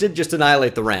Chargers did just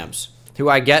annihilate the Rams, who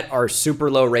I get are super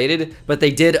low rated, but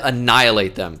they did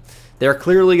annihilate them. They're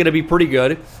clearly going to be pretty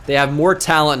good. They have more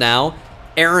talent now.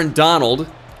 Aaron Donald,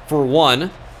 for one,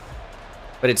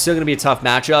 but it's still going to be a tough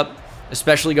matchup,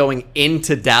 especially going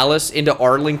into Dallas, into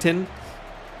Arlington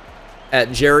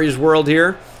at Jerry's World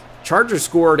here. Chargers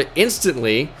scored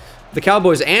instantly. The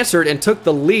Cowboys answered and took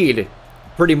the lead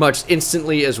pretty much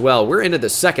instantly as well. We're into the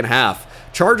second half.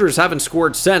 Chargers haven't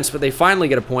scored since, but they finally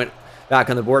get a point back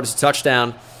on the board. It's a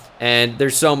touchdown, and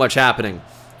there's so much happening.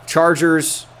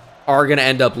 Chargers are going to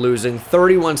end up losing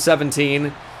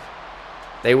 31-17.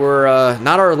 They were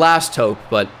not our last hope,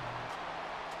 but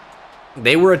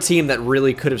they were a team that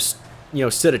really could have,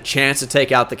 stood a chance to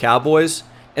take out the Cowboys,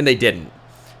 and they didn't.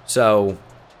 So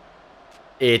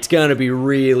it's going to be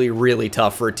really, really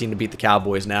tough for a team to beat the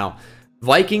Cowboys now.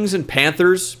 Vikings and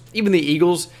Panthers, even the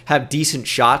Eagles, have decent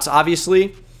shots,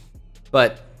 obviously,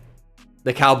 but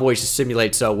the Cowboys just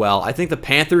simulate so well. I think the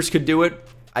Panthers could do it.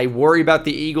 I worry about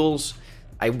the Eagles.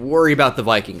 I worry about the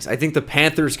Vikings. I think the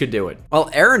Panthers could do it. Well,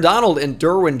 Aaron Donald and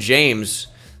Derwin James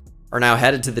are now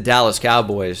headed to the Dallas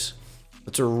Cowboys.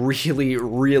 It's a really,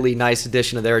 really nice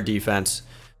addition to their defense.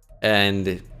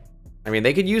 And, I mean,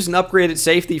 they could use an upgraded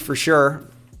safety for sure.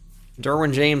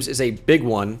 Derwin James is a big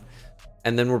one.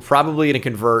 And then we're probably going to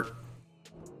convert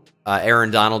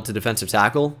Aaron Donald to defensive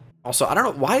tackle. Also, I don't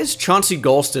know, why is Chauncey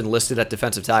Golston listed at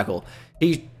defensive tackle?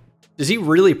 Does he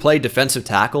really play defensive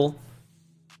tackle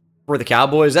for the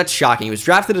Cowboys? That's shocking. He was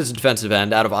drafted as a defensive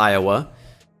end out of Iowa,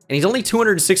 and he's only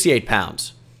 268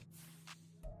 pounds.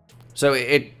 So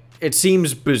it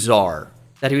seems bizarre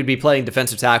that he would be playing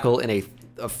defensive tackle in a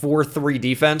 4-3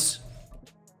 defense.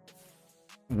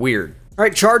 Weird. All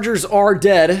right, Chargers are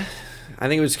dead. I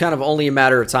think it was kind of only a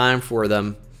matter of time for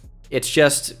them. It's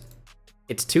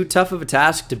too tough of a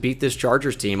task to beat this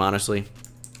Chargers team, honestly.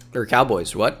 Or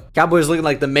Cowboys, what? Cowboys looking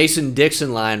like the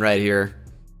Mason-Dixon line right here,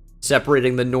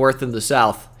 separating the North and the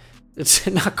South. It's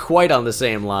not quite on the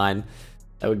same line.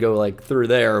 I would go like through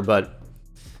there, but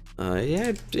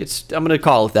yeah, I'm gonna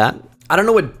call it that. I don't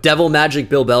know what devil magic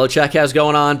Bill Belichick has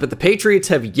going on, but the Patriots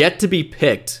have yet to be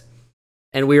picked,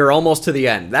 and we are almost to the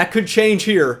end. That could change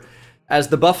here, as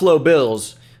the Buffalo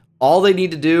Bills, all they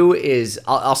need to do is,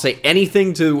 I'll say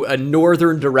anything to a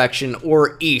northern direction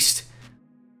or east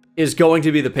is going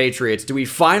to be the Patriots. Do we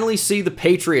finally see the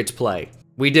Patriots play?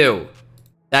 We do.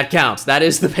 That counts. That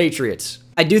is the Patriots.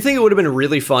 I do think it would have been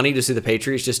really funny to see the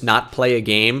Patriots just not play a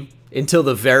game until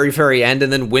the very, very end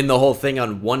and then win the whole thing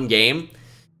on one game.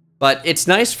 But it's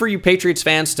nice for you Patriots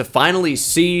fans to finally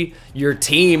see your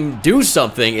team do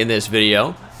something in this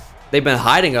video. They've been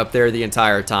hiding up there the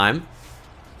entire time.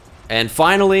 And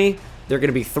finally, they're going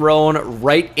to be thrown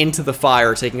right into the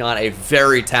fire, taking on a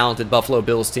very talented Buffalo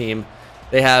Bills team.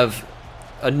 They have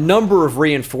a number of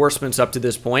reinforcements up to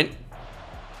this point,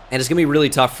 and it's going to be really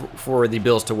tough for the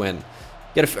Bills to win.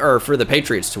 Or for the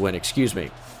Patriots to win, excuse me.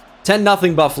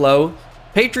 10-0 Buffalo.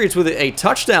 Patriots with a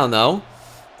touchdown, though,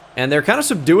 and they're kind of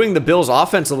subduing the Bills'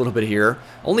 offense a little bit here.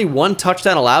 Only one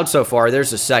touchdown allowed so far.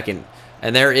 There's the second,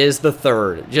 and there is the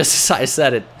third. Just as I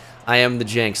said it, I am the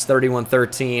jinx.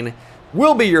 31-13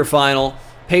 will be your final.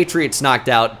 Patriots knocked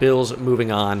out. Bills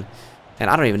moving on. And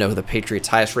I don't even know who the Patriots'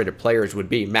 highest rated players would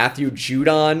be. Matthew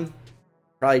Judon.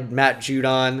 Probably Matt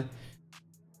Judon.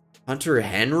 Hunter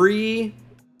Henry.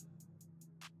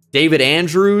 David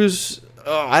Andrews.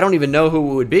 Oh, I don't even know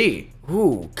who it would be.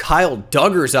 Ooh, Kyle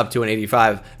Duggar's up to an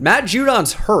 85. Matt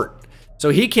Judon's hurt, so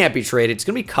he can't be traded. It's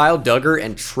going to be Kyle Duggar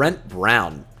and Trent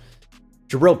Brown.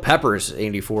 Jabril Peppers,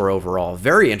 84 overall.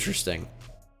 Very interesting.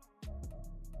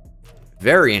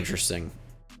 Very interesting.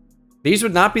 These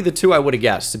would not be the two I would have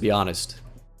guessed, to be honest.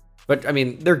 But, I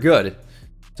mean, they're good.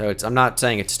 So I'm not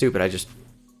saying it's stupid. I just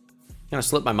kind of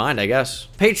slipped my mind, I guess.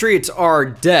 Patriots are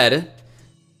dead.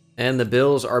 And the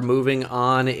Bills are moving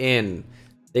on in.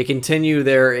 They continue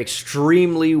their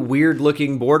extremely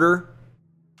weird-looking border.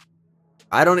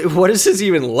 What does this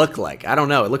even look like? I don't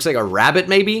know. It looks like a rabbit,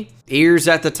 maybe? Ears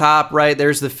at the top, right?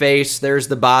 There's the face. There's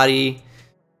the body.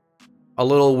 A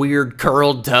little weird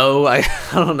curled toe. I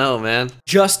don't know, man.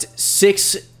 Just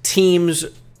 6 teams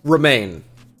remain.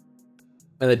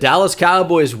 And the Dallas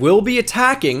Cowboys will be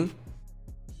attacking.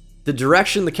 The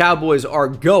direction the Cowboys are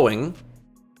going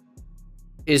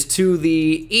is to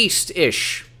the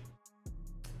east-ish.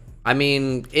 I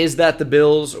mean, is that the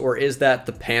Bills or is that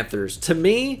the Panthers? To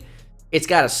me, it's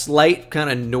got a slight kind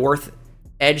of north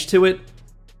edge to it.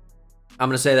 I'm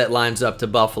going to say that lines up to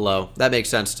Buffalo. That makes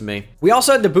sense to me. We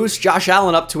also had to boost Josh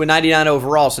Allen up to a 99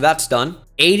 overall, so that's done.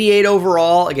 88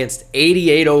 overall against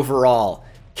 88 overall.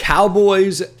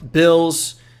 Cowboys,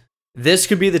 Bills. This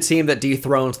could be the team that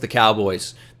dethrones the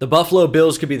Cowboys. The Buffalo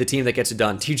Bills could be the team that gets it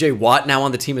done. TJ Watt now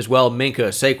on the team as well. Minka,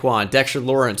 Saquon, Dexter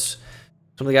Lawrence.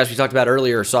 Some of the guys we talked about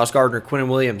earlier. Sauce Gardner, Quinnen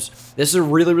Williams. This is a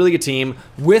really, really good team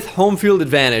with home field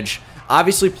advantage.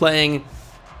 Obviously playing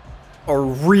a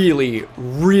really,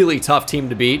 really tough team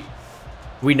to beat.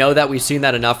 We know that. We've seen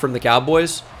that enough from the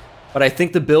Cowboys. But I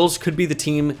think the Bills could be the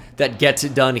team that gets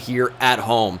it done here at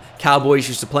home. Cowboys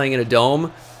used to playing in a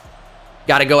dome.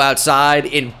 Got to go outside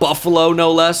in Buffalo,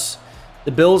 no less.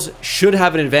 The Bills should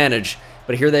have an advantage,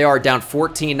 but here they are down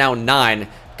 14, now 9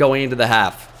 going into the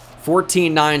half.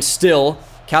 14-9 still.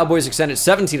 Cowboys extended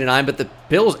 17-9, but the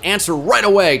Bills answer right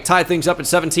away, tie things up at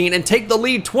 17, and take the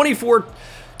lead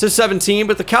 24-17,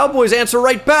 but the Cowboys answer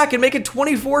right back and make it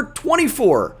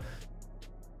 24-24.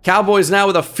 Cowboys now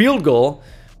with a field goal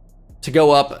to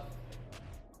go up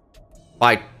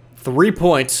by 3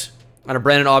 points on a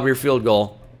Brandon Aubrey field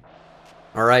goal.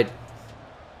 All right.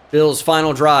 Bills'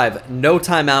 final drive. No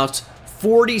timeouts.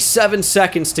 47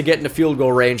 seconds to get into field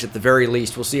goal range at the very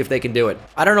least. We'll see if they can do it.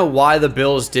 I don't know why the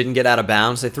Bills didn't get out of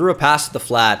bounds. They threw a pass at the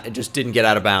flat and just didn't get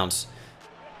out of bounds.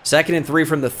 2nd and 3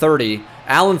 from the 30.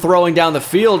 Allen throwing down the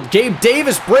field. Gabe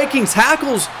Davis breaking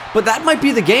tackles, but that might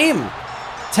be the game.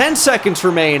 10 seconds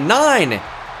remain. 9,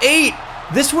 8.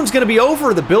 This one's going to be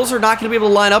over. The Bills are not going to be able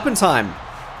to line up in time.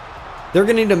 They're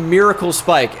going to need a miracle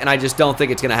spike, and I just don't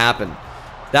think it's going to happen.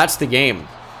 That's the game.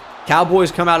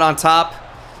 Cowboys come out on top,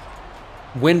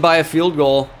 win by a field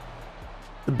goal.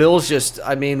 The Bills just,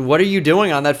 I mean, what are you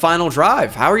doing on that final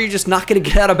drive? How are you just not going to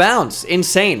get out of bounds?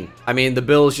 Insane. I mean, the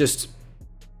Bills just,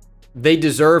 they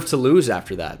deserve to lose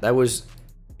after that. That was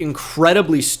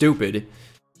incredibly stupid.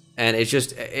 And it's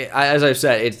just, as I've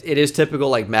said, it is typical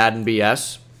like Madden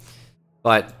BS.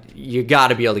 But you got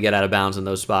to be able to get out of bounds in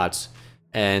those spots.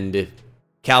 And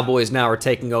Cowboys now are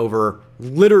taking over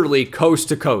literally coast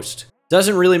to coast.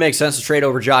 Doesn't really make sense to trade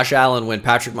over Josh Allen when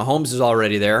Patrick Mahomes is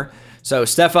already there. So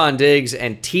Stephon Diggs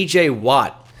and TJ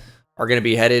Watt are going to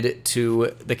be headed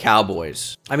to the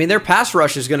Cowboys. I mean, their pass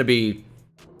rush is going to be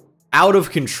out of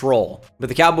control, but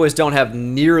the Cowboys don't have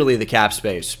nearly the cap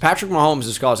space. Patrick Mahomes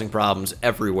is causing problems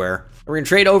everywhere. We're going to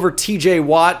trade over TJ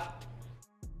Watt.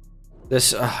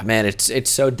 This, man, it's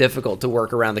so difficult to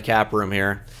work around the cap room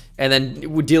here. And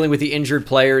then we're dealing with the injured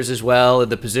players as well,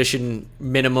 and the position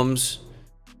minimums.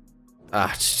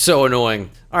 It's so annoying.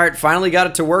 All right, finally got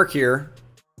it to work here.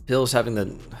 Bills having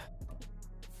the...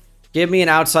 Give me an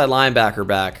outside linebacker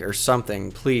back or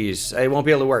something, please. It won't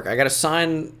be able to work. I got to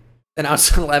sign an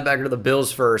outside linebacker to the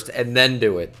Bills first and then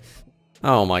do it.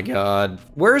 Oh, my God.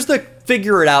 Where's the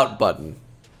figure it out button?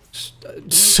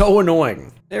 So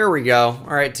annoying. There we go.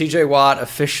 All right, TJ Watt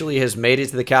officially has made it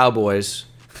to the Cowboys.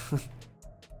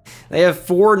 They have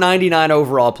 4 99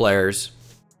 overall players.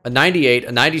 A 98,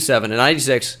 a 97, a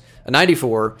 96, a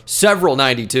 94, several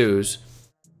 92s.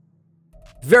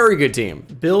 Very good team.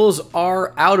 Bills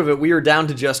are out of it. We are down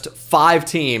to just 5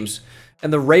 teams,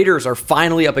 and the Raiders are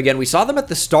finally up again. We saw them at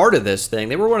the start of this thing.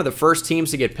 They were one of the first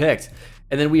teams to get picked,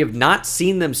 and then we have not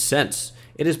seen them since.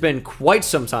 It has been quite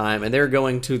some time, and they're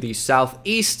going to the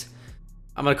Southeast.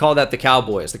 I'm going to call that the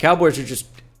Cowboys. The Cowboys are just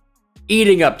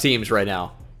eating up teams right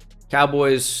now.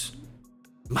 Cowboys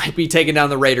might be taking down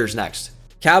the Raiders next.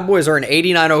 Cowboys are an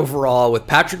 89 overall with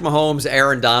Patrick Mahomes,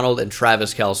 Aaron Donald, and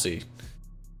Travis Kelce.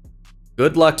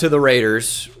 Good luck to the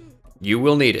Raiders. You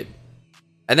will need it.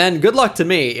 And then good luck to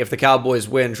me if the Cowboys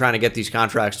win trying to get these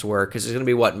contracts to work, because it's going to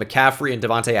be, what, McCaffrey and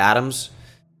Devontae Adams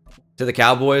to the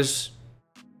Cowboys?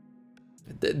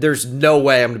 There's no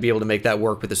way I'm going to be able to make that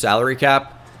work with the salary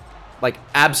cap. Like,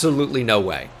 absolutely no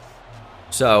way.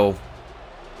 So,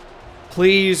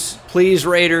 please, please,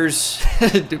 Raiders,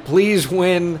 please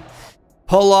win.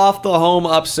 Pull off the home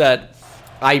upset.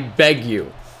 I beg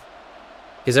you.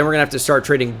 Because then we're going to have to start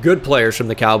trading good players from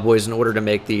the Cowboys in order to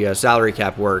make the salary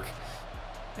cap work.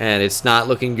 And it's not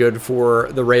looking good for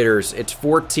the Raiders. It's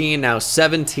 14, now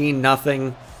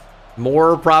 17-0.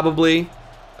 More, probably.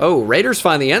 Oh, Raiders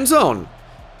find the end zone.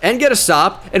 And get a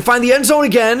stop. And find the end zone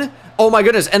again. Oh, my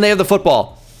goodness. And they have the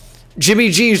football. Jimmy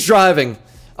G's driving.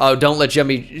 Oh, don't let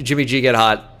Jimmy G get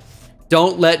hot.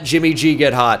 Don't let Jimmy G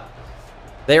get hot.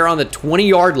 They are on the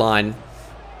 20-yard line.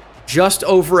 Just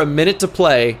over a minute to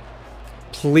play.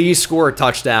 Please score a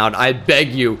touchdown. I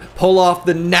beg you. Pull off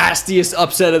the nastiest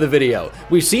upset of the video.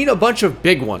 We've seen a bunch of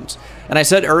big ones. And I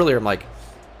said earlier, I'm like,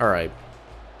 all right,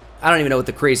 I don't even know what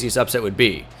the craziest upset would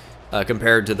be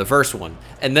compared to the first one.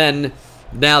 And then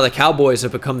now the Cowboys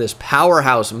have become this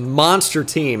powerhouse monster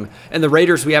team. And the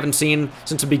Raiders, we haven't seen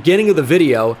since the beginning of the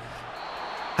video,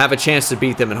 have a chance to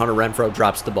beat them, and Hunter Renfrow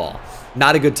drops the ball.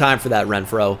 Not a good time for that,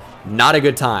 Renfrow. Not a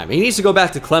good time. He needs to go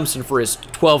back to Clemson for his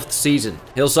 12th season.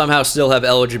 He'll somehow still have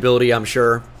eligibility, I'm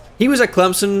sure. He was at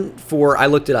Clemson for, I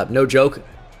looked it up, no joke,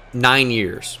 9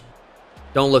 years.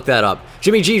 Don't look that up.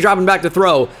 Jimmy G dropping back to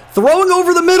throw. Throwing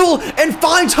over the middle and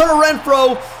finds Hunter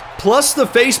Renfrow. Plus the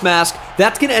face mask.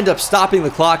 That's going to end up stopping the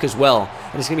clock as well.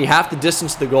 And it's going to be half the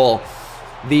distance to the goal.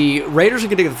 The Raiders are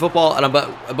going to get the football at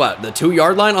about the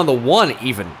 2-yard line, on the 1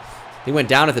 even. They went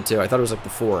down at the 2. I thought it was like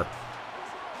the 4.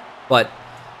 But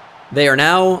They are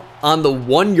now on the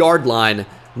 1 yard line,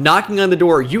 knocking on the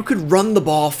door. You could run the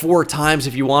ball 4 times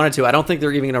if you wanted to. I don't think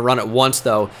they're even going to run it once,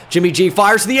 though. Jimmy G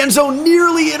fires to the end zone,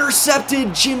 nearly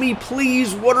intercepted. Jimmy,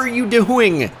 please, what are you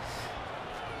doing?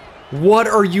 What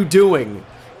are you doing?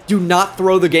 Do not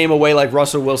throw the game away like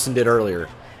Russell Wilson did earlier.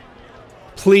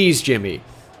 Please, Jimmy.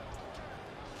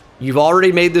 You've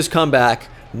already made this comeback.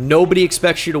 Nobody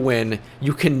expects you to win.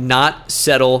 You cannot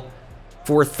settle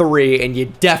for 3, and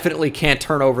you definitely can't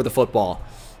turn over the football.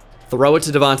 Throw it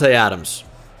to Davante Adams.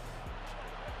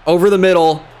 Over the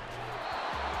middle.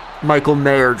 Michael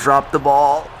Mayer dropped the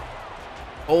ball.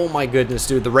 Oh my goodness,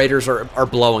 dude. The Raiders are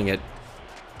blowing it.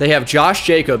 They have Josh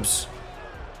Jacobs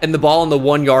and the ball on the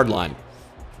 1 yard line.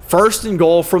 1st and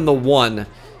goal from the 1.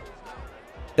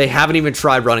 They haven't even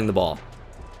tried running the ball.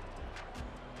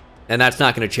 And that's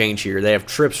not going to change here. They have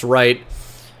trips right.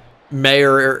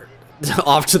 Mayer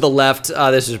off to the left.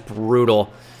 This is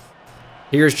brutal.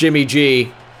 Here's Jimmy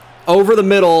G. Over the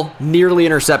middle, nearly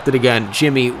intercepted again.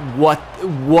 Jimmy, what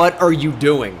are you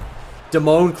doing?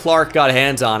 Damone Clark got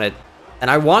hands on it,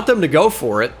 and I want them to go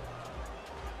for it.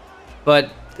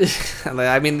 But,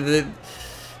 I mean,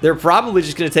 they're probably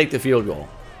just going to take the field goal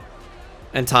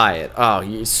and tie it.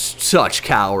 Oh, such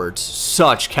cowards.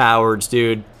 Such cowards,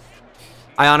 dude.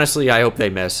 I hope they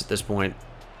miss at this point.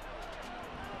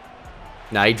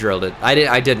 Nah, he drilled it.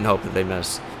 I didn't hope that they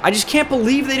missed. I just can't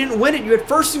believe they didn't win it. You had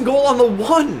 1st and goal on the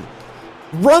 1.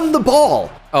 Run the ball.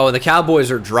 Oh, and the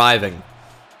Cowboys are driving.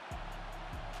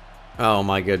 Oh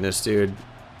my goodness, dude.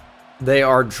 They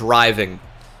are driving.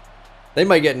 They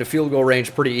might get into field goal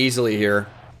range pretty easily here.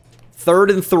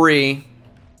 3rd and 3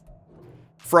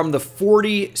 from the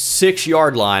 46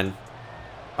 yard line.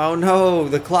 Oh no,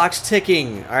 the clock's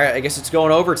ticking. All right, I guess it's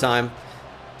going overtime.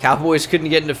 Cowboys couldn't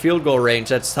get into field goal range.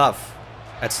 That's tough.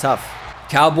 That's tough.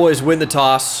 Cowboys win the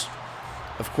toss.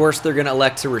 Of course, they're going to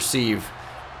elect to receive.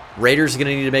 Raiders are going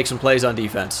to need to make some plays on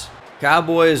defense.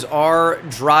 Cowboys are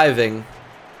driving,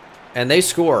 and they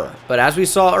score. But as we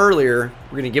saw earlier,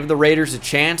 we're going to give the Raiders a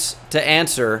chance to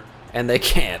answer, and they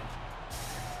can't.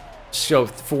 So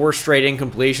 4 straight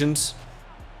incompletions.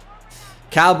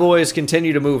 Cowboys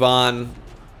continue to move on.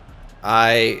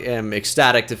 I am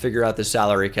ecstatic to figure out the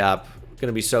salary cap. It's going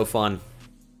to be so fun.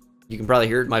 You can probably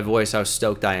hear it in my voice how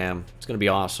stoked I am. It's going to be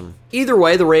awesome. Either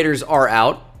way, the Raiders are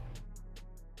out.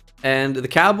 And the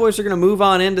Cowboys are going to move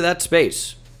on into that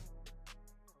space.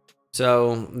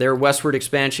 So their westward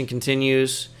expansion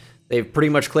continues. They've pretty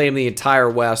much claimed the entire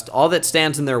West. All that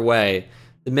stands in their way,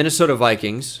 the Minnesota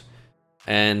Vikings.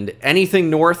 And anything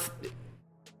north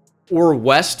or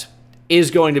west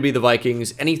is going to be the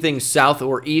Vikings. Anything south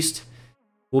or east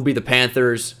will be the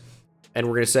Panthers. And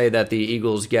we're going to say that the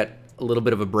Eagles get a little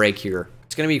bit of a break here.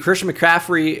 It's going to be Christian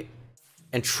McCaffrey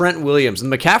and Trent Williams.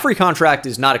 And the McCaffrey contract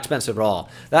is not expensive at all.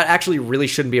 That actually really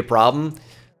shouldn't be a problem.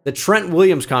 The Trent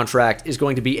Williams contract is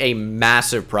going to be a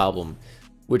massive problem,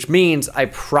 which means I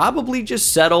probably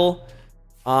just settle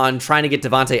on trying to get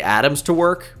Davante Adams to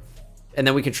work, and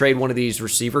then we can trade one of these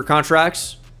receiver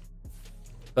contracts.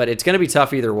 But it's going to be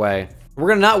tough either way. We're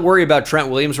going to not worry about Trent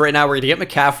Williams right now. We're going to get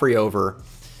McCaffrey over.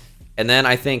 And then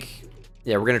I think,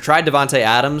 yeah, we're going to try Davante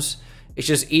Adams. It's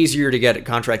just easier to get a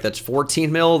contract that's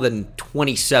 14 mil than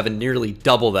 27, nearly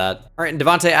double that. All right, and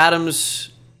Davante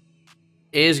Adams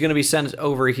is going to be sent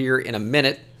over here in a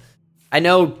minute. I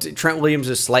know Trent Williams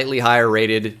is slightly higher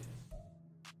rated.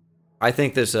 I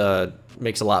think this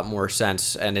makes a lot more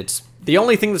sense, and it's the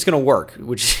only thing that's going to work,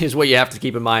 which is what you have to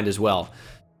keep in mind as well.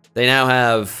 They now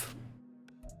have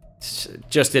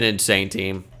just an insane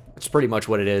team. That's pretty much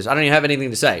what it is. I don't even have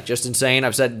anything to say. Just insane.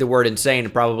 I've said the word insane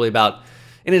probably about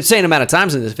an insane amount of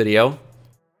times in this video.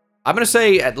 I'm going to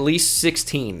say at least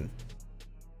 16.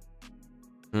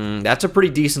 That's a pretty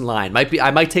decent line.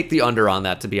 I might take the under on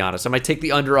that, to be honest. I might take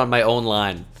the under on my own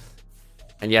line.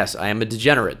 And yes, I am a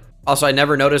degenerate. Also, I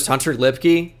never noticed Hunter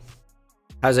Lipke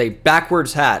has a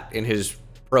backwards hat in his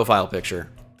profile picture.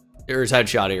 Or his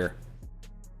headshot here.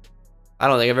 I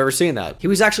don't think I've ever seen that. He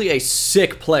was actually a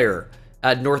sick player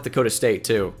at North Dakota State,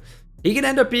 too. He can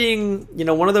end up being, you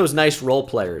know, one of those nice role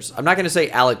players. I'm not going to say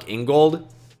Alec Ingold.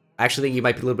 I actually think he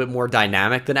might be a little bit more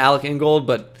dynamic than Alec Ingold,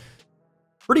 but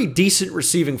pretty decent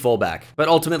receiving fullback. But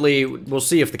ultimately, we'll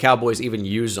see if the Cowboys even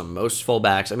use him. Most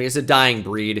fullbacks, I mean, it's a dying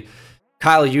breed.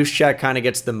 Kyle Juszczyk kind of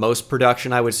gets the most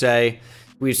production, I would say.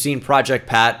 We've seen Project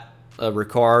Pat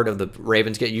Ricard of the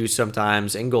Ravens get used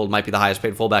sometimes. Ingold might be the highest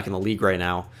paid fullback in the league right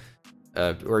now.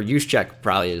 Or Juszczyk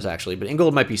probably is, actually, but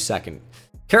Ingold might be second.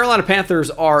 Carolina Panthers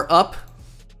are up,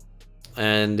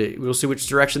 and we'll see which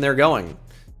direction they're going.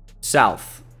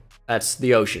 South. That's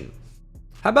the ocean.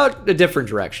 How about a different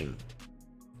direction?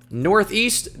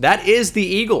 Northeast, that is the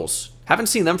Eagles. Haven't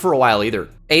seen them for a while either.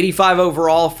 85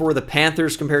 overall for the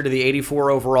Panthers compared to the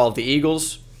 84 overall of the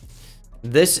Eagles.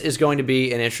 This is going to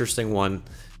be an interesting one.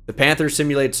 The Panthers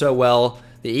simulate so well.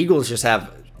 The Eagles just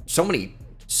have so many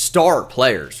star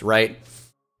players, right?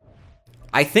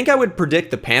 I think I would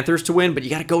predict the Panthers to win, but you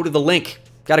got to go to the link.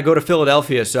 Got to go to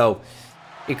Philadelphia, so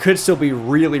it could still be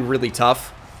really, really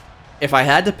tough. If I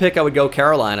had to pick, I would go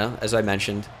Carolina, as I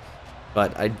mentioned.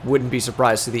 But I wouldn't be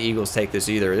surprised to see the Eagles take this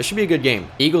either. This should be a good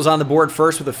game. Eagles on the board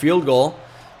first with a field goal.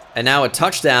 And now a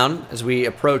touchdown as we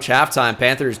approach halftime.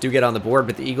 Panthers do get on the board,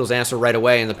 but the Eagles answer right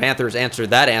away. And the Panthers answer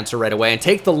that answer right away and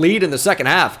take the lead in the second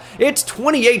half. It's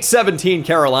 28-17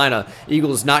 Carolina.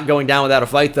 Eagles not going down without a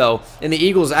fight, though. And the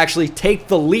Eagles actually take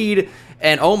the lead.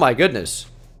 And oh my goodness.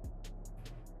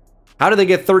 How did they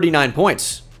get 39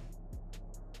 points?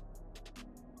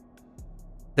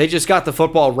 They just got the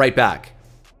football right back.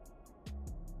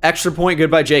 Extra point,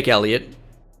 good by Jake Elliott.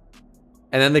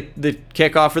 And then the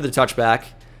kickoff for the touchback.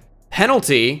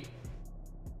 Penalty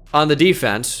on the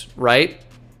defense, right?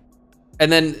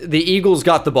 And then the Eagles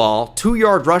got the ball.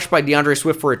 2-yard rush by DeAndre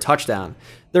Swift for a touchdown.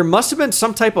 There must have been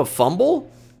some type of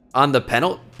fumble on the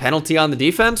penalty on the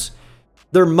defense.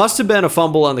 There must have been a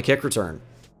fumble on the kick return.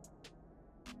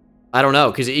 I don't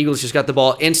know, because the Eagles just got the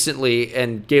ball instantly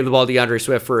and gave the ball to DeAndre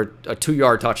Swift for a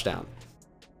 2-yard touchdown.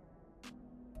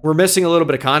 We're missing a little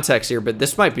bit of context here, but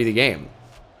this might be the game.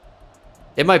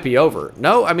 It might be over.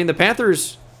 No, I mean, the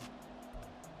Panthers,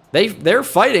 they're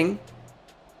fighting.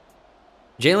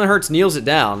 Jalen Hurts kneels it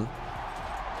down,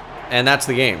 and that's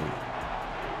the game.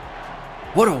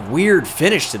 What a weird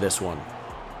finish to this one.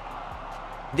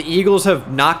 The Eagles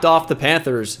have knocked off the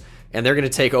Panthers, and they're going to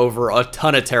take over a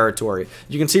ton of territory.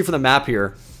 You can see from the map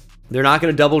here, they're not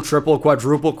going to double, triple,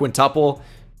 quadruple, quintuple,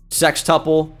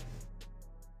 sextuple.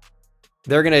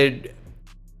 They're going to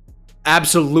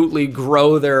absolutely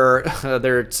grow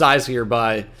their size here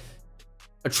by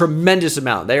a tremendous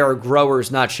amount. They are growers,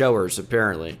 not showers,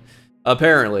 apparently.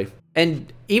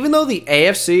 And even though the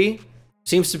AFC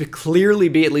seems to clearly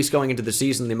be, at least going into the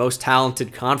season, the most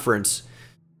talented conference,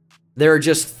 there are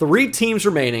just 3 teams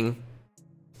remaining,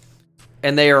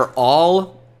 and they are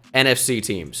all NFC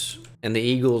teams. And the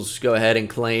Eagles go ahead and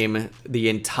claim the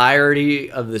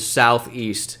entirety of the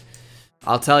Southeast.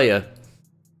 I'll tell you,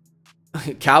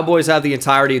 Cowboys have the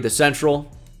entirety of the Central.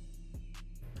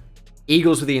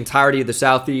 Eagles with the entirety of the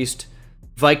Southeast.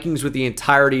 Vikings with the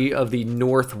entirety of the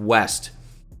Northwest.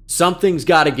 Something's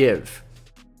got to give.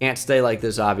 Can't stay like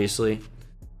this, obviously.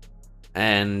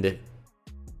 And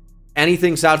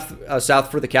anything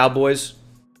south for the Cowboys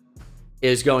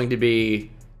is going to be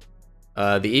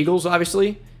the Eagles,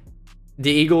 obviously.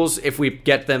 The Eagles, if we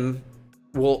get them,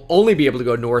 will only be able to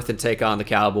go north and take on the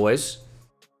Cowboys.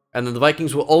 And then the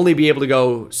Vikings will only be able to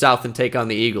go south and take on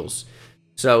the Eagles.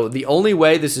 So the only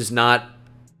way this is not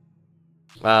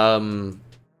a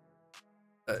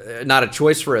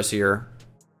choice for us here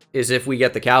is if we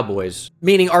get the Cowboys.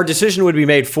 Meaning our decision would be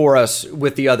made for us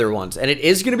with the other ones. And it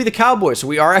is going to be the Cowboys. So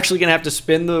we are actually going to have to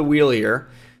spin the wheel here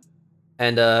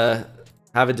and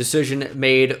have a decision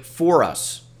made for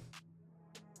us.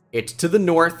 It's to the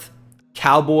north,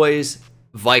 Cowboys,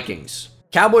 Vikings.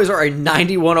 Cowboys are a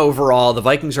 91 overall. The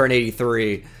Vikings are an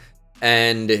 83.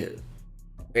 And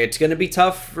it's going to be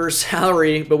tough for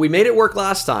salary, but we made it work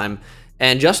last time.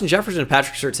 And Justin Jefferson and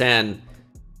Patrick Surtain,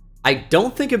 I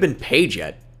don't think have been paid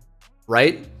yet,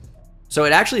 right? So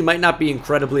it actually might not be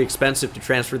incredibly expensive to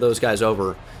transfer those guys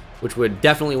over, which would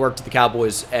definitely work to the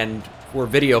Cowboys and, for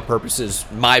video purposes,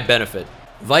 my benefit.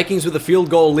 Vikings with a field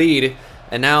goal lead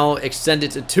and now extend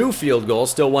it to 2 field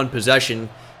goals, still 1 possession.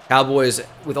 Cowboys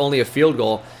with only a field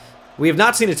goal. We have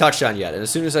not seen a touchdown yet, and as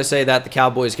soon as I say that, the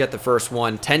Cowboys get the first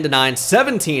one. 10-9,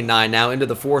 17-9 now into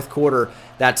the 4th quarter.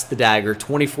 That's the dagger,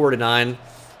 24-9.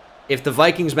 If the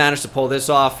Vikings manage to pull this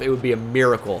off, it would be a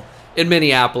miracle in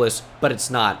Minneapolis, but it's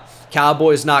not.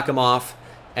 Cowboys knock them off,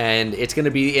 and it's going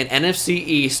to be an NFC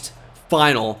East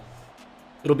final.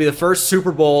 It'll be the first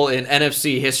Super Bowl in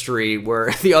NFC history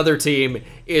where the other team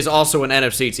is also an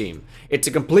NFC team. It's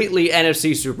a completely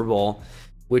NFC Super Bowl,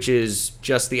 which is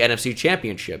just the NFC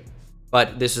Championship.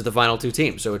 But this is the final 2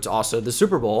 teams, so it's also the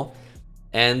Super Bowl,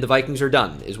 and the Vikings are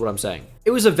done, is what I'm saying.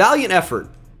 It was a valiant effort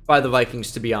by the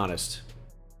Vikings, to be honest.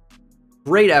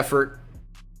 Great effort,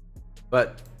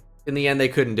 but in the end, they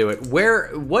couldn't do it.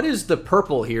 What is the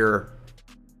purple here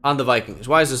on the Vikings?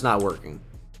 Why is this not working?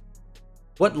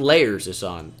 What layer is this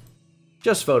on?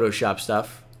 Just Photoshop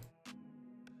stuff.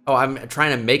 Oh, I'm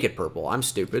trying to make it purple. I'm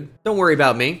stupid. Don't worry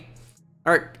about me.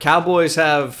 All right, Cowboys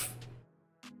have,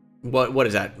 what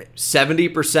is that,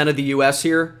 70% of the U.S.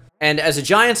 here? And as a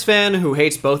Giants fan who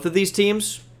hates both of these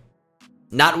teams,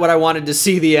 Not what I wanted to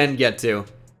see the end get to.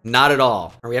 Not at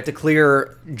all. We have to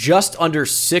clear just under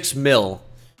 6 mil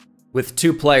with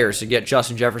 2 players to get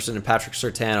Justin Jefferson and Patrick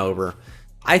Surtain over.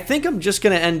 I think I'm just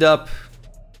going to end up...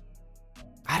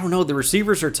 I don't know. The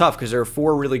receivers are tough because there are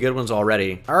 4 really good ones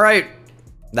already. All right.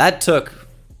 That took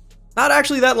not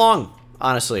actually that long,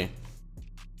 honestly.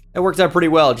 It worked out pretty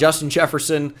well. Justin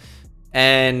Jefferson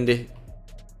and...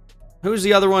 who's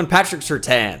the other one? Patrick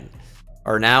Surtain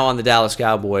are now on the Dallas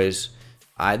Cowboys.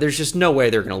 There's just no way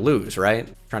they're going to lose, right?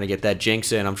 Trying to get that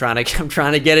jinx in. I'm trying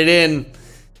to get it in.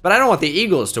 But I don't want the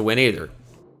Eagles to win either.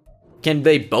 Can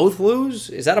they both lose?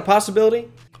 Is that a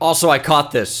possibility? Also, I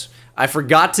caught this. I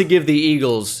forgot to give the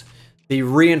Eagles the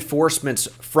reinforcements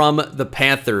from the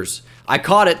Panthers. I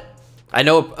caught it. I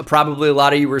know probably a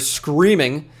lot of you were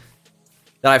screaming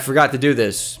that I forgot to do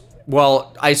this.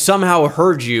 Well, I somehow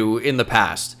heard you in the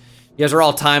past. You guys are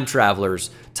all time travelers.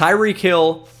 Tyreek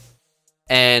Hill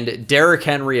and Derrick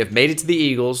Henry have made it to the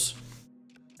Eagles.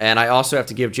 And I also have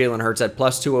to give Jalen Hurts that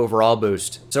 +2 overall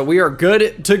boost. So we are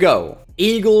good to go.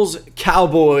 Eagles,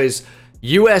 Cowboys,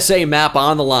 USA map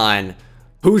on the line.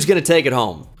 Who's going to take it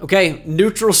home? Okay,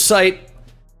 neutral site,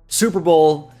 Super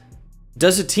Bowl.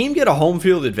 Does a team get a home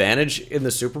field advantage in the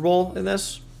Super Bowl in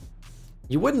this?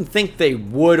 You wouldn't think they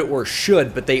would or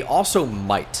should, but they also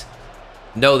might.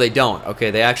 No, they don't.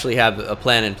 Okay, they actually have a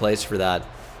plan in place for that.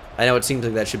 I know it seems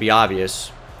like that should be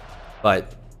obvious,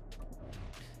 but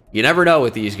you never know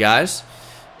with these guys.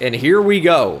 And here we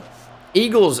go.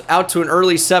 Eagles out to an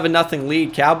early 7-0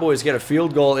 lead. Cowboys get a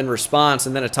field goal in response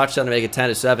and then a touchdown to make it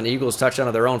 10-7. Eagles touchdown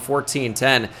of their own,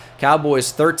 14-10.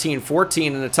 Cowboys 13-14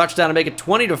 and a touchdown to make it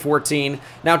 20-14.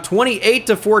 Now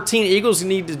 28-14. Eagles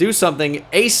need to do something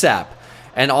ASAP.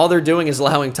 And all they're doing is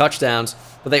allowing touchdowns.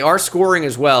 But they are scoring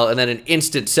as well. And then an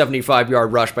instant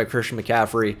 75-yard rush by Christian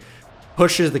McCaffrey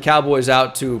pushes the Cowboys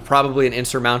out to probably an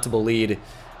insurmountable lead.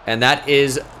 And that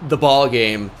is the ball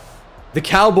game. The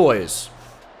Cowboys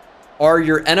are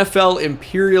your NFL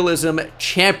Imperialism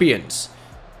champions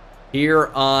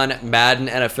here on Madden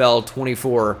NFL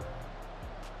 24.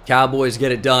 Cowboys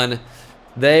get it done.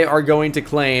 They are going to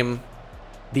claim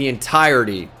the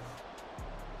entirety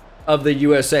of the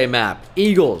USA map.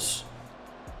 Eagles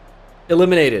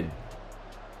eliminated.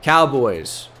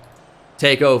 Cowboys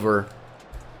take over.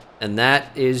 And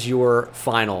that is your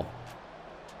final.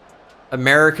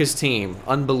 America's team.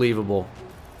 Unbelievable.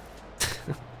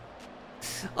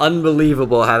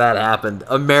 Unbelievable how that happened.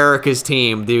 America's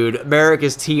team, dude.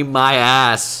 America's team, my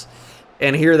ass.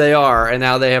 And here they are, and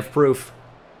now they have proof.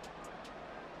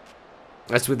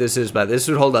 That's what this is, but this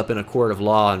would hold up in a court of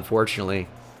law, unfortunately.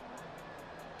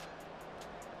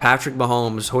 Patrick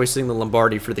Mahomes hoisting the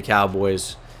Lombardi for the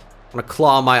Cowboys. I'm going to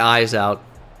claw my eyes out.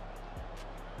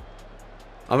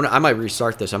 I might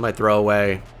restart this. I might throw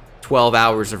away 12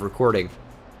 hours of recording.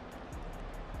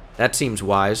 That seems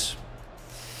wise.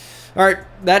 All right,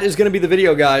 that is going to be the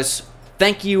video, guys.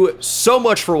 Thank you so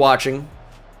much for watching.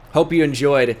 Hope you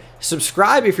enjoyed.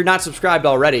 Subscribe if you're not subscribed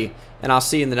already, and I'll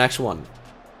see you in the next one.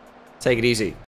 Take it easy.